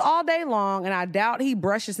smokes all day long, and I doubt he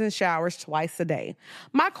brushes and showers twice a day.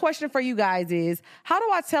 My question for you guys is, how do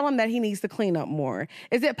I tell him that he needs to clean up more?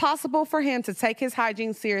 Is it possible for him to take his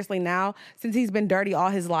hygiene seriously now since he's been dirty all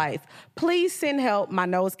his life? Please send help. My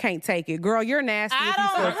nose can't take it. Girl, you're nasty if you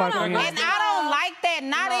still fucking him. And I don't like that.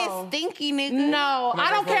 Not that stinky nigga. No, I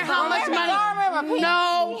don't care how much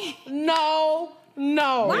money. No.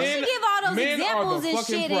 Why she give all those examples and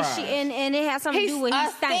shit and it has something to do with he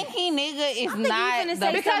stank? A stinky nigga is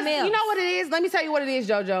not because you know what it is? Let me tell you what it is,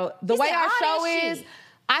 JoJo. The way our show is,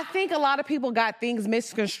 I think a lot of people got things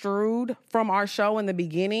misconstrued from our show in the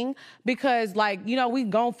beginning because, like, you know, we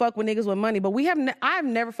gon' fuck with niggas with money, but I've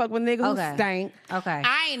never fucked with niggas who stank. Okay.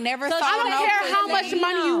 I ain't never saw I don't care how much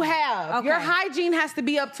money you have. Okay. Your hygiene has to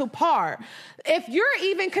be up to par. If you're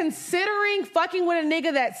even considering fucking with a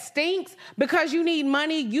nigga that stinks because you need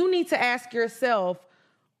money, you need to ask yourself,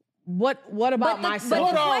 What about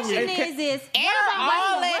myself? But the question is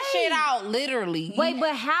all that shit out, literally. Wait,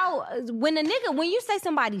 but how, when you say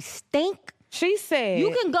somebody stink, she said,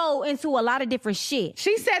 you can go into a lot of different shit.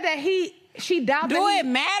 She said that she doubted. Do it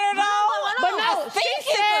matter though? But no, she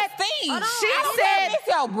said. She said it's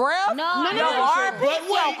your breath. No, your armpit,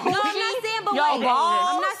 your coochie, I'm not saying, but your wait. balls.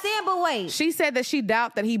 I'm not saying, but wait. She said that she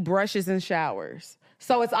doubt that he brushes and showers.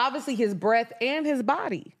 So it's obviously his breath and his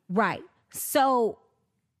body. Right. So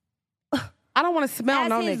I don't want to smell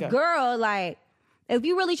no his nigga. Girl, like, if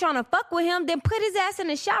you really trying to fuck with him, then put his ass in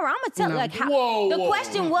the shower. I'm gonna tell like how the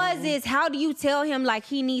question is how do you tell him like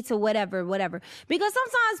he needs to whatever. Because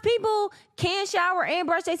sometimes people can shower and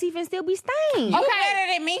brush their teeth and still be stained. You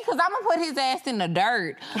better than me because I'm gonna put his ass in the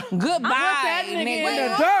dirt. Goodbye, nigga. In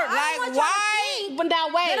the dirt. Like why? But now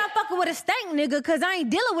wait. Then I'm fucking with a stank nigga because I ain't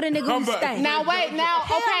dealing with a nigga who stank. Now wait, okay.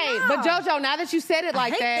 No. But JoJo, now that you said it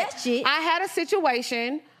like I hate that shit. I had a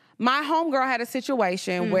situation, my homegirl had a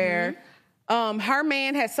situation where her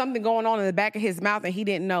man had something going on in the back of his mouth and he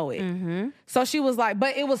didn't know it. So she was like,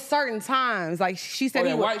 but it was certain times. Like she said,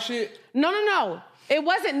 that white shit. No. It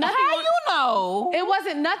wasn't nothing. How you know? It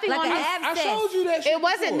wasn't nothing Like on an his. abscess. I showed you that shit. It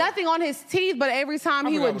wasn't before. nothing on his teeth, but every time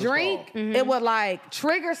he would drink, it would like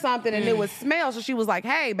trigger something and it would smell. So she was like,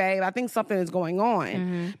 "Hey, babe, I think something is going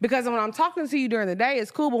on." Because when I'm talking to you during the day,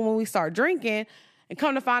 it's cool, but when we start drinking. And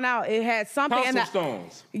come to find out, it had something in Tonsil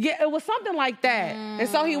stones. Yeah, it was something like that. And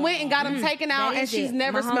so he went and got him taken out, and she's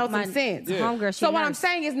never smelled him since. So what I'm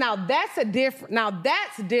saying is now that's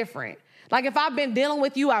different. Like if I've been dealing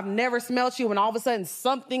with you, I've never smelled you, and all of a sudden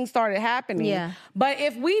something started happening. Yeah. But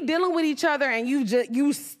if we dealing with each other and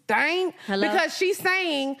you stink, because she's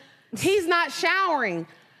saying he's not showering.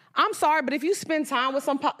 I'm sorry, but if you spend time with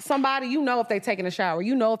somebody, you know if they taking a shower.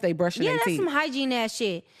 You know if they brushing their teeth. Yeah, that's some hygiene ass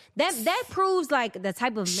shit. That proves like the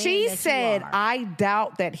type of man she that said, you are. I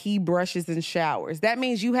doubt that he brushes and showers. That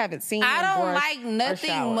means you haven't seen him I don't brush like or nothing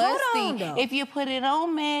shower. musty. If you put it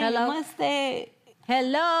on, man, you must say.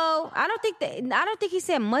 Hello? I don't think he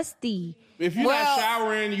said musty. If you're not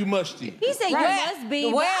showering, you musty. He said you must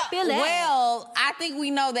be. Well, I think we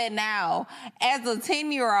know that now. As a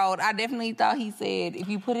 10-year-old, I definitely thought he said, if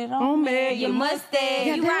you put it on, man, you must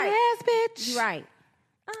stay. You right. Ass bitch. You right.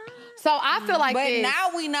 So I feel like but this.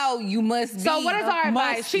 now we know you must be. So what is our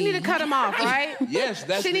advice? She need to cut him off, right? Yes,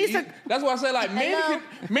 that's why I say like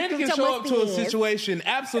men can show up to a situation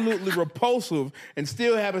absolutely repulsive and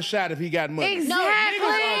still have a shot if he got money. Exactly.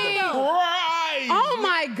 Right. Oh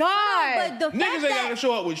my God. But the Niggas fact ain't that, gotta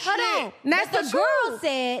show up with shit. Hold on. That's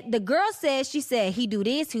the girl said, she said, he do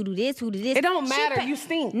this, who do this, who do this. It don't matter. You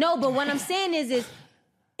stink. No, but what I'm saying is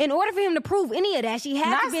in order for him to prove any of that, she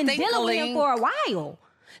has to been dealing with him for a while.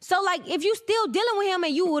 So, like, if you still dealing with him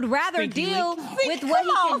and you would rather deal with what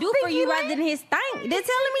he can do for you rather than his stink, they're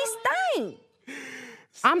telling me stink.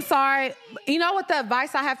 I'm sorry. You know what the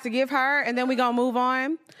advice I have to give her, and then we're going to move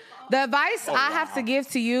on? The advice I have to give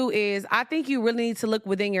to you is I think you really need to look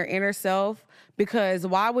within your inner self, because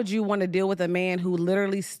why would you want to deal with a man who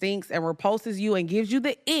literally stinks and repulses you and gives you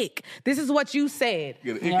the ick? This is what you said.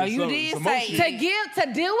 You did say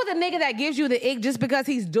to deal with a nigga that gives you the ick just because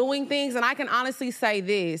he's doing things. And I can honestly say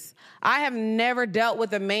this: I have never dealt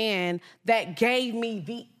with a man that gave me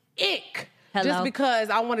the ick. Just because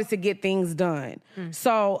I wanted to get things done.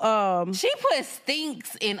 So she put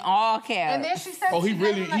stinks in all caps. And then she said, he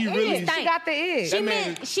really she got the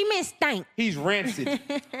ick. She meant stank. He's rancid.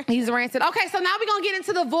 He's rancid. Okay, so now we're gonna get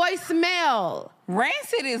into the voicemail.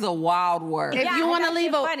 Rancid is a wild word. If you want to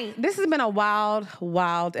leave this has been a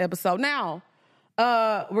wild episode. Now,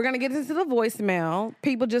 we're gonna get into the voicemail.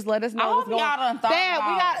 People just let us know. I hope y'all done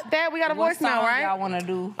thought we got a voicemail, right? Y'all want to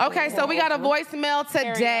do? Okay, so we got a voicemail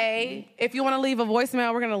today. If you want to leave a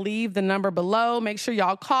voicemail, we're gonna leave the number below. Make sure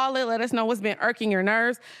y'all call it. Let us know what's been irking your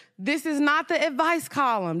nerves. This is not the advice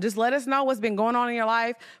column. Just let us know what's been going on in your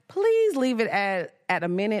life. Please leave it at a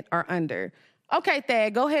minute or under. Okay,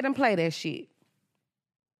 Thad, go ahead and play that shit.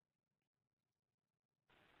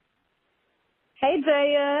 Hey,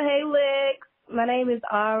 Jaya. Hey, Lex. My name is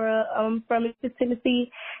Ara. I'm from Memphis, Tennessee,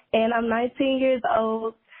 and I'm 19 years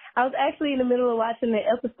old. I was actually in the middle of watching the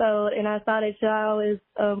episode, and I saw that y'all was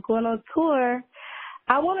going on tour.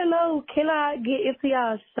 I want to know, can I get into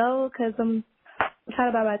y'all's show? Because I'm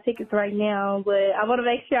trying to buy my tickets right now, but I want to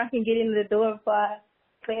make sure I can get in the door before I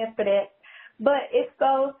plan for that. But if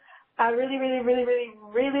so, I really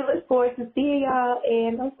look forward to seeing y'all,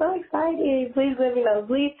 and I'm so excited. Please let me know.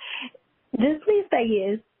 Please say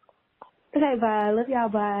yes. Okay, bye. Love y'all.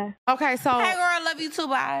 Bye. Okay, so hey, girl, love you too.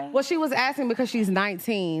 Bye. Well, she was asking because she's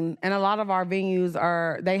 19, and a lot of our venues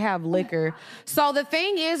they have liquor. So the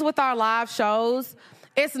thing is with our live shows,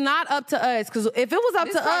 It's not up to us, because if it was up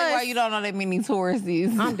to us, why you don't know that many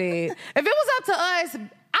Tauruses. I'm dead. If it was up to us,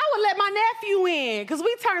 I would let my nephew in because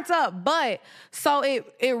we turned up. But so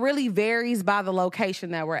it really varies by the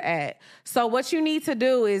location that we're at. So what you need to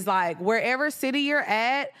do is like wherever city you're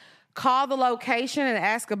at, call the location and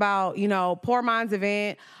ask about, Poor Minds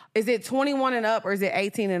event. Is it 21 and up or is it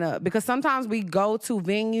 18 and up? Because sometimes we go to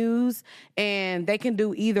venues and they can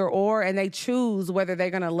do either or, and they choose whether they're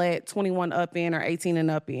going to let 21 up in or 18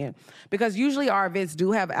 and up in. Because usually our events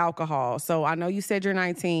do have alcohol. So I know you said you're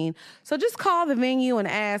 19. So just call the venue and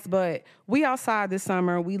ask. But we outside this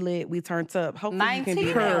summer. We lit. We turned up. Hopefully 19 you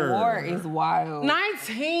can be at war is wild.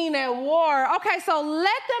 19 at war. Okay, so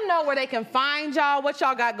let them know where they can find y'all, what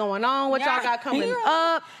y'all got going on, what y'all got coming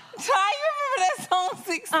up. Ty, you remember that song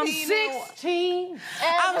 16? I'm 16.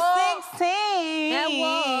 I'm 16. At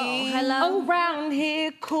war. Hello. Around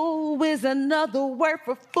here, cool is another word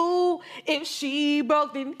for fool. If she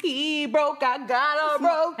broke, then he broke. I got her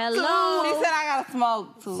broke Hello. She said I gotta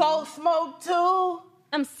smoke too. So smoke too.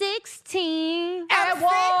 I'm 16. At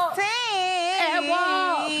war. 16. At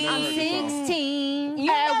war. I'm 16.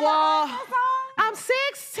 You At never war. heard that song? I'm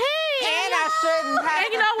 16. And I shouldn't have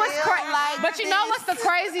And you know what's to crazy? feel like But you know what's the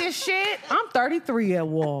craziest shit? I'm 33 at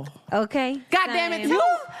war. Okay. God damn it, Same. too.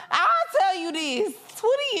 I'll tell you this.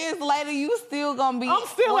 20 years later, you still gonna be... I'm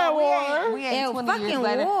still at war. We ain't At 20 fucking years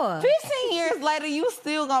later. war. 15 years later, you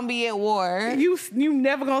still gonna be at war. You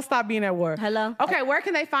never gonna stop being at war. Hello? Okay, where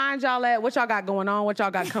can they find y'all at? What y'all got going on? What y'all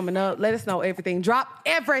got coming up? Let us know everything. Drop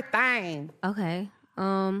everything. Okay.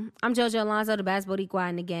 I'm JoJo Alonzo, the best Boricua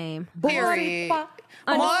in the game. Period. What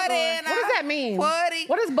Morena. does that mean? Puerto-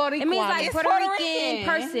 What is Boricua? It means like It's Puerto Puerto Rican Rican.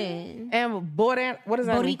 person. And Boricua, what does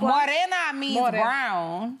that mean? Boricua. Morena means Morena.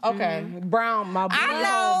 brown. Okay, brown. My I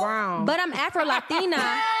know. brown. But I'm Afro-Latina.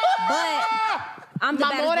 But I'm the My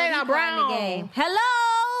baddest Morena Boricua brown. in the game.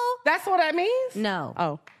 Hello? That's what that means? No.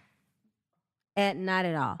 Oh, Not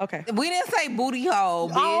at all. okay. We didn't say booty hole,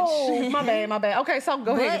 bitch. Oh, my bad. Okay, so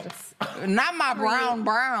go ahead. Not my brown.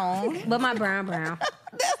 But my brown.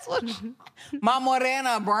 That's what. My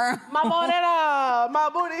morena brown. My morena, my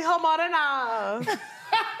booty, her morena.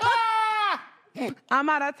 I'm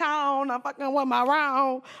out of town. I'm fucking with my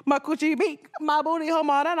round. My coochie beak, my booty, her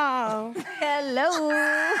morena. Hello.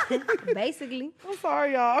 Basically. I'm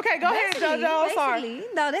sorry, y'all. Okay, go ahead, JoJo. I'm sorry. Basically.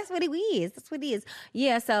 No, that's what it is. That's what it is.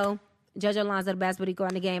 Yeah, so JoJo Alonzo, the best Boricua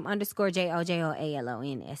in the game,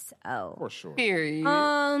 _JoJoAlonso. For sure. Period.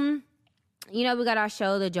 We got our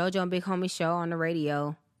show, the JoJo and Big Homie Show on the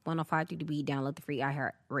radio. 105 through the beat. Download the free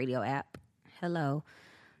iHeart Radio app. Hello.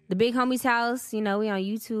 The Big Homie's house, we on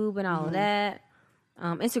YouTube and all of that.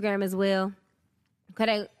 Instagram as well.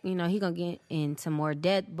 Kodaq, he gonna get into more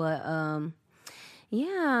depth, but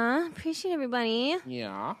yeah, appreciate everybody.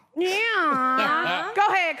 Yeah. Yeah. Go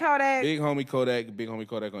ahead, Kodaq. Big Homie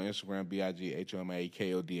Kodaq on Instagram,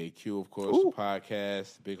 BIGHOMAKODAQ, of course. The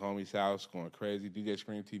podcast, Big Homie's House, going crazy. DJ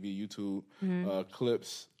Scream TV, YouTube,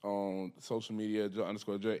 clips on social media,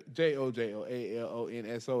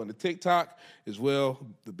 _JoJoAlonso, and the TikTok as well.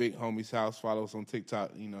 The Big Homie's House. Follow us on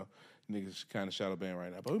TikTok. Niggas kind of shadow banned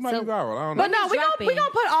right now, but we might be viral. I don't know. But no, we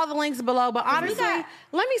gonna put all the links below. But honestly,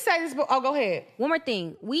 let me say this. Oh, go ahead. One more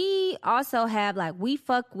thing. We also have, we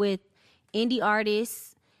fuck with indie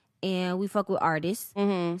artists and we fuck with artists.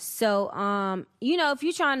 Mm-hmm. So, if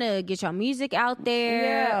you're trying to get your music out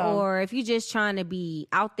there or if you're just trying to be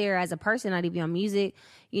out there as a person, not even on music,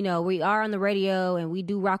 we are on the radio and we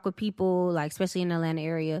do rock with people, especially in the Atlanta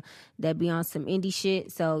area, that be on some indie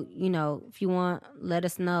shit. So, if you want, let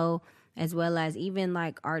us know, as well as even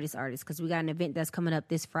artists, because we got an event that's coming up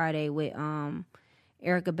this Friday with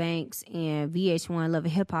Erica Banks and VH1 Love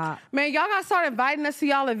and Hip Hop. Man, y'all gotta start inviting us to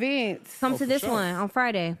y'all events. Come to this one on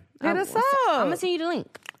Friday. Hit us up. I'm gonna send you the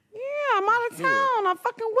link. Yeah, I'm out of town. I'm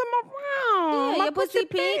fucking with my brown. Yeah, my your pussy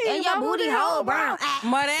pink and your booty hole brown.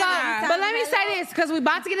 Morena. But let me say this, because we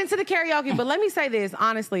about to get into the karaoke, but let me say this,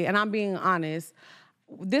 honestly, and I'm being honest.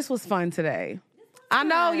 This was fun today. I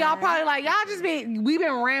know y'all probably we've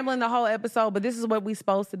been rambling the whole episode, but this is what we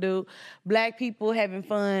supposed to do. Black people having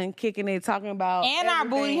fun, kicking it, talking about And our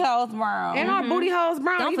everything. booty holes brown. And our booty holes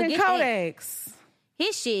brown, Don't even forget Kodaq's.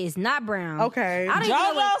 His shit is not brown. Okay.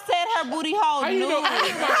 JoJo said her booty hole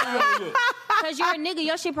nude. Because you're a nigga,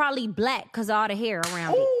 your shit probably black because of all the hair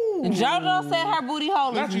around it. JoJo said her booty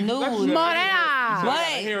hole is nude. Morena.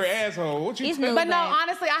 Hairy asshole. What you It's think? nude, But no, babe.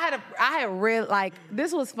 honestly, I had real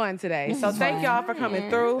this was fun today. So thank y'all for coming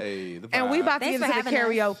through. Hey, the And we vibe. about to Thanks get for into the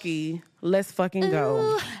having us. karaoke. Let's fucking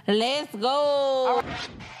go. Let's go.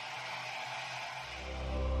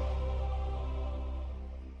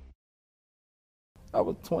 I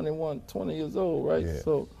was 20 years old, right? Yeah.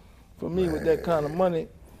 So for me, with that kind of money,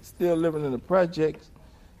 still living in the projects,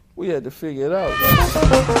 we had to figure it out.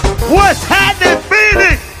 Right? What's happening,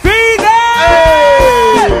 Phoenix? Phoenix!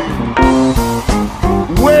 Hey!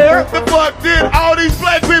 Where the fuck did all these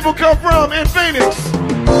black people come from in Phoenix?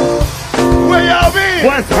 Where y'all been?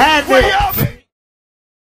 What's happening? Where y'all been?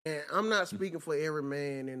 And I'm not speaking for every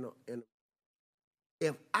man in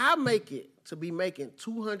if I make it to be making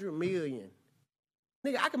 200 million,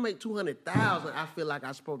 nigga, I can make 200,000. I feel like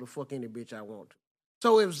I'm supposed to fuck any bitch I want to.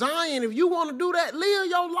 So if Zion, if you want to do that, live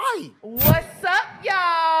your life. What's up,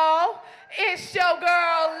 y'all? It's your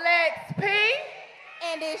girl Lex P.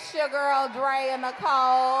 And it's your girl Drea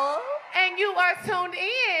Nicole. And you are tuned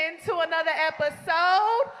in to another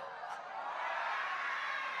episode.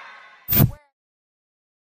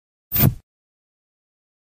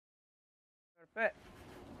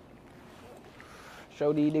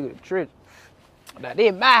 Show these niggas the trick. Now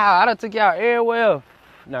this my house. I done took y'all everywhere.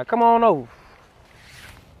 Now come on over.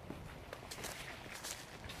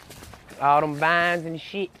 All them vines and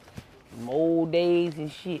shit. Them old days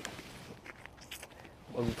and shit.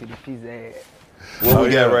 Welcome to the pizza ass. What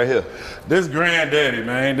we got right here? This granddaddy,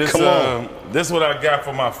 man. This this what I got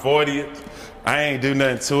for my 40th. I ain't do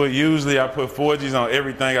nothing to it. Usually I put 4Gs on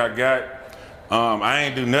everything I got. I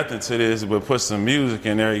ain't do nothing to this but put some music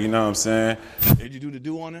in there, you know what I'm saying? Did you do the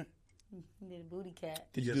do on it? You did a booty cat.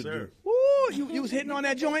 Did you yes, do sir. Woo, you was hitting on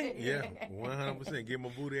that joint? Yeah, 100%. Give my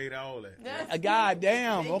booty 8 all that. God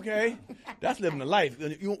damn, okay. That's living the life.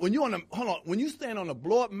 When you on the when you stand on a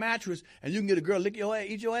blow up mattress and you can get a girl lick your ass,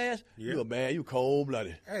 eat your ass, yeah. You a bad, you cold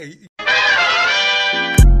blooded. Hey.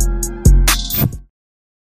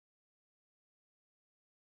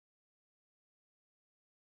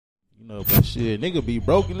 You know, but shit, nigga be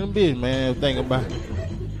broken in bitch, man. Think about it.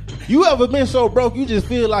 You ever been so broke you just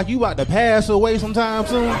feel like you about to pass away sometime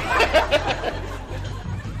soon?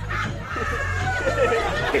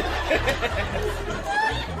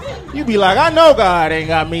 You be like, I know God ain't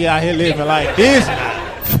got me out here living like this.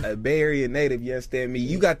 A Bay Area native, you understand me?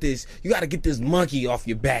 You got to get this monkey off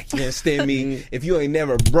your back, you understand me? If you ain't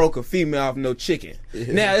never broke a female off no chicken.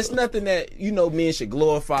 Now, it's nothing that, you know, men should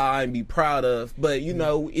glorify and be proud of, but, you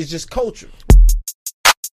know, it's just culture.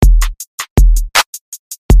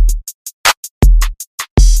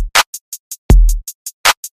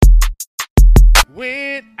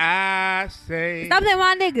 When I say stop saying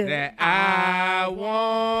my nigga that I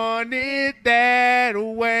want it that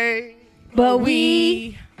way, but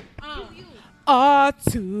we are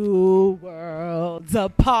two worlds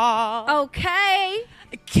apart. Okay.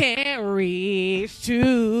 Can't reach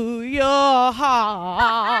to your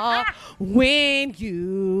heart when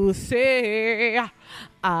you say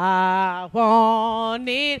I want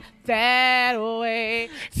it that way.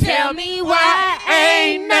 Tell me why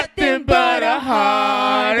ain't nothing but a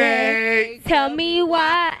heartache. Tell me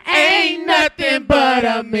why ain't nothing but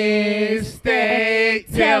a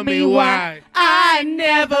mistake. Tell me why I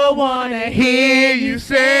never wanna hear you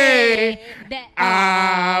say that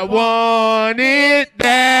I want it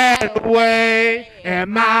that way.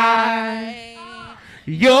 Am I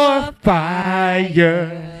your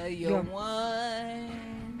fire? Your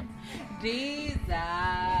one desire.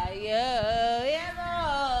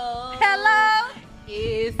 Hello.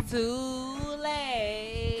 It's too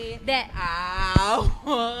late that I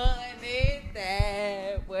want it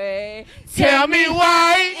that way. Tell me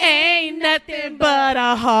why ain't nothing but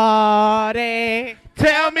a heartache.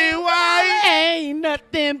 Tell me why ain't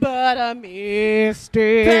nothing but a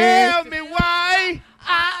mystery. Tell me why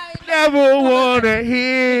I never want to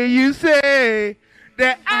hear you say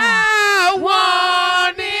that I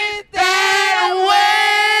want it that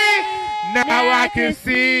way. Now I can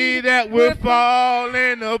see that we're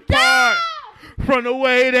falling apart from the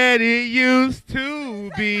way that it used to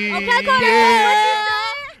be. Okay, yeah.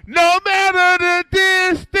 No matter the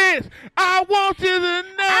distance, I want you to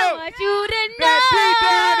know. I want you to know that deep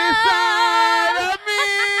down inside of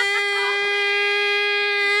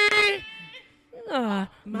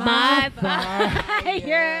me, my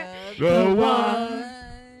fire, the one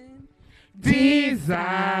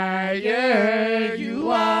desire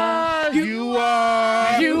you are, you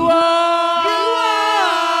are, you are.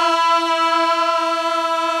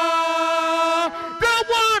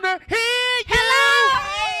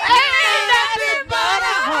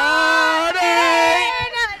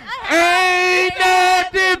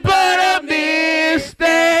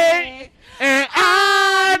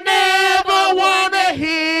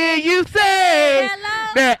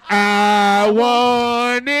 I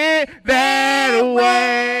want it that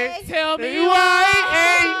way. Tell me why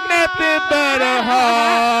ain't nothing but a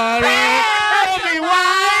heartache. Tell me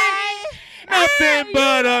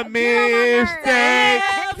but a mistake.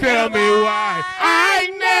 Tell me why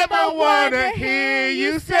I never wanna hear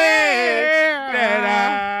you say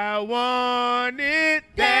that I want it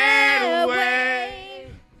that way.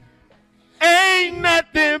 Ain't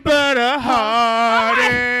nothing but a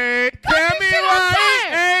heartache. Tell me why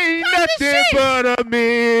it ain't nothing but a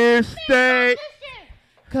mistake.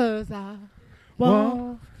 'Cause I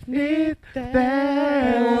want it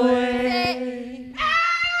that way.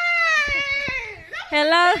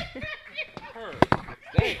 Hello?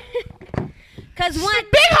 Cause one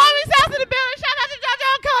big homies out in the building. Shout out to JoJo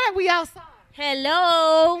and Kodaq. We outside.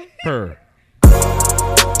 Hello. Her.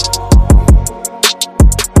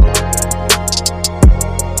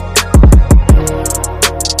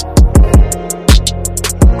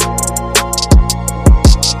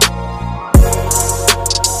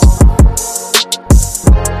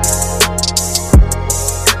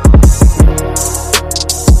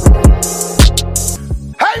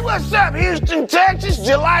 What's up, Houston, Texas?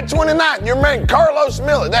 July 29th, your man Carlos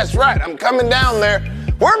Miller. That's right, I'm coming down there.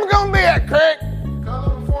 Where am I going to be at, Craig?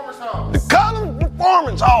 The Cullen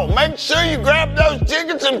Performance Hall. Make sure you grab those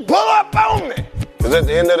tickets and pull up on me. Because at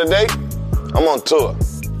the end of the day, I'm on tour.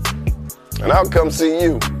 And I'll come see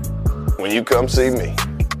you when you come see me.